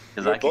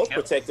 You're both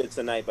protected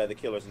tonight by the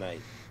Killer's Night.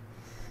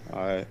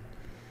 All right.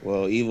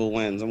 Well, evil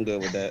wins. I'm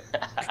good with that.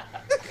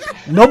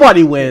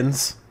 Nobody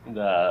wins.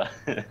 Nah.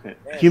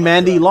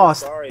 Humanity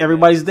lost.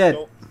 Everybody's dead.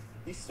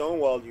 He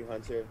stonewalled you,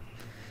 Hunter.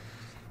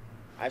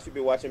 I should be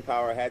watching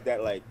Power. I had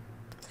that like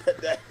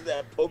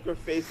that poker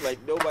face like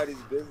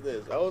nobody's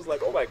business. I was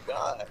like, oh my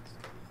god.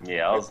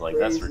 Yeah, I was like,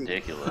 that's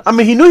ridiculous. I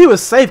mean, he knew he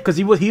was safe because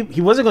he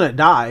wasn't gonna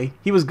die.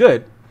 He was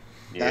good.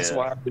 That's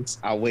why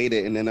I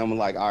waited, and then I'm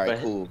like, all right,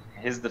 cool.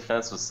 His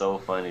defense was so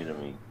funny to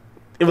me.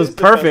 It was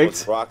perfect.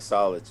 Was rock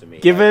solid to me.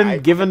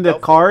 Given the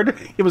card,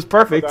 it was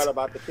perfect. I forgot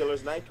about the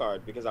Killer's Night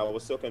card because I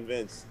was so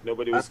convinced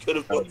nobody was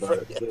going to vote for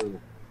it.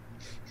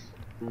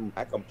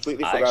 I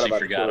completely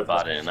forgot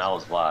about it, and I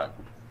was wild.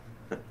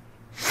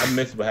 I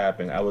missed what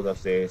happened. I was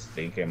upstairs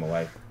taking care of my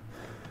wife.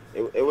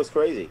 It was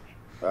crazy.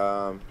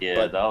 Yeah,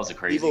 that was a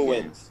crazy evil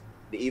game. Wins.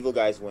 The evil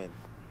guys win.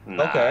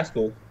 Nah. Okay, that's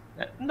cool.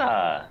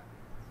 Nah,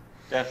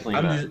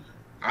 definitely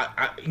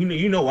not.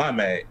 You know why I'm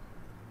mad.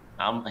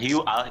 I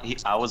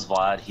was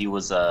Vlad. He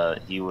was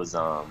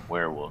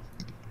Werewolf.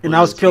 And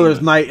I was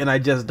Killer's Night, and I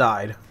just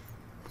died.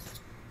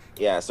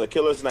 Yeah, so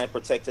Killer's Night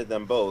protected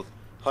them both.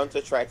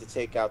 Hunter tried to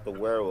take out the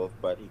werewolf,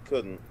 but he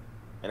couldn't.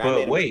 And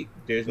but wait,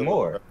 there's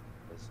more.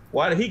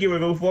 Why did he get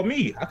removed for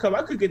me? I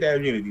could get that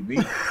immunity, B.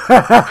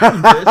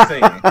 I'm just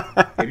saying.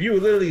 If you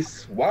literally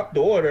swapped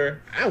the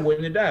order, I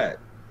wouldn't have died.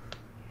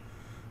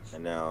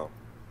 And now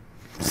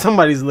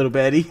somebody's a little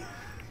baddie.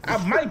 I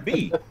might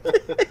be.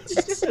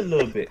 Just a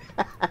little bit.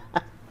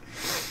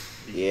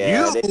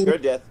 Yeah, your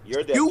death.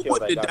 You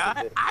wouldn't have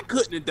died. I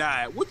couldn't have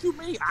died. What you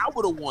mean? I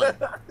would have won.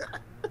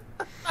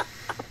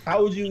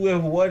 How would you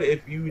have won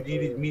if you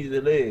needed me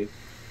to live?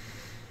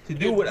 To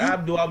do what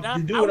I'm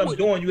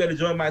doing, you got to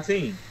join my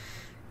team.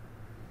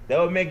 That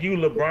would make you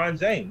LeBron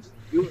James.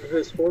 You were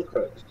his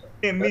Horcrux.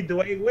 And me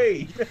Dwayne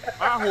Wade.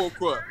 My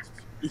Horcrux.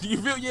 You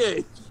feel?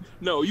 Yeah.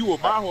 No, you were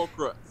my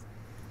Horcrux.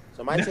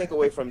 So my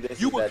takeaway from this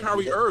you is were that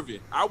Kyrie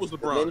Irving. I was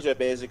LeBron.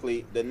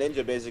 The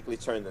ninja basically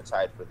turned the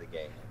tide for the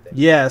game.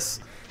 Yes,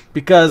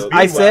 because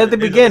I said at the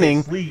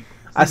beginning.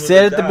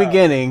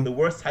 The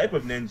worst type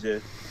of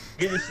ninja.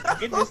 Get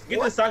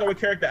this Sakura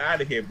character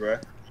out of here, bro.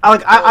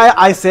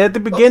 I said at the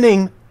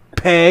beginning,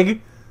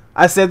 Peg.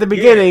 I said at the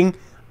beginning,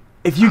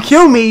 if you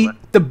kill me,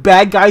 the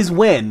bad guys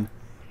win.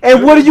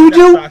 And what do?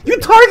 You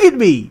target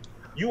me.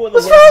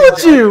 What's wrong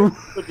with you? You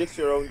predict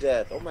your own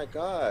death. Oh my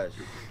gosh.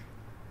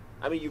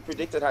 I mean, you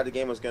predicted how the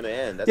game was going to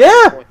end. That's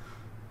yeah. The point.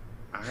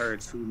 I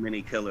heard too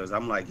many killers.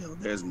 I'm like, yo,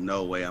 there's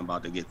no way I'm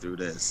about to get through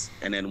this.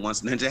 And then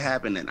once Ninja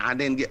happened and I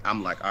didn't get,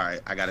 I'm like, all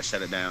right, I got to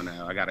shut it down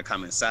now. I got to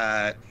come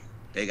inside.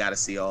 They got to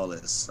see all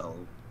this. So,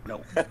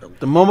 no.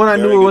 The moment I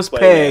knew it was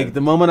Peg, man.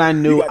 The moment I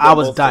knew I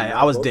was dying,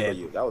 I was dead.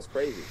 That was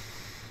crazy.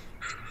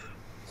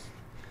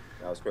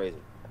 That was crazy.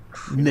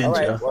 Ninja. All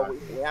right, well,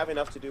 we have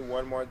enough to do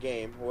one more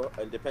game. Well,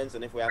 it depends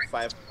on if we have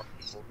 5 more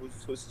people.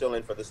 Who's still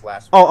in for this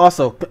last one? Oh,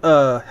 also,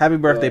 happy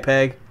birthday,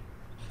 Peg.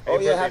 Oh,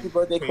 yeah, happy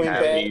birthday, Queen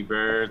Peg. Happy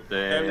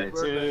birthday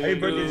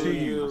to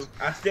you.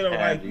 I still don't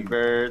like you. Happy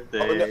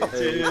birthday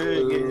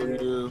to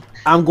you.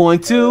 I'm going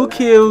to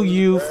kill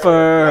you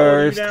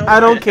first. I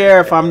don't care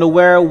if I'm the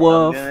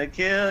werewolf. I'm gonna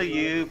kill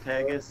you,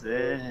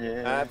 Pegasus.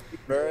 Happy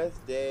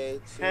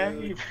birthday to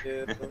you.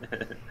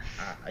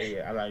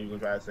 Yeah, I like you gonna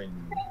try to sing.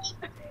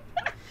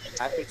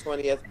 Happy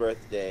 20th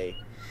birthday.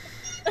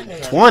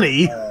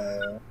 20?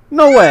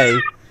 No way.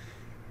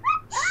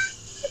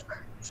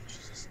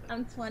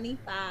 I'm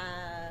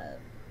 25.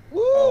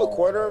 Woo!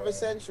 Quarter of a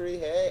century.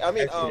 Hey, I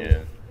mean,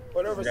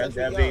 quarter of a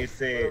century. That being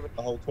said,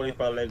 a whole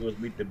 25 Legos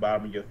meet the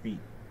bottom of your feet.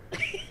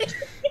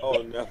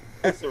 Oh no,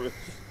 that's a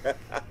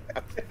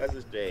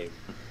shame.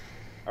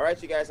 All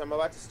right, you guys, I'm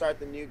about to start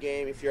the new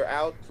game. If you're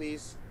out,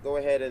 please go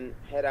ahead and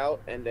head out,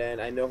 and then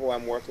I know who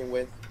I'm working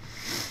with.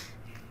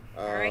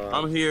 All right.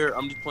 I'm here.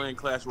 I'm just playing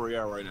Clash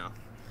Royale right now.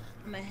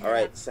 All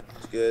right,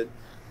 sounds good.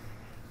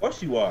 Of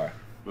course you are.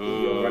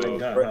 You're running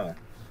gun, huh?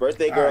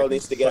 Birthday girl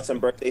needs to get some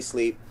birthday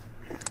sleep.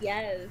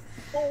 Yes.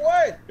 For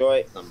what?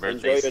 Enjoy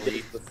your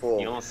days to full.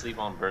 You don't sleep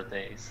on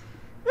birthdays.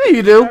 Yeah,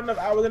 you do.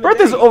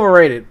 Birthdays are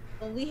overrated.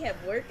 When we have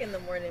work in the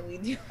morning, we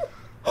do.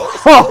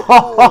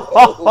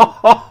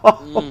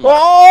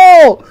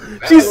 Oh!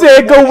 She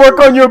said, "Go work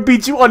on your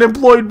beat, you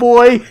unemployed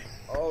boy."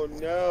 Oh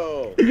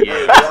no!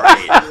 Yeah,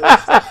 right.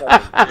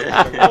 Oh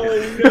no!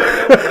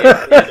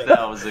 If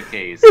that was the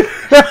case.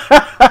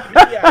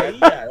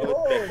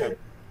 Oh.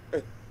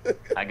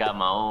 I got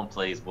my own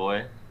place,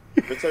 boy.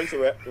 Return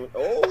to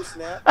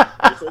snap!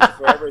 Return to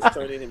Forever is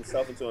turning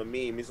himself into a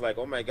meme. He's like,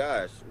 oh my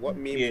gosh, what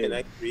meme can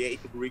I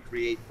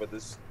recreate for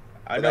this?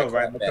 I know,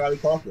 right? Macaulay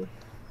Culkin.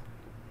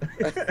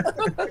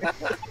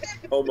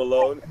 Home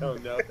Alone? Oh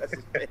no, that's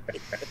his name.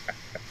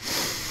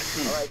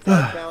 All right,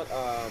 so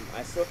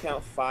I still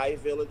count 5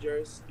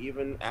 villagers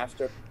even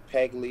after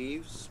Peg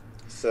leaves.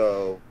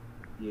 So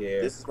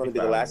yeah, this is going to be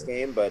the last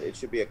game, but it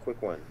should be a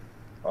quick one.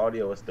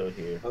 Audio is still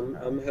here.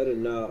 I'm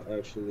heading out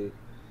actually.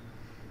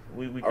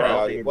 We all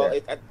right, well, I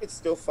think it's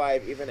still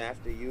 5 even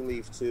after you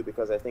leave too,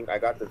 because I think I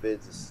got the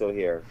vids is still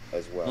here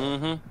as well.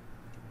 Mm-hmm.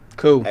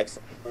 Cool.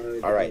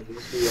 Excellent. All right.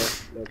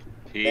 Peace.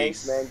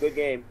 Thanks, man. Good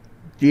game.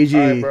 GG.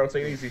 All right, bro.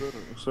 Take it easy.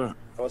 Sure.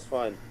 That was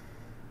fun.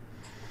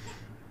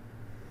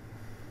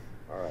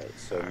 All right,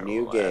 so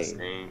new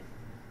game.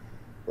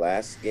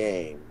 Last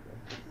game.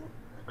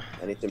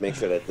 I need to make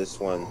sure that this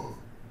one.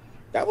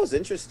 That was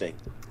interesting.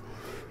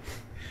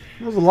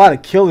 There was a lot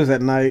of killers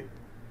at night.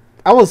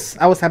 I was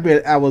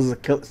happy I was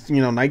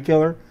a night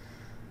killer,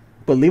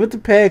 but leave it to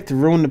Peg to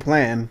ruin the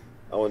plan.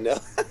 Oh no!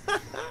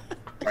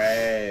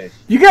 Trash.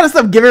 You gotta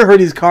stop giving her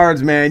these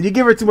cards, man. You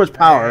give her too much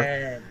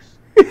power.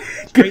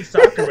 Straight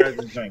soccer as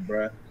a joint,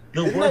 bro.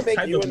 The Didn't worst I make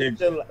type you of a ninja.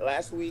 ninja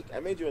last week? I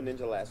made you a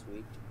ninja last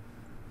week.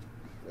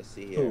 Let's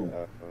see here. Who?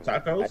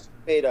 Tacos?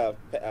 I made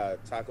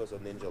tacos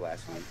of ninja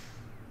last week.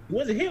 He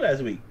wasn't here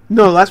last week.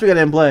 No, last week I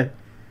didn't play.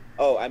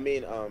 Oh, I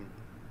mean,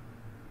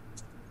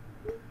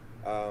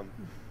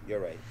 you're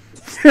right.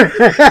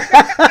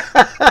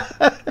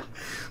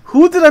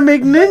 Who did I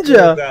make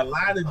ninja? Got a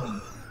lot of me.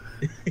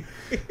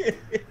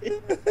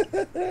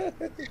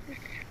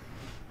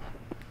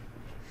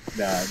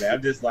 Nah, man,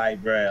 I'm just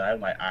like, bro.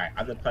 I'm like, all right,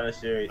 I'm the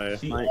Punisher.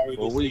 She already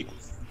week.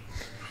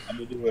 I'm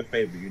gonna do her a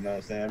favor, you know what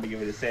I'm saying? I'm gonna give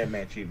her the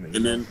Sandman treatment.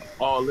 And then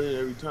all in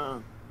every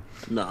time.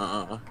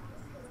 Nah.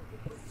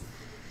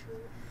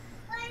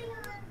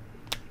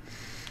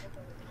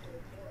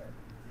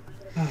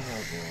 Oh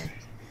boy.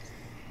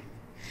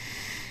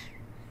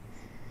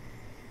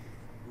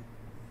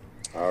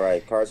 All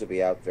right, cards will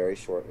be out very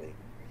shortly.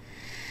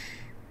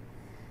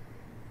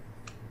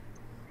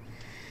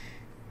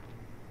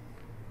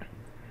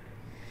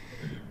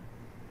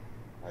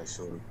 All right,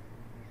 shorty.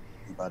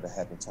 You about to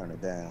have to turn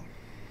it down.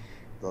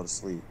 Go to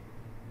sleep.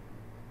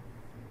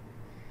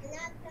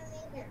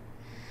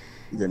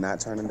 You're not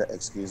turning down.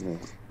 Excuse me.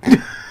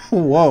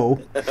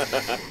 Whoa.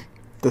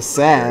 The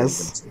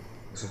sass.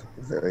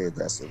 Very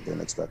aggressive.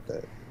 Didn't expect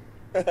that.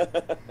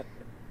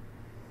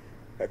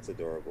 That's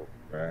adorable.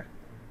 Right.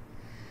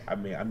 I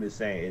mean, I'm just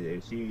saying,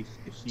 if she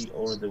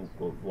ordered to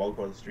walk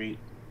across the street,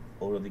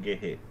 ordered to get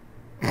hit,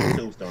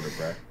 tombstone her,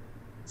 bro.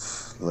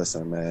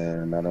 Listen,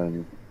 man, I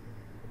done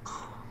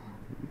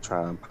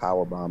try and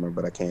power bomb her,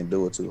 but I can't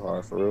do it too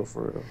hard, for real,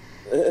 for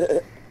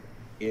real.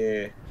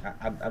 Yeah,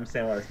 I'm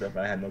saying all this stuff.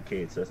 I have no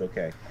kids, so it's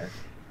okay.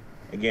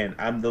 Again,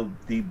 I'm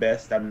the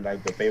best. I'm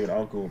like the favorite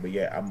uncle, but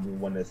yeah, I'm the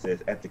one that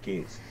says F the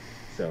kids.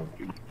 So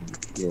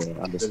yeah,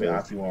 I'm just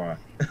oxymoron.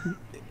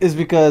 It's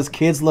because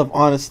kids love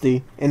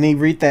honesty, and they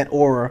read that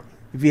aura.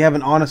 If you have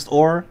an honest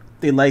aura,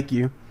 they like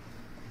you.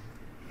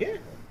 Yeah.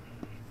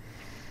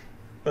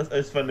 But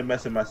it's fun to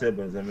mess with my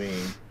siblings. I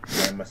mean,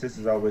 my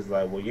sister's always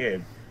like, well, yeah,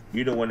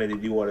 you're the one that they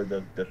do all of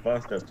the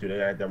fun stuff too. They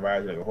got to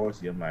ride like a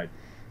horsey. I'm like,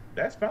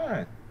 that's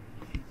fine.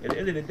 At the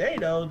end of the day,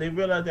 though, they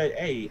realize that,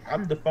 hey,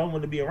 I'm the fun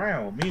one to be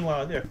around.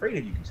 Meanwhile, they're afraid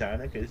of you,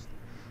 China, because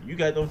you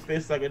got those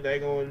fists like a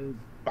daggone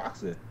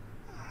boxer.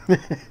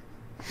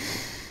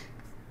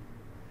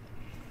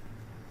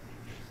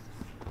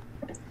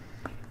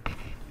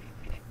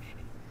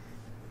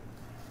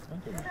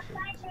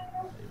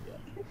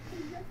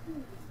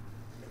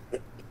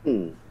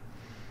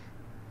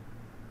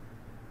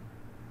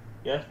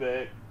 Yes,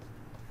 babe.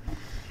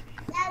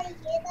 Daddy,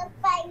 get the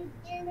fight.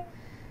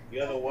 You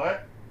know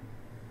what?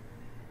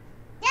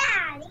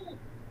 Daddy.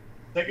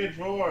 Second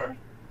drawer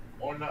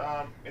on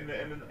the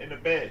in the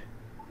bed.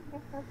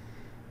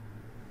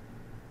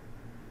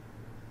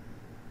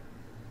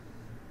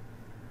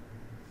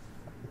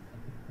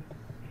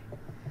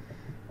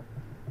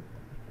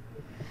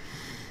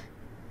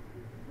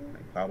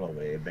 Like Pablo over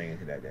there banging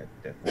to that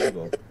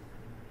fuego.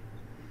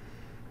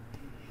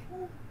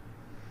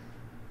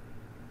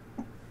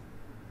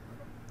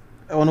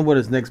 I wonder what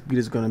his next beat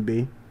is gonna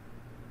be.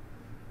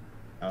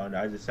 I don't know.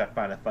 I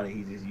find it funny.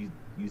 He just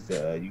used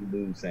the "You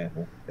Lose"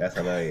 sample. That's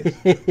hilarious.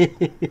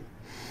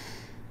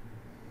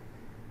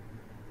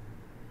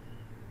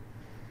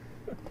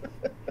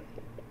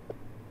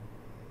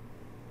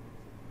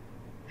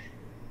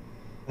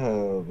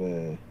 Oh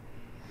man,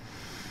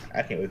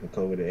 I can't wait for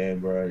COVID to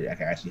end, bro. I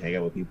can actually hang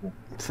out with people.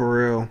 For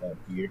real.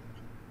 Here.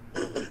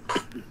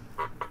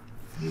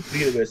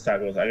 Speaking of which,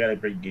 tacos, I gotta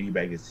get you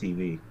back this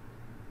TV.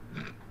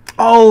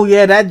 Oh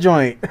yeah, that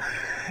joint.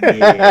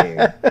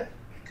 Yeah,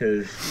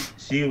 because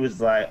she was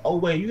like, "Oh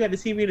wait, you got the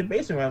TV in the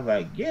basement?" I'm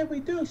like, "Yeah,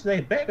 we do." She's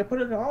like, "Back, I put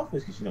it in the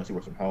office," because she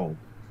works from home.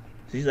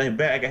 So she's like,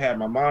 "Back, I can have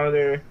my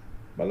monitor,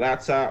 my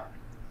laptop,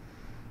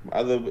 my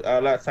other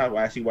laptop.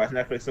 I actually watch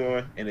Netflix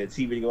on, and the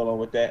TV to go along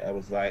with that." I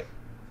was like,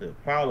 "The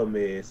problem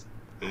is,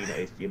 ain't no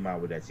HDMI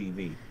with that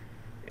TV,"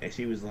 and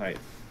she was like,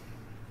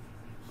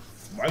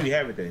 "Why do you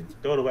have it then?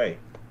 Throw it away."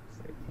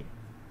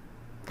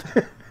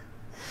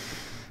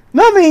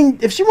 No, I mean,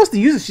 if she wants to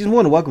use it, she's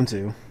more than welcome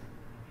to.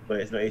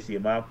 But it's no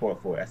HDMI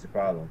port for it. That's the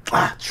problem.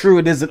 Ah, true.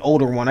 It is an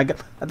older one. I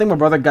think my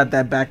brother got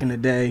that back in the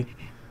day,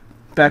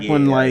 back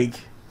when like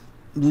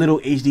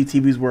little HD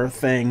TVs were a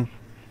thing.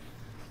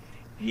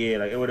 Yeah,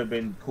 like it would have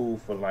been cool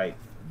for like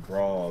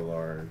Brawl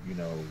or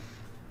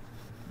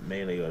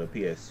Melee or the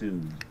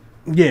PS2.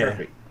 Yeah.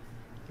 Perfect.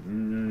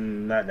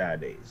 Not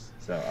nowadays.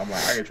 So I'm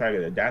like, I could try to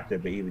get an adapter,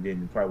 but even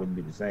then, it probably wouldn't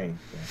be the same.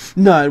 So.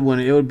 No, it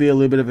wouldn't. It would be a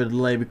little bit of a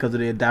delay because of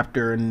the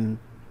adapter and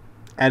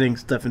adding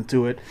stuff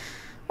into it.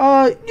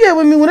 Yeah,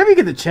 I mean, whenever you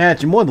get the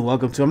chance, you're more than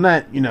welcome to. I'm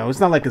not, it's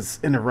not like it's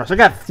in a rush. I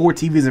got 4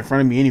 TVs in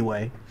front of me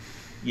anyway.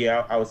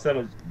 Yeah, I was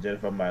telling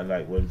Jennifer,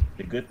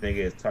 the good thing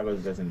is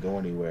Tacos doesn't go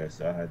anywhere,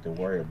 so I had to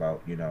worry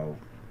about,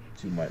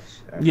 too much.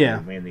 Yeah.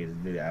 Mainly,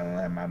 I don't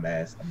have my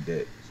mask. I'm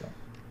dead,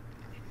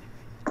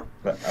 so.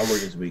 But I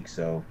work this week,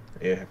 so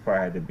it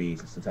probably had to be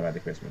sometime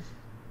after Christmas.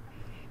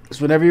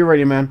 So whenever you're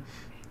ready, man.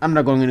 I'm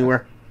not going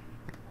anywhere.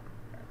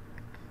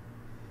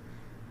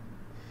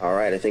 All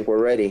right, I think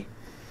we're ready.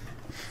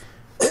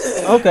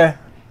 Okay.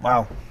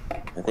 Wow.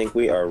 I think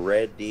we are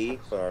ready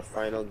for our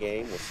final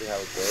game. We'll see how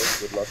it goes.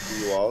 Good luck to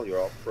you all.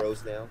 You're all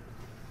pros now.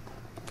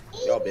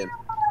 Y'all been.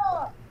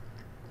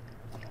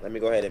 Let me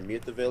go ahead and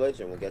mute the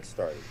village and we'll get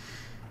started.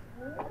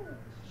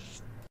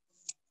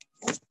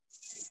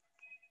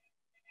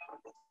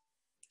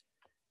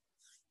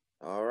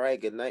 All right,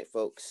 good night,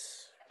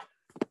 folks.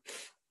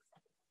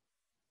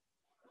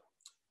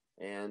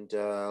 And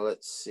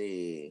let's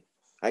see.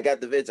 I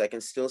got the vids. I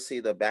can still see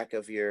the back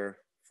of your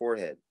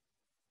forehead.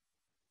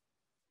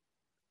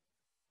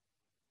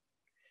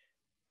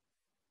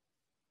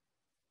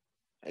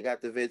 I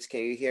got the vids.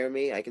 Can you hear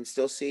me? I can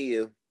still see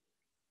you.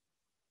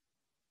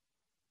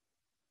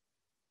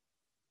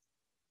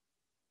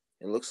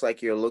 It looks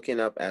like you're looking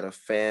up at a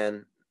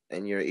fan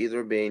and you're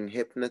either being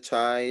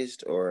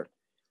hypnotized or...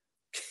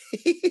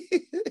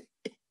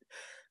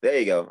 There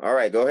you go. All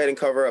right, go ahead and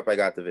cover up. I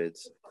got the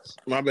vids.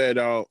 My bad,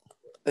 dog.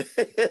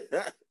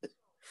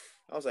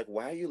 I was like,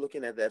 why are you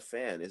looking at that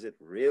fan? Is it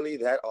really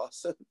that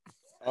awesome?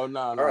 Oh,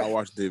 no, right. I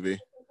watch TV.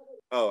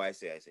 Oh, I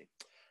see.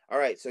 All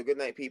right, so good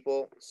night,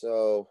 people.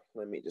 So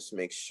let me just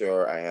make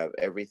sure I have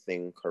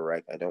everything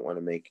correct. I don't want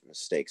to make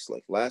mistakes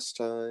like last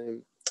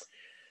time.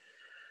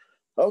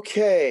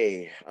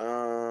 Okay,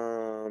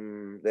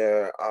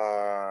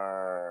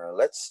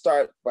 let's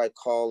start by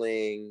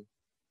calling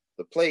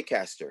the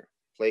Playcaster.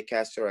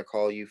 Playcaster, I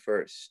call you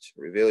first.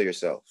 Reveal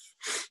yourself.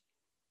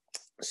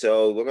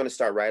 So we're going to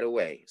start right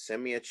away.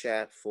 Send me a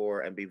chat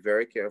for, and be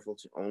very careful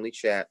to only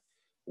chat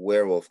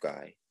Werewolf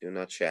Guy. Do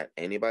not chat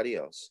anybody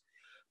else.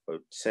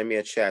 But send me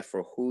a chat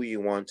for who you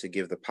want to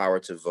give the power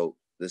to vote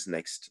this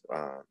next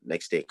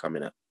day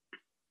coming up.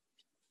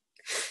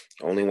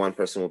 Only one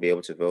person will be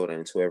able to vote,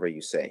 and it's whoever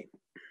you say.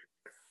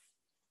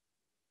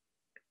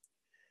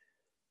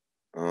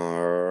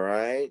 All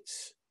right.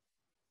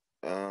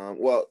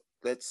 Well,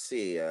 let's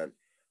see.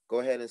 Go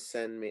ahead and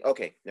send me.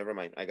 Okay, never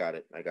mind. I got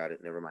it.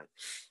 Never mind.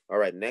 All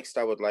right. Next,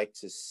 I would like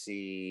to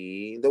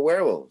see the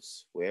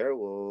werewolves.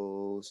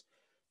 Werewolves.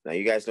 Now,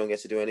 you guys don't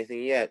get to do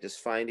anything yet. Just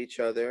find each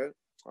other.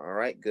 All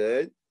right,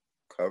 good.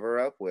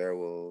 Cover up,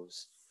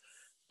 werewolves.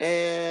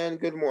 And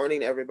good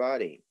morning,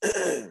 everybody.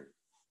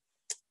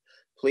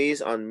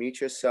 Please unmute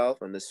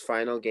yourself on this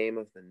final game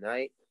of the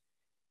night.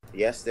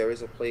 Yes, there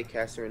is a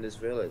playcaster in this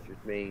village, which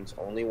means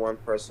only one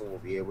person will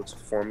be able to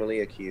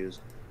formally accuse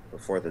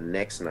before the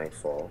next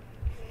nightfall.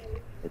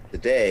 And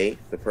today,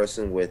 the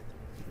person with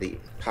the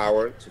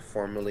power to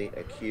formally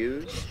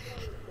accuse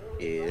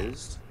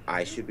is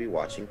I should be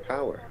watching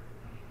Power.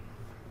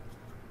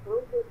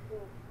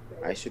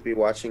 I should be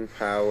watching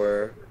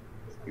Power.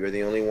 You're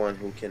the only one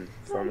who can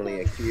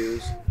formally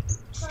accuse.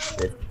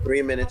 There's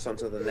 3 minutes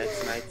until the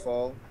next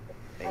nightfall,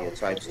 and your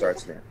time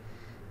starts now.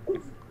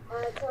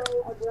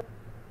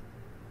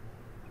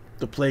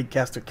 The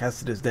Playcaster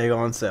casted his day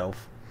on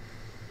self.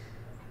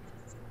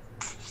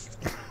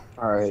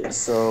 All right,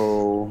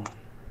 so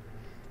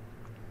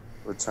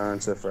return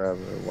to forever.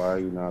 Why are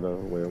you not a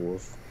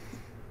werewolf?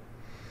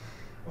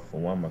 For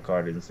one, my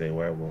card didn't say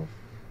werewolf.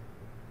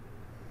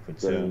 For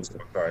two,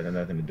 my card had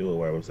nothing to do with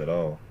werewolves at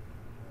all.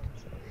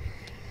 So.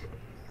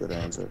 Good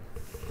answer.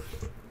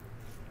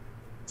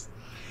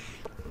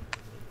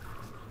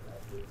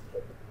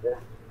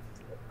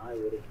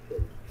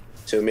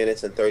 Two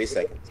minutes and 30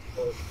 seconds.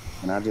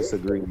 And I just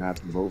agree not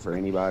to vote for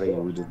anybody,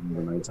 and we just need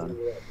a nighttime.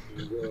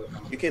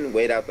 You can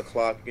wait out the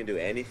clock. You can do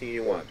anything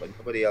you want, but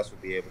nobody else will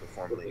be able to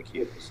formally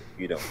accuse if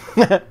you don't.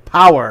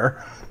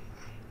 Power.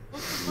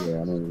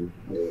 Yeah, I mean.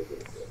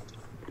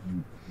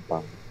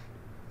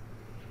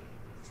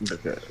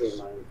 Okay.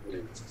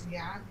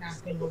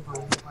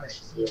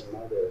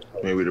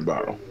 Maybe the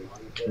bottle.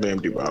 The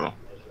empty bottle.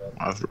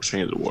 I'll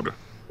change the water.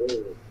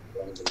 You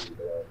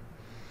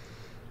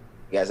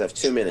guys have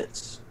 2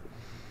 minutes.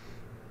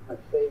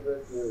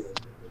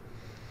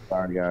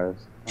 Sorry, guys.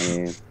 I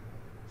mean,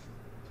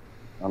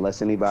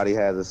 unless anybody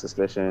has a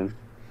suspicion.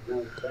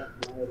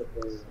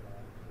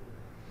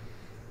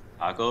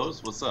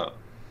 Tacos, what's up?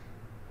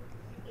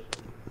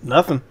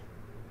 Nothing.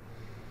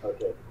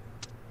 Okay.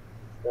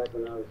 Back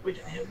when I was doing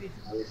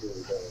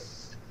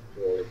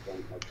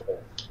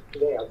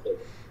today, I'll take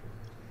it.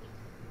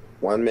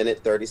 1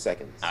 minute, 30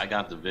 seconds. I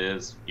got the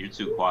viz. You're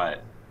too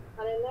quiet.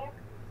 Not in there?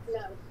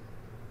 No.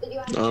 Did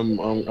you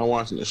I'm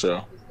watching the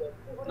show.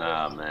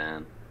 Nah,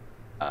 man.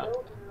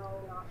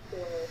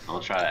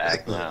 Don't try to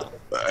act now.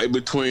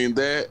 Between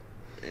that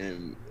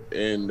and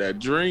that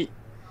drink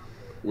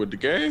with the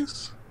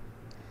gas,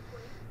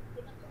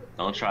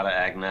 Don't try to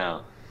act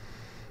now.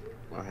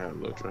 I had a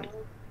little drink.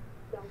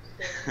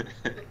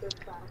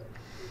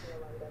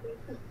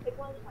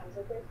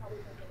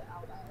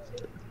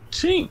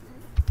 Chink.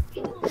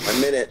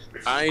 1 minute.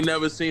 I ain't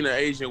never seen an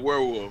Asian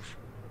werewolf.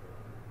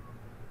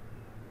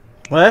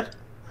 What?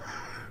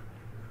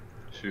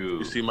 True.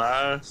 You see my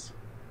eyes?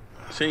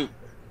 Chink.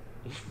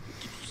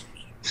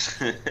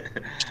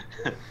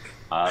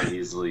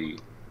 Obviously.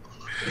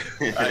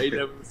 I ain't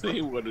never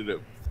seen one of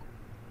them.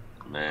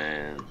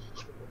 Man,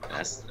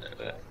 that's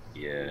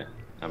yeah.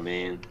 I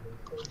mean,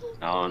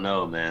 I don't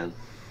know, man.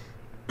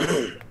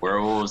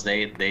 Werewolves,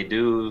 they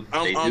do.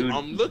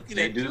 I'm looking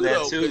at you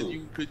that though,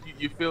 too. because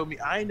you feel me.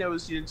 I ain't never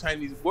seen a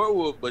Chinese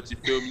werewolf, but you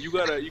feel me. You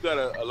got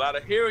a lot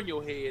of hair in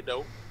your head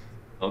though.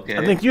 Okay.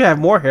 I think you have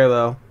more hair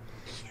though.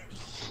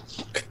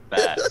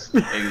 Facts.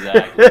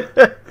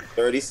 Exactly.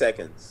 30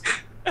 seconds.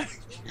 I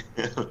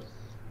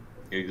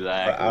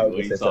Exactly. was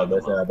gonna say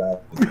something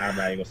about. I'm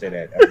not even gonna say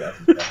that.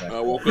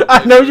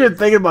 I know you're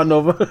thinking about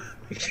Nova.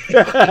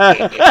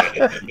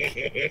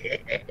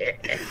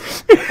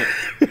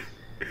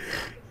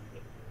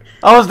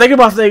 I was thinking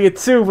about saying it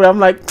too, but I'm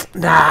like,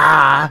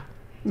 nah,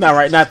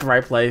 not the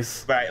right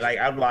place. Right, like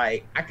I'm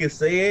like, I can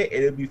say it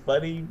and it'd be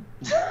funny.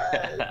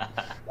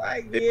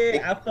 Like,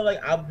 yeah, I feel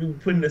like I'll be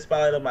putting the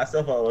spotlight on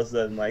myself all of a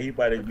sudden. Like, he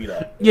about to be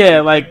like,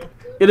 yeah, like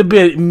it'll be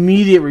an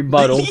immediate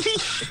rebuttal.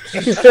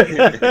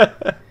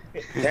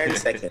 10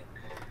 seconds.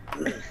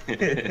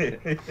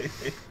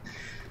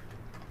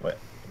 What?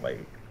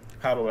 Like,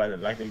 how do I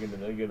like to get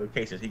the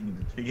locations? He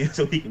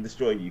can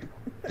destroy you.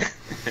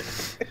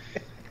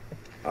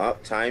 Oh,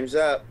 time's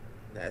up.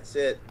 That's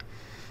it.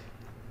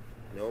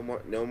 No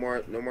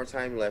more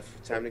time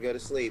left. Time to go to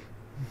sleep.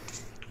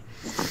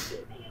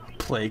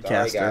 Playcaster.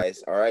 All right,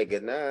 guys. All right.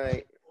 Good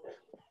night.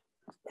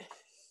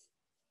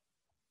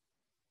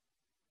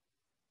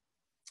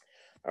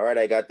 All right,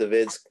 I got the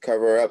vids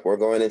cover up. We're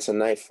going into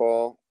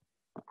nightfall.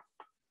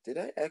 Did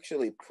I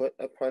actually put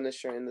a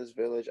Punisher in this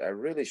village? I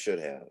really should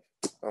have.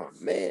 Oh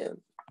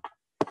man.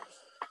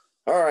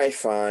 All right,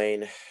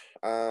 fine.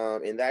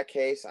 In that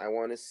case, I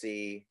want to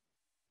see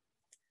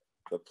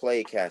the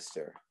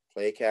Playcaster.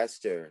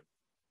 Playcaster.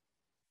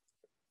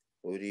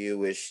 Who do you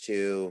wish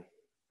to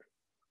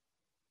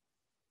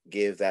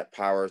give that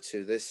power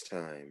to this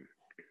time?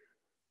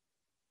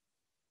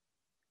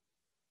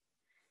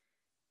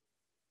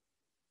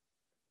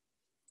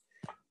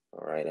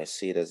 All right, I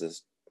see there's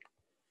this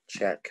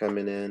chat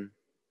coming in.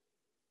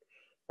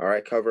 All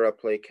right, cover up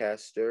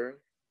Playcaster.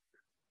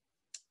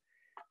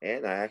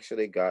 And I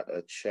actually got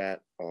a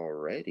chat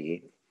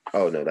already.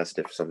 Oh, no, that's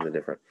different, something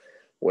different.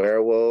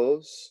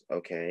 Werewolves,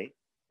 okay.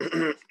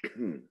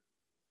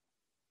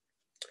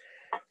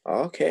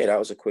 Okay, that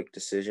was a quick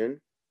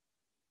decision.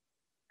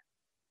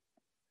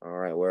 All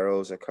right,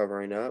 werewolves are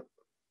covering up.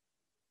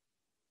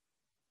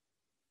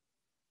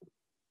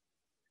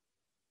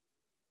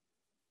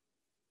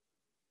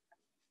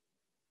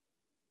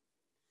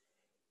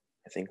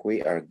 I think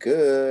we are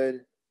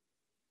good.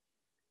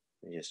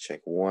 Let me just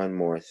check one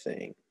more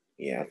thing.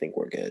 Yeah, I think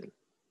we're good.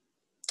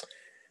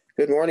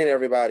 Good morning,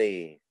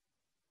 everybody.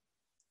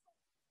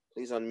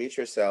 Please unmute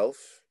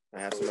yourself.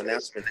 I have some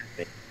announcements.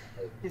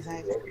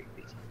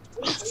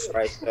 All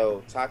right,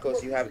 so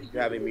Tacos, you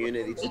have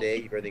immunity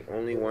today. You're the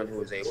only one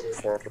who is able to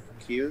forfeit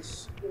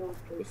cues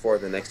before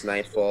the next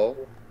nightfall.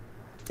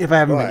 If I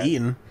haven't been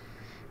eaten.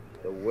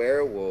 The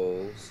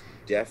werewolves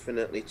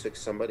definitely took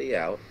somebody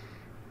out.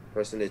 The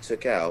person they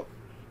took out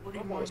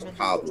was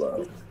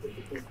Pablo.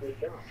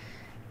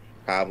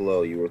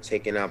 Pablo, you were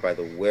taken out by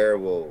the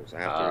werewolves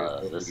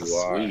after this you is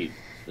are. sweet.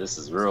 This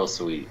is real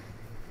sweet.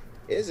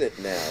 Is it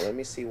now? Let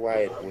me see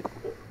why it would.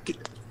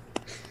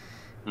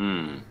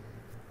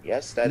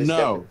 Yes, that is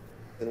no.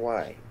 And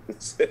why?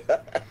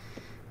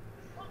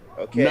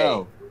 Okay.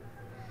 No.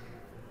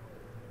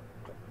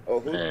 Oh,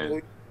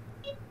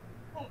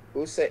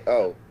 who say?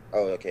 Oh,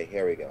 okay.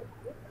 Here we go.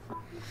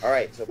 All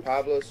right. So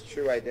Pablo's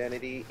true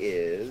identity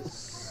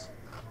is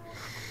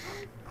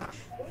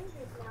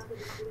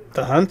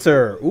the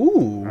hunter.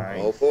 Ooh.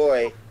 Oh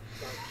boy.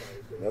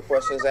 No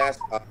questions asked,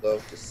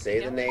 Pablo. Just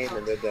say the name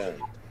and they're done.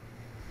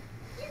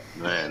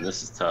 Man,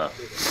 this is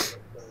tough.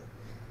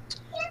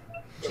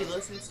 She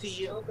listens to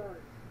you.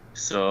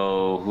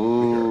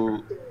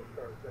 So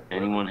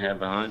anyone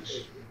have a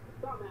hunch?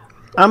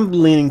 I'm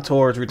leaning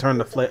towards Return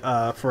to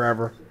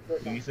Forever.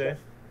 What you say?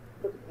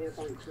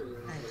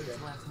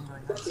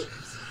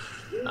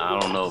 I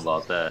don't know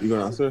about that. You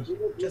going downstairs?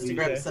 Just to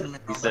grab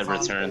cinnamon. He said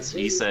returns.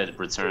 He said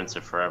return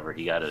to forever.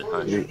 He got a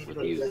hunch with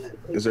you.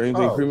 Is there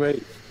anything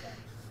pre-made?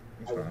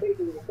 I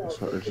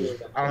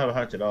don't have a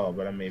hunch at all,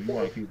 but I mean,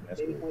 more on Cuban.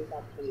 That's cool.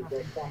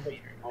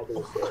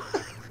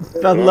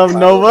 I love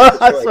Nova.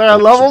 I swear I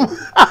love him.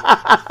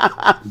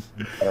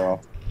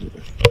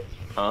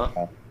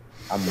 Huh?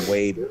 I'm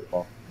way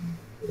off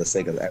for the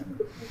sake of that.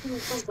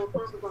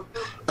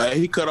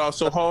 He cut off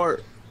so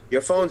hard.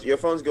 Your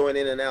phone's going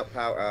in and out.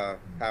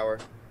 Power.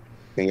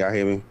 Can y'all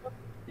hear me?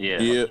 Yeah.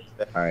 Yeah.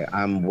 All right.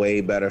 I'm way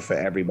better for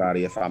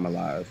everybody if I'm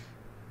alive.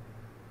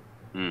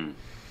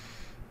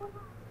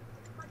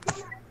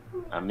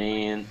 I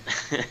mean,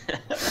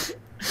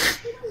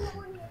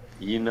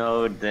 you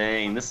know,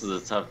 dang, this is a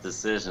tough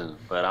decision,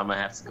 but I'm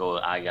gonna have to go.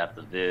 I got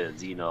the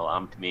vids. You know,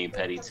 I'm mean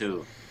petty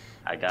too.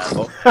 I got.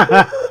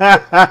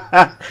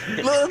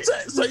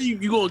 So you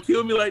gonna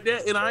kill me like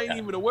that, and I ain't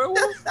even a werewolf?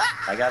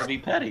 I gotta be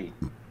petty.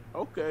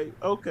 Okay.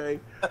 All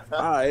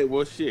right.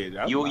 Well, shit.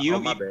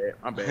 My bad.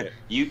 I'm bad.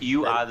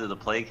 You either the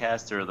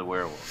Playcaster or the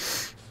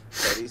werewolf.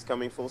 Petty's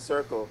coming full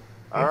circle.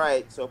 All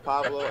right. So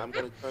Pablo, I'm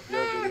gonna turn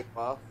your video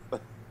off.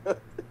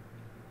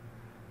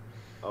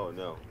 Oh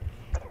no.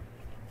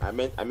 I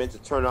meant to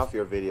turn off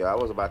your video. I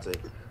was about to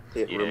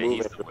hit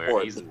remove and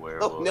report. He's a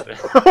werewolf. Oh,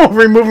 no.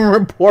 Remove and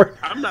report.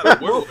 I'm not a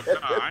werewolf. Nah,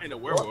 I ain't a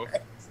werewolf.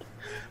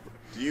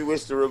 Do you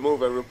wish to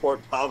remove and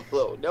report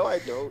Pablo? No, I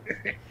don't.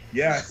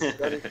 Yes.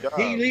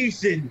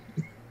 Deletion.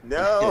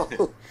 No.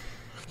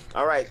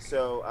 All right,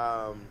 so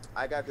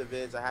I got the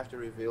vids. I have to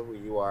reveal who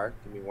you are.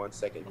 Give me 1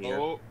 second here.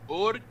 Oh,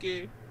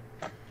 okay.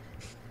 Yeah,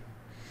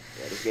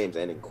 this game's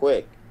ending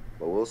quick,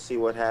 but we'll see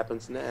what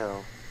happens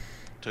now.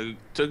 Took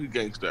a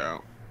gangster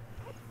out.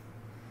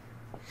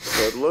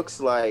 So it looks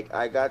like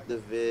I got the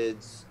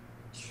vids.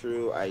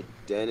 True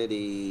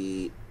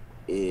identity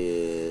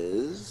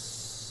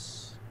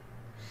is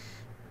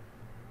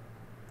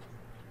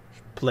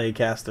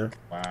Playcaster.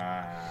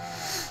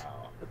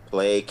 Wow. the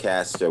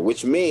Playcaster,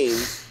 which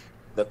means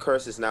the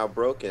curse is now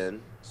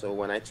broken. So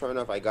when I turn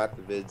off I got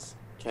the vids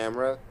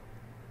camera,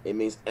 it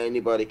means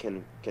anybody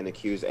can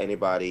accuse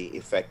anybody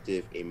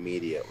effective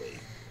immediately.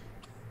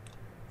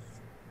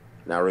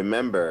 Now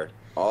remember,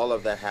 all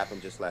of that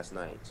happened just last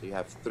night. So you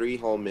have 3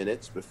 whole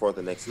minutes before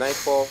the next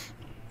nightfall,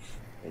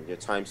 and your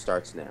time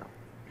starts now.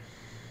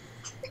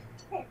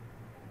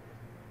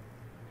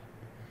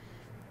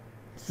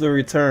 The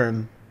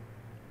return.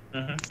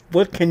 Mm-hmm.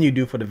 What can you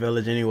do for the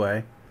village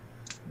anyway?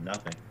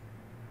 Nothing.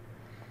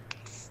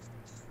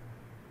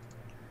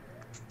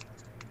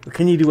 What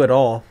can you do at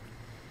all?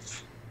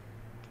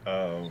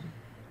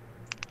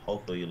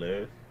 Hopefully you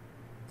live.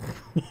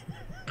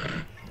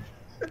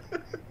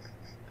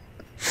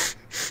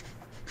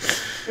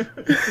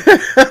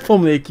 If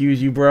only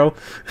accuse you, bro.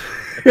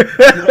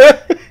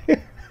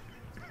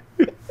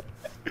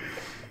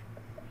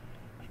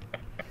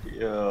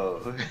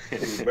 Yo.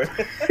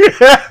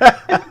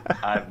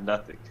 I have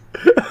nothing.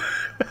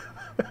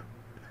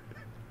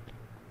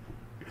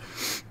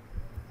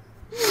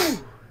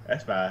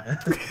 That's fine.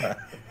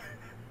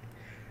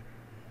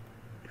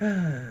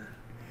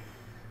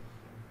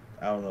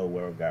 I don't know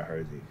where got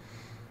Hersey.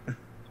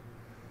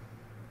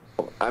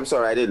 I'm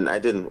sorry, I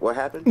didn't. What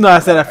happened? No, I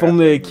said I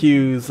firmly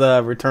accuse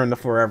Return to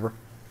Forever.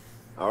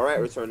 All right,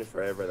 Return to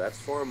Forever. That's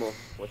formal.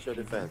 What's your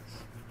defense?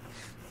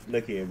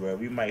 Look here, bro.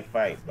 We might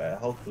fight, but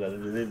hopefully I'll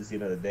live to see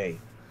another day.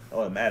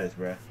 Oh, it matters,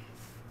 bro.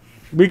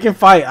 We can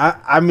fight.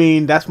 I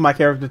mean, that's my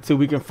character too.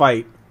 We can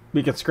fight.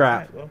 We can scrap.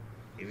 Right, well,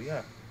 here we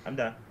are. I'm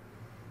done.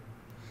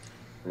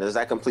 And does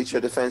that complete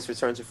your defense,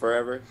 Return to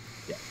Forever?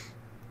 Yeah.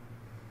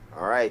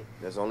 All right.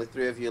 There's only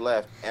 3 of you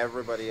left.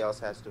 Everybody else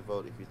has to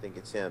vote if you think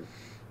it's him.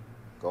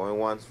 Going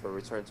once for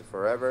Return to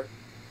Forever.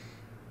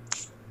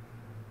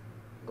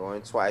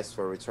 Going twice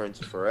for Return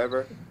to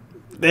Forever.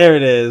 There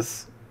it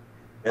is.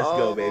 Let's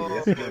go, baby.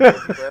 Let's go,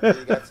 Forever,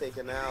 you got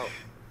taken out.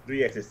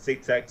 3x is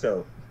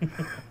tic-tac-toe.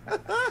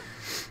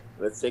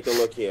 Let's take a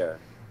look here.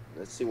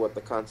 Let's see what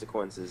the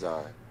consequences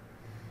are.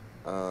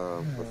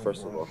 But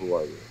first of all, who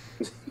are you?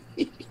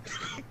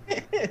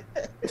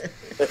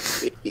 Let's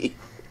see.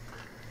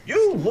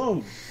 You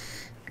lose.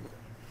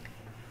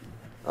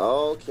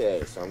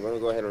 Okay, so I'm going to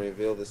go ahead and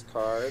reveal this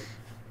card.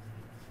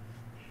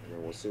 And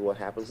then we'll see what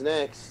happens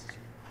next.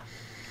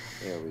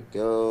 There we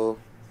go.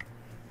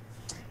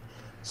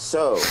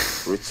 So,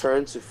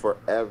 Return to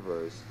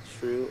Forever's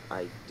true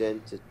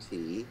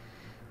identity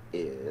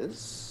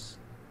is...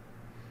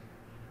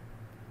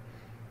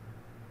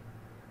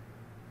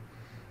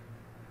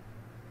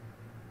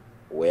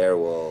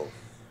 werewolf.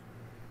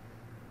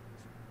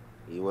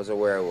 He was a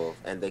werewolf.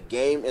 And the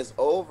game is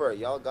over.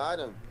 Y'all got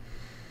him.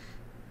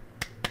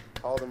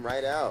 Called him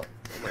right out.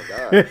 Oh my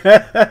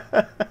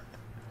god.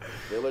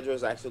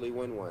 Villagers actually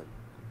win one.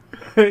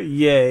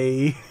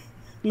 Yay.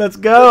 Let's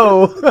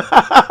go.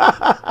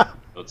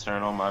 Go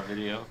turn on my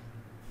video.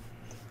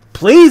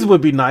 Please would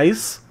be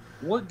nice.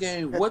 What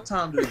game? What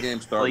time did the game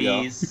start,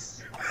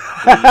 Please.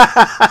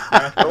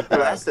 It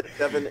lasted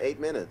 7-8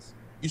 minutes.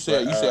 You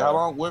said how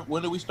long?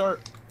 When did we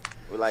start?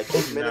 We're like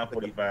 8 minutes.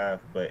 9:45,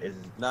 but it's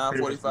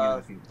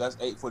 9:45. That's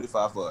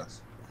 8:45 for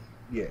us.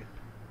 Yeah.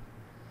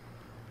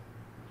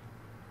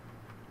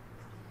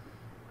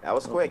 That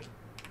was quick.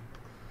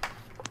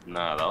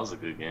 Nah, that was a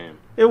good game.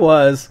 It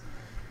was.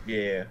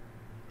 Yeah.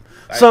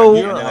 So.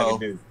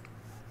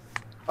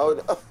 Oh,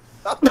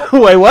 no.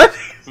 Wait, what?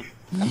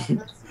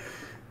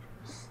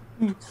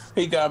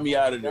 He got me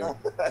out of there.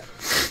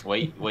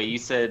 Wait, you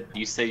said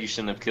you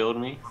shouldn't have killed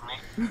me?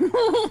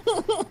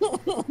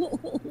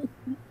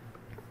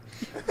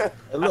 Hey,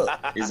 look,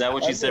 is that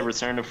what you said?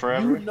 Return to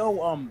Forever? You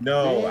know,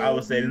 no, I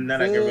was saying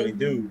nothing I can really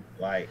do.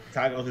 Like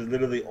Tacos is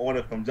literally on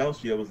it from Jump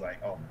Street. I was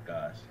like, oh my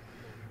gosh.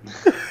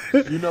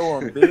 You know,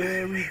 I'm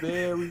very,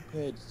 very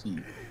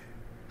petty.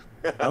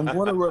 I'm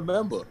gonna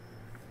remember.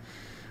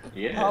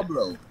 Yeah,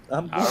 Pablo. I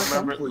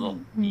remember.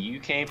 You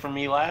came for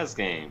me last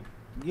game.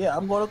 Yeah,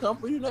 I'm gonna come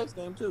for you next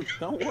game too.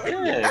 Don't worry.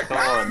 Yeah, come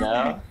on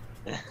now.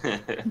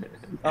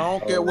 I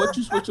don't care what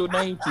you switch your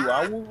name to.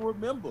 I will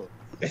remember.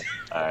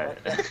 All right.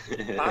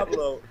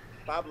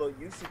 Pablo,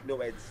 you should know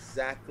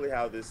exactly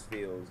how this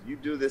feels. You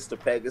do this to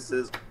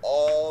Pegasus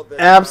all the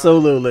time.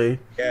 Absolutely.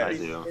 Yeah, I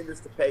you do. do this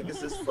to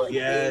Pegasus for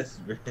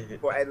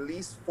for at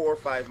least 4 or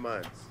 5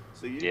 months.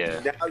 So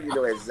now you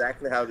know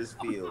exactly how this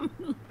feels.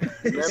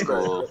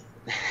 Remember,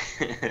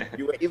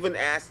 you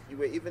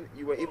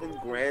were even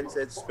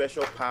granted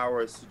special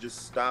powers to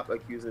just stop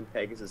accusing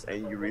Pegasus,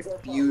 and you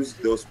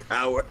refused those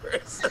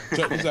powers.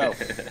 Check this out.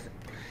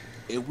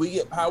 If we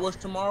get powers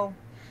tomorrow,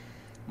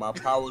 my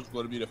power is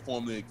going to be to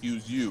formally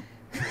accuse you.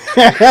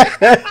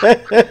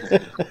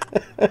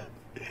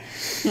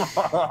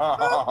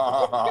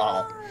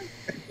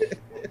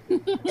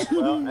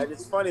 Well, and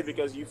it's funny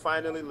because you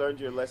finally learned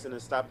your lesson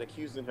and stopped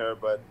accusing her,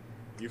 but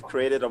you've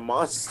created a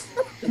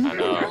monster. I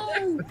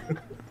know.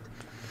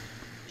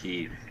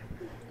 Keith.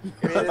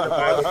 Created a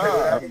monster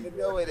without even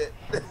knowing it.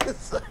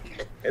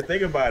 And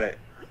think about it.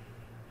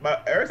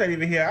 But Eric's not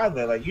even here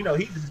either. Like, you know,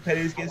 he's as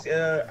petty as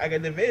I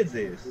got the vids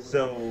is.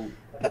 So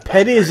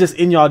petty is just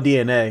in y'all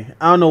DNA.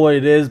 I don't know what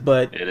it is,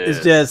 but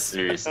it's just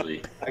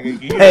seriously like, you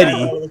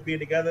petty. All of us being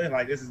together,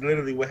 like this is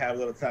literally what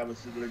happens all the time.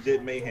 It's just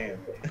legit mayhem.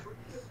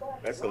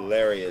 That's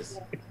hilarious.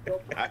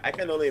 I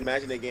can only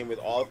imagine a game with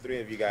all three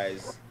of you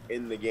guys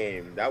in the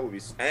game. That would be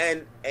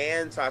and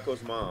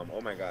Taco's mom.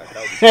 Oh my god,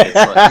 that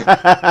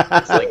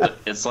would be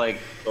it's like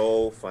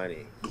so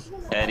funny.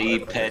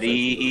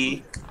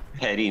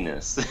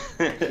 Pettiness.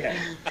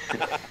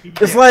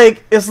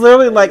 It's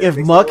literally like if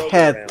Muck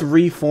had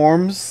 3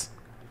 forms,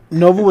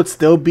 Nova would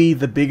still be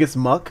the biggest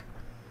Muck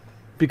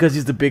because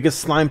he's the biggest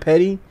slime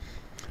petty.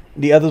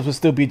 The others would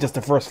still be just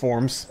the first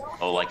forms.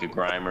 Oh, like a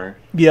Grimer.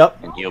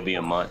 Yep. And he'll be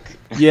a Muck.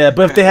 Yeah,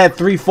 but if they had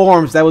 3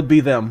 forms, that would be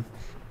them.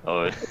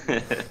 Oh.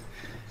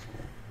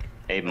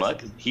 Hey,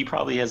 Muck, he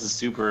probably has a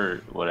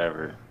super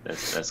whatever.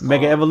 That's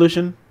Mega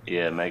Evolution?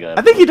 Yeah, Mega Evolution.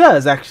 I think he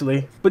does,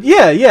 actually. But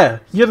yeah.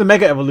 You're the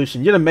Mega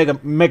Evolution. You're the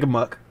Mega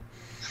Muck.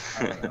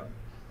 Well,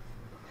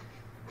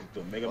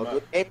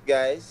 good game,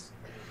 guys.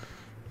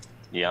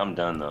 Yeah, I'm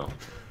done, though.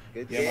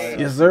 Good game.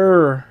 Yes,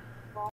 sir.